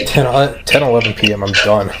 10, 11 p.m. I'm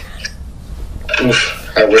done.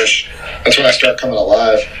 Oof, I wish. That's when I start coming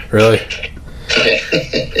alive. Really?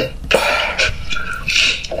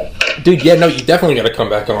 Dude, yeah, no, you definitely got to come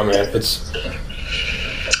back on, man.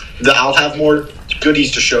 I'll have more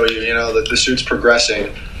goodies to show you. You know, the suit's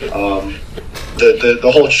progressing.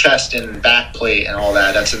 The whole chest and back plate and all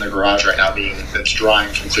that's in the garage right now, that's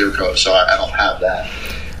drying from clear coat, so I don't have that.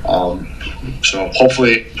 So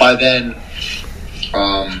hopefully by then,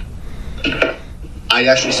 I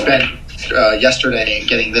actually spent yesterday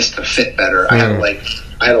getting this to fit better. I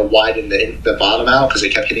had to widen the bottom out because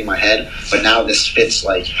it kept hitting my head, but now this fits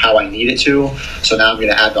like how I need it to. So now I'm going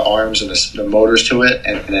to add the arms and the motors to it,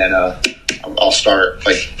 and then I'll start.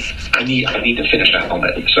 Like I need to finish that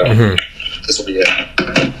helmet. So this will be it.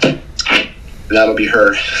 That'll be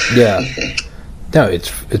her. Yeah. No, it's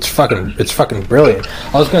fucking brilliant.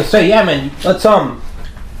 I was gonna say, yeah, man. Let's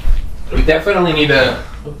we definitely need to.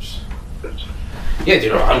 Oops. Yeah,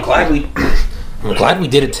 dude. I'm glad we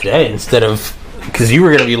did it today instead of because you were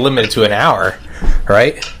gonna be limited to an hour,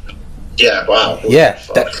 right? Yeah. Wow. Yeah.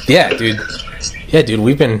 Yeah, dude. Yeah, dude.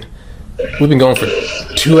 We've been We've been going for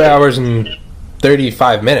 2 hours and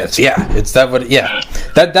 35 minutes. Yeah, it's that. What? Yeah,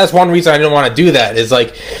 that's one reason I didn't want to do that. Is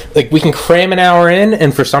like we can cram an hour in,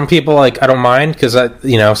 and for some people, like I don't mind because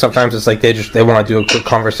sometimes it's like they want to do a quick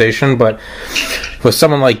conversation, but with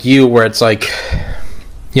someone like you, where it's like,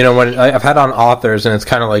 when I've had on authors, and it's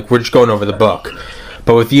kind of like we're just going over the book,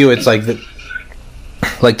 but with you, it's like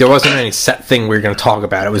there wasn't any set thing we were going to talk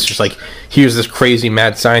about. It was just like, here's this crazy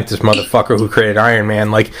mad scientist motherfucker who created Iron Man.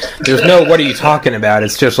 Like, there's no, what are you talking about?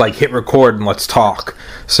 It's just like, hit record and let's talk.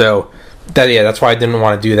 So, that's why I didn't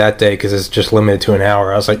want to do that day, because it's just limited to an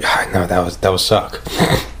hour. I was like, no, that was suck.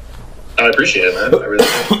 I appreciate it, man. I really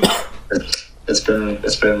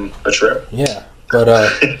it's been a trip. Yeah, but,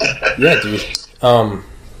 yeah, dude.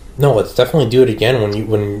 No, let's definitely do it again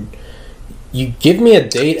when you give me a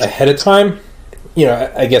date ahead of time.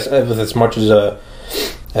 I guess with as much as a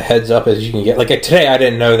heads up as you can get. Like today, I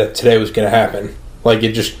didn't know that today was going to happen. Like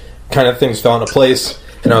it just kind of things fell into place,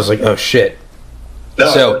 and I was like, "Oh shit!"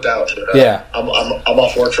 No, it worked out. Yeah, I'm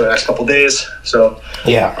off work for the next couple of days, so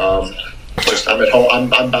yeah. I'm at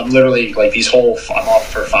home. I'm literally like I'm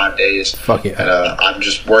off for 5 days. Fuck yeah. And I'm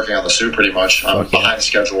just working on the suit pretty much. I'm Fuck yeah. behind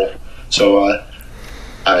schedule, so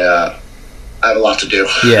I have a lot to do.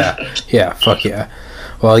 Yeah. Fuck yeah.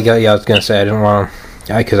 Well, I was gonna say I didn't want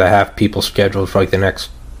to, because I have people scheduled for like the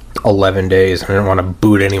next 11 days, and I didn't want to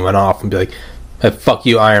boot anyone off and be like, hey, "Fuck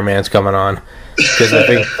you, Iron Man's coming on," because I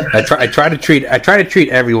think I try to treat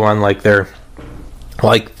everyone like they're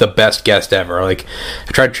like the best guest ever. Like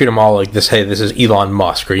I try to treat them all like this. Hey, this is Elon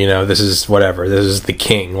Musk, or this is whatever. This is the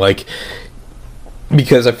king. Like,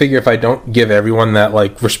 because I figure if I don't give everyone that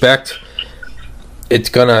like respect,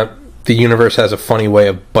 the universe has a funny way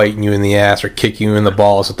of biting you in the ass or kicking you in the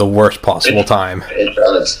balls at the worst possible time. It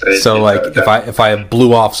does. If I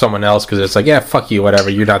blew off someone else because it's like, yeah, fuck you, whatever,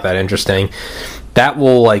 you're not that interesting, that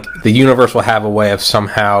will, like, the universe will have a way of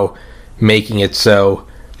somehow making it so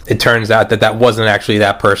it turns out that wasn't actually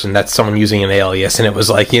that person, that's someone using an alias, and it was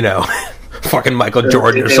like, fucking Michael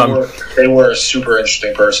Jordan or something. They were a super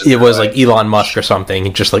interesting person. It was like Elon Musk or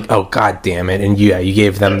something. Just like, oh god damn it! And you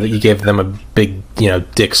gave them a big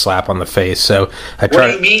dick slap on the face. So I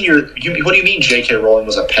tried. What do you mean? J.K. Rowling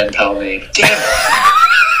was a pen pal name? Damn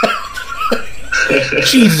it!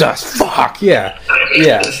 Jesus fuck yeah.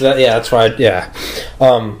 So that's why. Yeah.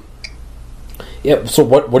 Yeah. So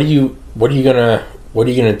what are you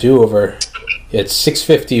gonna do over? It's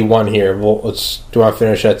 6:51 here. Well, do you want to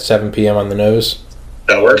finish at 7 p.m. on the nose?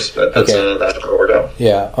 That works. That's okay. That's what we're doing.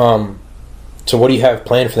 Yeah. So what do you have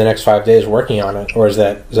planned for the next 5 days working on it, or is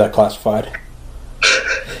that classified?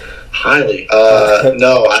 Highly.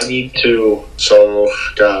 No, I need to. So,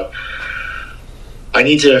 God, I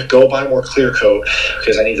need to go buy more clear coat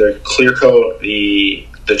because I need to clear coat the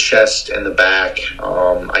chest and the back.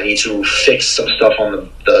 I need to fix some stuff on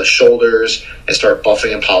the shoulders and start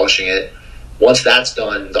buffing and polishing it. Once that's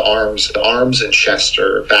done, the arms and chest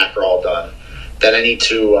or back are all done. Then I need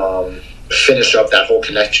to finish up that whole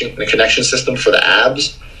connection system for the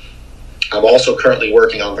abs. I'm also currently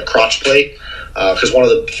working on the crotch plate because one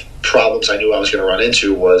of the problems I knew I was going to run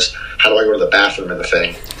into was, how do I go to the bathroom in the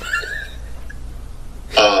thing?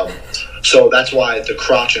 So that's why the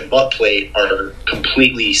crotch and butt plate are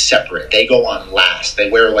completely separate. They go on last.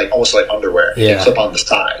 They wear almost like underwear. Yeah. They clip on the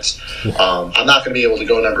sides. I'm not going to be able to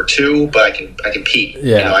go number 2, but I can pee.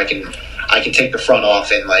 Yeah. I can take the front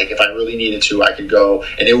off, and if I really needed to, I could go.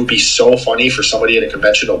 And it would be so funny for somebody at a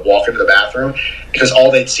convention to walk into the bathroom because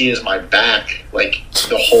all they'd see is my back, the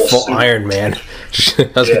whole full suit. Iron Man.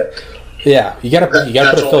 Yeah. You gotta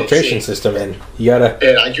put a filtration system in. You gotta.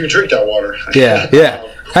 And I do drink that water. Yeah.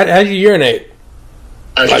 How do you urinate?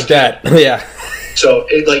 Like that. Yeah. So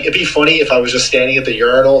it'd be funny if I was just standing at the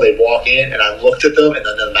urinal, they'd walk in, and I looked at them, and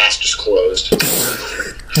then the mask just closed.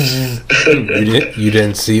 You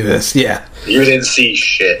didn't see this, yeah. You didn't see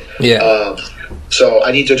shit. Yeah. So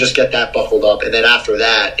I need to just get that buckled up, and then after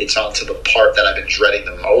that, it's on to the part that I've been dreading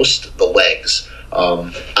the most, the legs.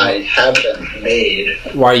 I have them made.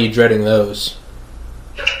 Why are you dreading those?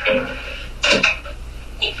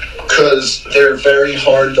 Because they're very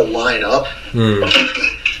hard to line up.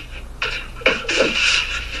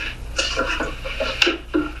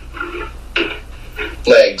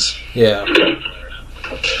 Legs. Yeah.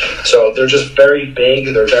 So they're just very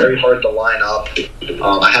big. They're very hard to line up.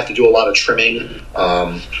 I have to do a lot of trimming.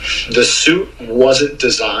 The suit wasn't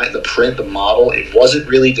designed, the model, it wasn't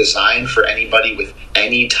really designed for anybody with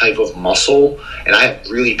any type of muscle. And I have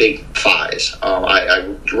really big thighs.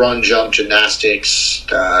 I run, jump, gymnastics,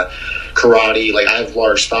 karate. I have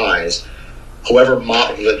large thighs. Whoever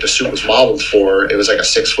the suit was modeled for, it was like a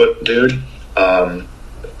 6-foot dude.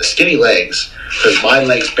 skinny legs, because my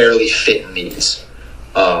legs barely fit in these,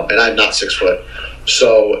 and I'm not 6 foot.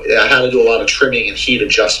 So I had to do a lot of trimming and heat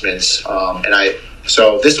adjustments,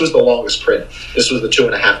 so this was the longest print. This was the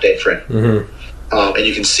 2.5 day print. Mm-hmm. And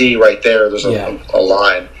you can see right there's a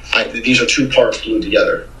line. These are 2 parts glued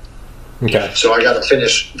together. Okay. So I got to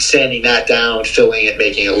finish sanding that down, filling it,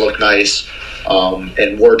 making it look nice,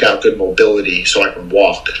 and work out good mobility so I can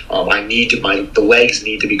walk. The legs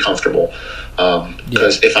need to be comfortable,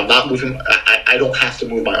 because if I'm not moving, I don't have to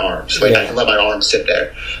move my arms. I can let my arms sit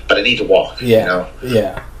there, but I need to walk. Yeah. You know?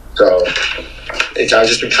 Yeah. So I've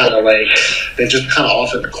just been kind of they've just kind of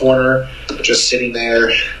off in the corner, just sitting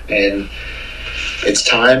there, and it's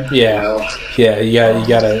time. Yeah. You know? Yeah. You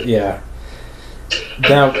gotta. Yeah.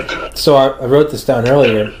 Now, so I wrote this down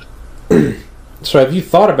earlier. So have you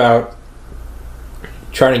thought about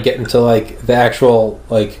trying to get into the actual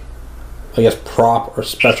I guess prop or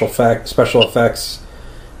special effects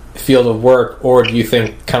field of work, or do you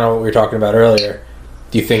think kind of what we were talking about earlier?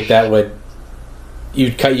 Do you think that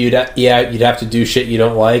you'd have to do shit you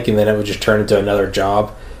don't like, and then it would just turn into another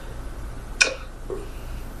job?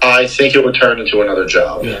 I think it would turn into another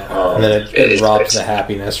job. Yeah. And then it robs the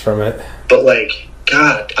happiness from it. But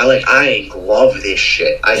God, I love this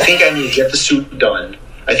shit. I think I need to get the suit done.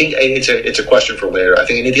 I think it's a question for later. I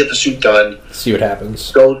think I need to get the suit done. See what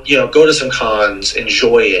happens. Go to some cons,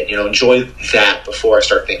 enjoy it. Enjoy that before I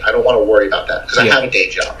start thinking. I don't want to worry about that because I have a day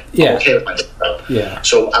job. Yeah. I'm okay with my day job. Yeah.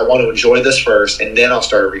 So I want to enjoy this first, and then I'll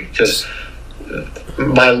start reading, because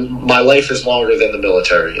my life is longer than the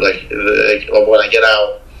military. When I get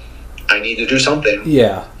out, I need to do something.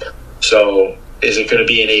 Yeah. So is it going to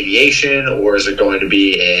be in aviation, or is it going to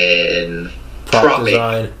be in prop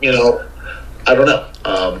design? I don't know.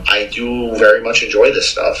 I do very much enjoy this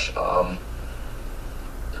stuff. I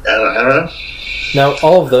don't know. Now,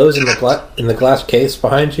 all of those in the glass case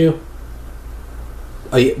behind you.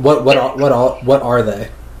 What are they?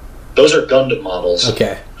 Those are Gundam models.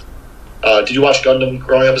 Okay. Did you watch Gundam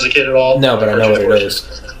growing up as a kid at all? No, but I know what it is.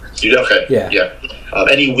 You do? Okay. Yeah.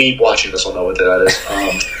 Any weeb watching this will know what that is.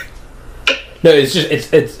 No, it's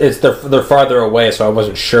just they're farther away, so I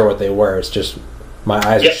wasn't sure what they were. It's just my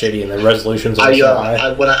eyes are shitty and the resolutions are so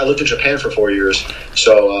high. When I lived in Japan for 4 years,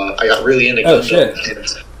 so I got really into Gundam. Oh shit! And,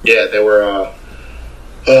 they were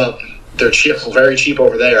they're cheap, very cheap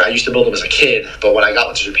over there. I used to build them as a kid, but when I got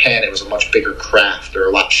into Japan, it was a much bigger craft. They're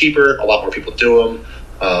a lot cheaper, a lot more people do them,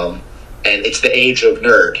 and it's the age of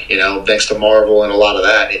nerd. Thanks to Marvel and a lot of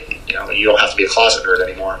that, you don't have to be a closet nerd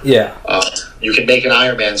anymore. Yeah. You can make an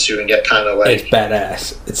Iron Man suit and get kind of it's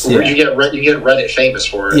badass. You get Reddit famous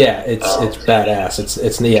for it. Yeah, it's badass.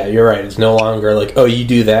 It's you're right. It's no longer oh, you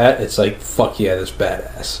do that. It's fuck yeah, that's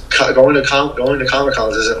badass. Going to Comic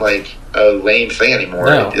Cons isn't a lame thing anymore.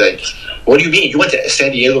 No. What do you mean? You went to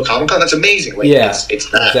San Diego Comic Con? That's amazing.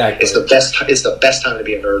 It's that. Exactly. It's the best time to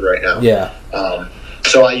be a nerd right now. Yeah.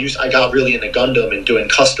 So I got really into Gundam and doing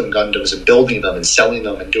custom Gundams and building them and selling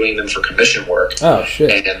them and doing them for commission work. Oh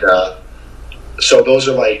shit! And so those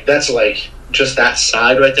are that's just that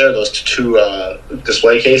side right there. Those 2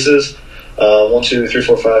 display cases. 1, 2, 3,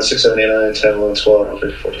 4, 5, 6, 7, 8, 9, 10, 11, 12,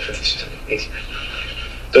 13, 14, 15, 16, 17, 18.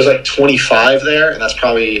 There's 25 there, and that's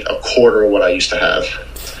probably a quarter of what I used to have.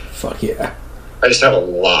 Fuck yeah! I used to have a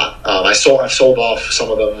lot. I've sold off some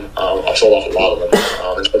of them. I've sold off a lot of them.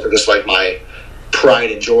 And those are just my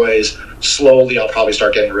pride and joys. Slowly, I'll probably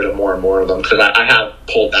start getting rid of more and more of them because I have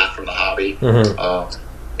pulled back from the hobby. Mm-hmm.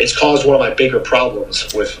 It's caused one of my bigger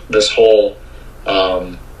problems with this whole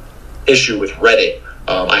issue with Reddit.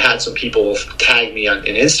 I had some people tag me on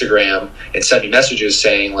Instagram and send me messages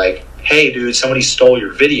saying hey dude, somebody stole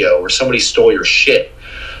your video or somebody stole your shit.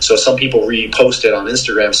 So some people reposted on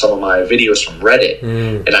Instagram some of my videos from Reddit,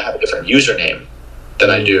 and I have a different username than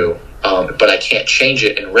I do, but I can't change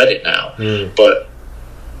it in Reddit now. But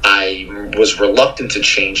I was reluctant to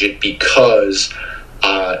change it because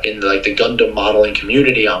in the Gundam modeling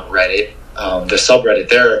community on Reddit, the subreddit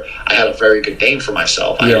there, I had a very good name for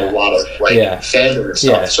myself. I had a lot of fandom and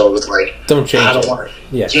stuff. So it was don't change I don't want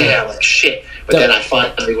to. Shit. But then I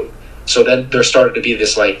finally. So then there started to be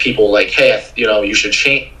this people hey, you should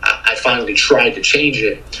change. I finally tried to change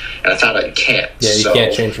it, and I found out you can't. Yeah, you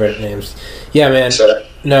can't change Reddit names. Yeah, man.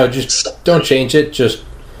 No, just don't change it. Just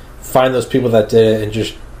find those people that did it, and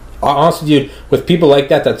just honestly, dude, with people like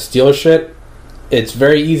that steal shit, it's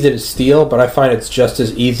very easy to steal, but I find it's just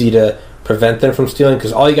as easy to prevent them from stealing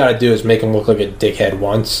because all you got to do is make them look like a dickhead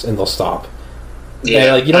once, and they'll stop.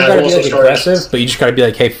 Yeah, and you don't got to be aggressive, but you just got to be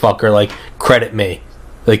hey, fucker, credit me.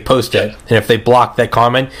 Post it, and if they block that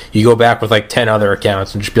comment, you go back with 10 other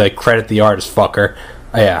accounts and just be credit the artist, fucker.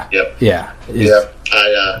 Yeah. Yep. Yeah.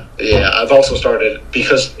 I've also started,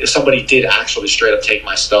 because if somebody did actually straight up take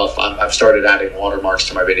my stuff, I've started adding watermarks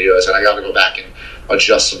to my videos, and I got to go back and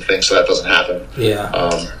adjust some things so that doesn't happen.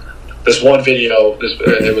 Yeah. This one video,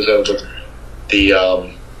 it was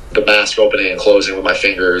the mask opening and closing with my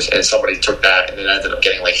fingers, and somebody took that and then ended up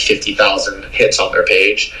getting like 50,000 hits on their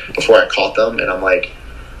page before I caught them, and I'm like,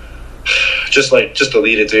 just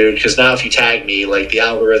delete it, dude, because now if you tag me, like, the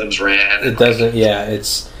algorithms ran. It doesn't.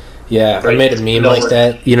 I made a meme like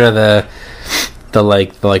that. You know,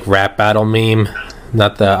 the rap battle meme,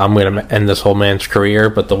 not the I'm gonna end this whole man's career,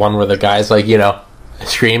 but the one where the guy's like, you know,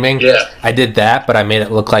 screaming. Yeah, I did that, but I made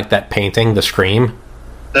it look like that painting, The Scream.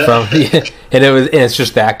 And it's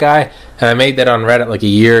just that guy, and I made that on Reddit like a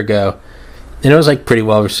year ago, and it was like pretty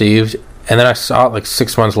well received. And then I saw it like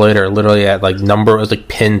 6 months later, literally at like number, it was like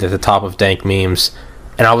pinned at the top of dank memes,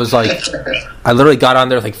 and I was like, I literally got on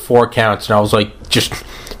there like 4 accounts, and I was like just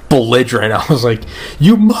belligerent. I was like,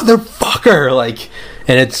 you motherfucker, like,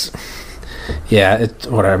 and it's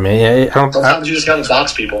whatever, man. Sometimes you just gotta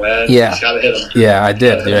box people, man. Yeah, you just gotta hit them. Yeah, I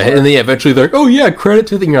did. And then eventually they're like, oh yeah, credit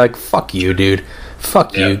to the thing. You're like, fuck you, dude.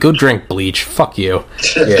 Fuck you. Go drink bleach. Fuck you.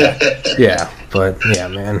 Yeah. But yeah,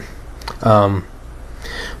 man.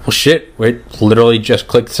 Well, shit. We literally just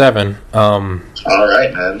clicked 7. All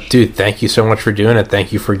right, man. Dude, thank you so much for doing it.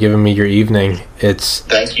 Thank you for giving me your evening.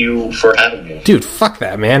 Thank you for having me. Dude, fuck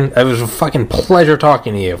that, man. It was a fucking pleasure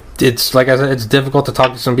talking to you. It's, like I said, it's difficult to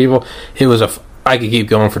talk to some people. I could keep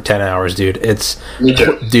going for 10 hours, dude. Me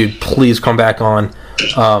too. Dude, please come back on.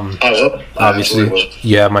 I will. Obviously,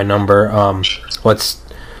 you have my number. Let's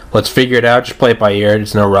figure it out. Just play it by ear.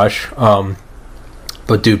 It's no rush.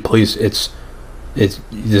 But dude, please, this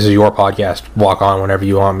is your podcast. Walk on whenever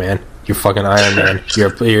you want, man. You're fucking Iron Man.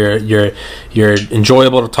 You're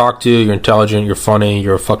enjoyable to talk to. You're intelligent. You're funny.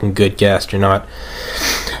 You're a fucking good guest. You're not.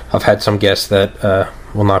 I've had some guests that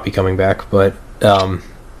will not be coming back, but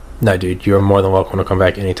no, dude, you're more than welcome to come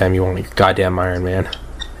back anytime you want. You're goddamn Iron Man.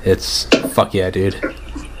 It's fuck yeah, dude.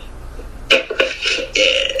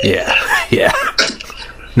 Yeah.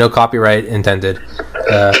 No copyright intended.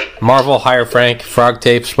 Marvel, hire Frank. Frog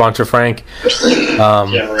Tape, sponsor Frank.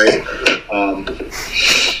 Yeah, right.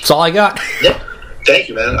 That's all I got. Yeah. Thank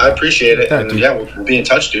you, man. I appreciate it. And yeah, we'll be in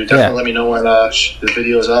touch, dude. Definitely let me know when the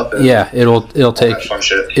video's up. And it'll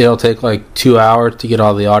take like 2 hours to get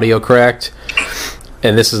all the audio correct.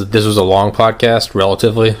 And this was a long podcast,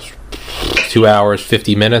 relatively. 2 hours,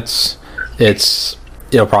 50 minutes.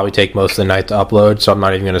 It'll probably take most of the night to upload, so I'm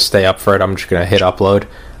not even going to stay up for it. I'm just going to hit upload.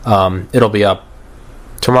 It'll be up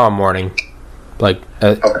tomorrow morning, by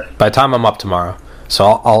the time I'm up tomorrow. So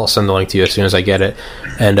I'll send the link to you as soon as I get it.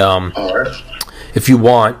 And all right. If you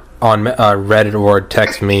want, on Reddit or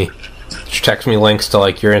text me links to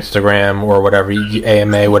like your Instagram or whatever,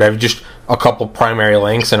 AMA, whatever, just a couple primary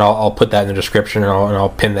links, and I'll put that in the description, and I'll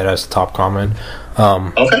pin that as the top comment.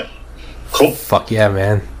 Okay. Cool. Fuck yeah,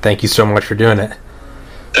 man. Thank you so much for doing it.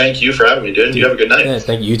 Thank you for having me, dude. You have a good night. Yeah,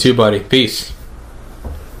 thank you. You too, buddy. Peace.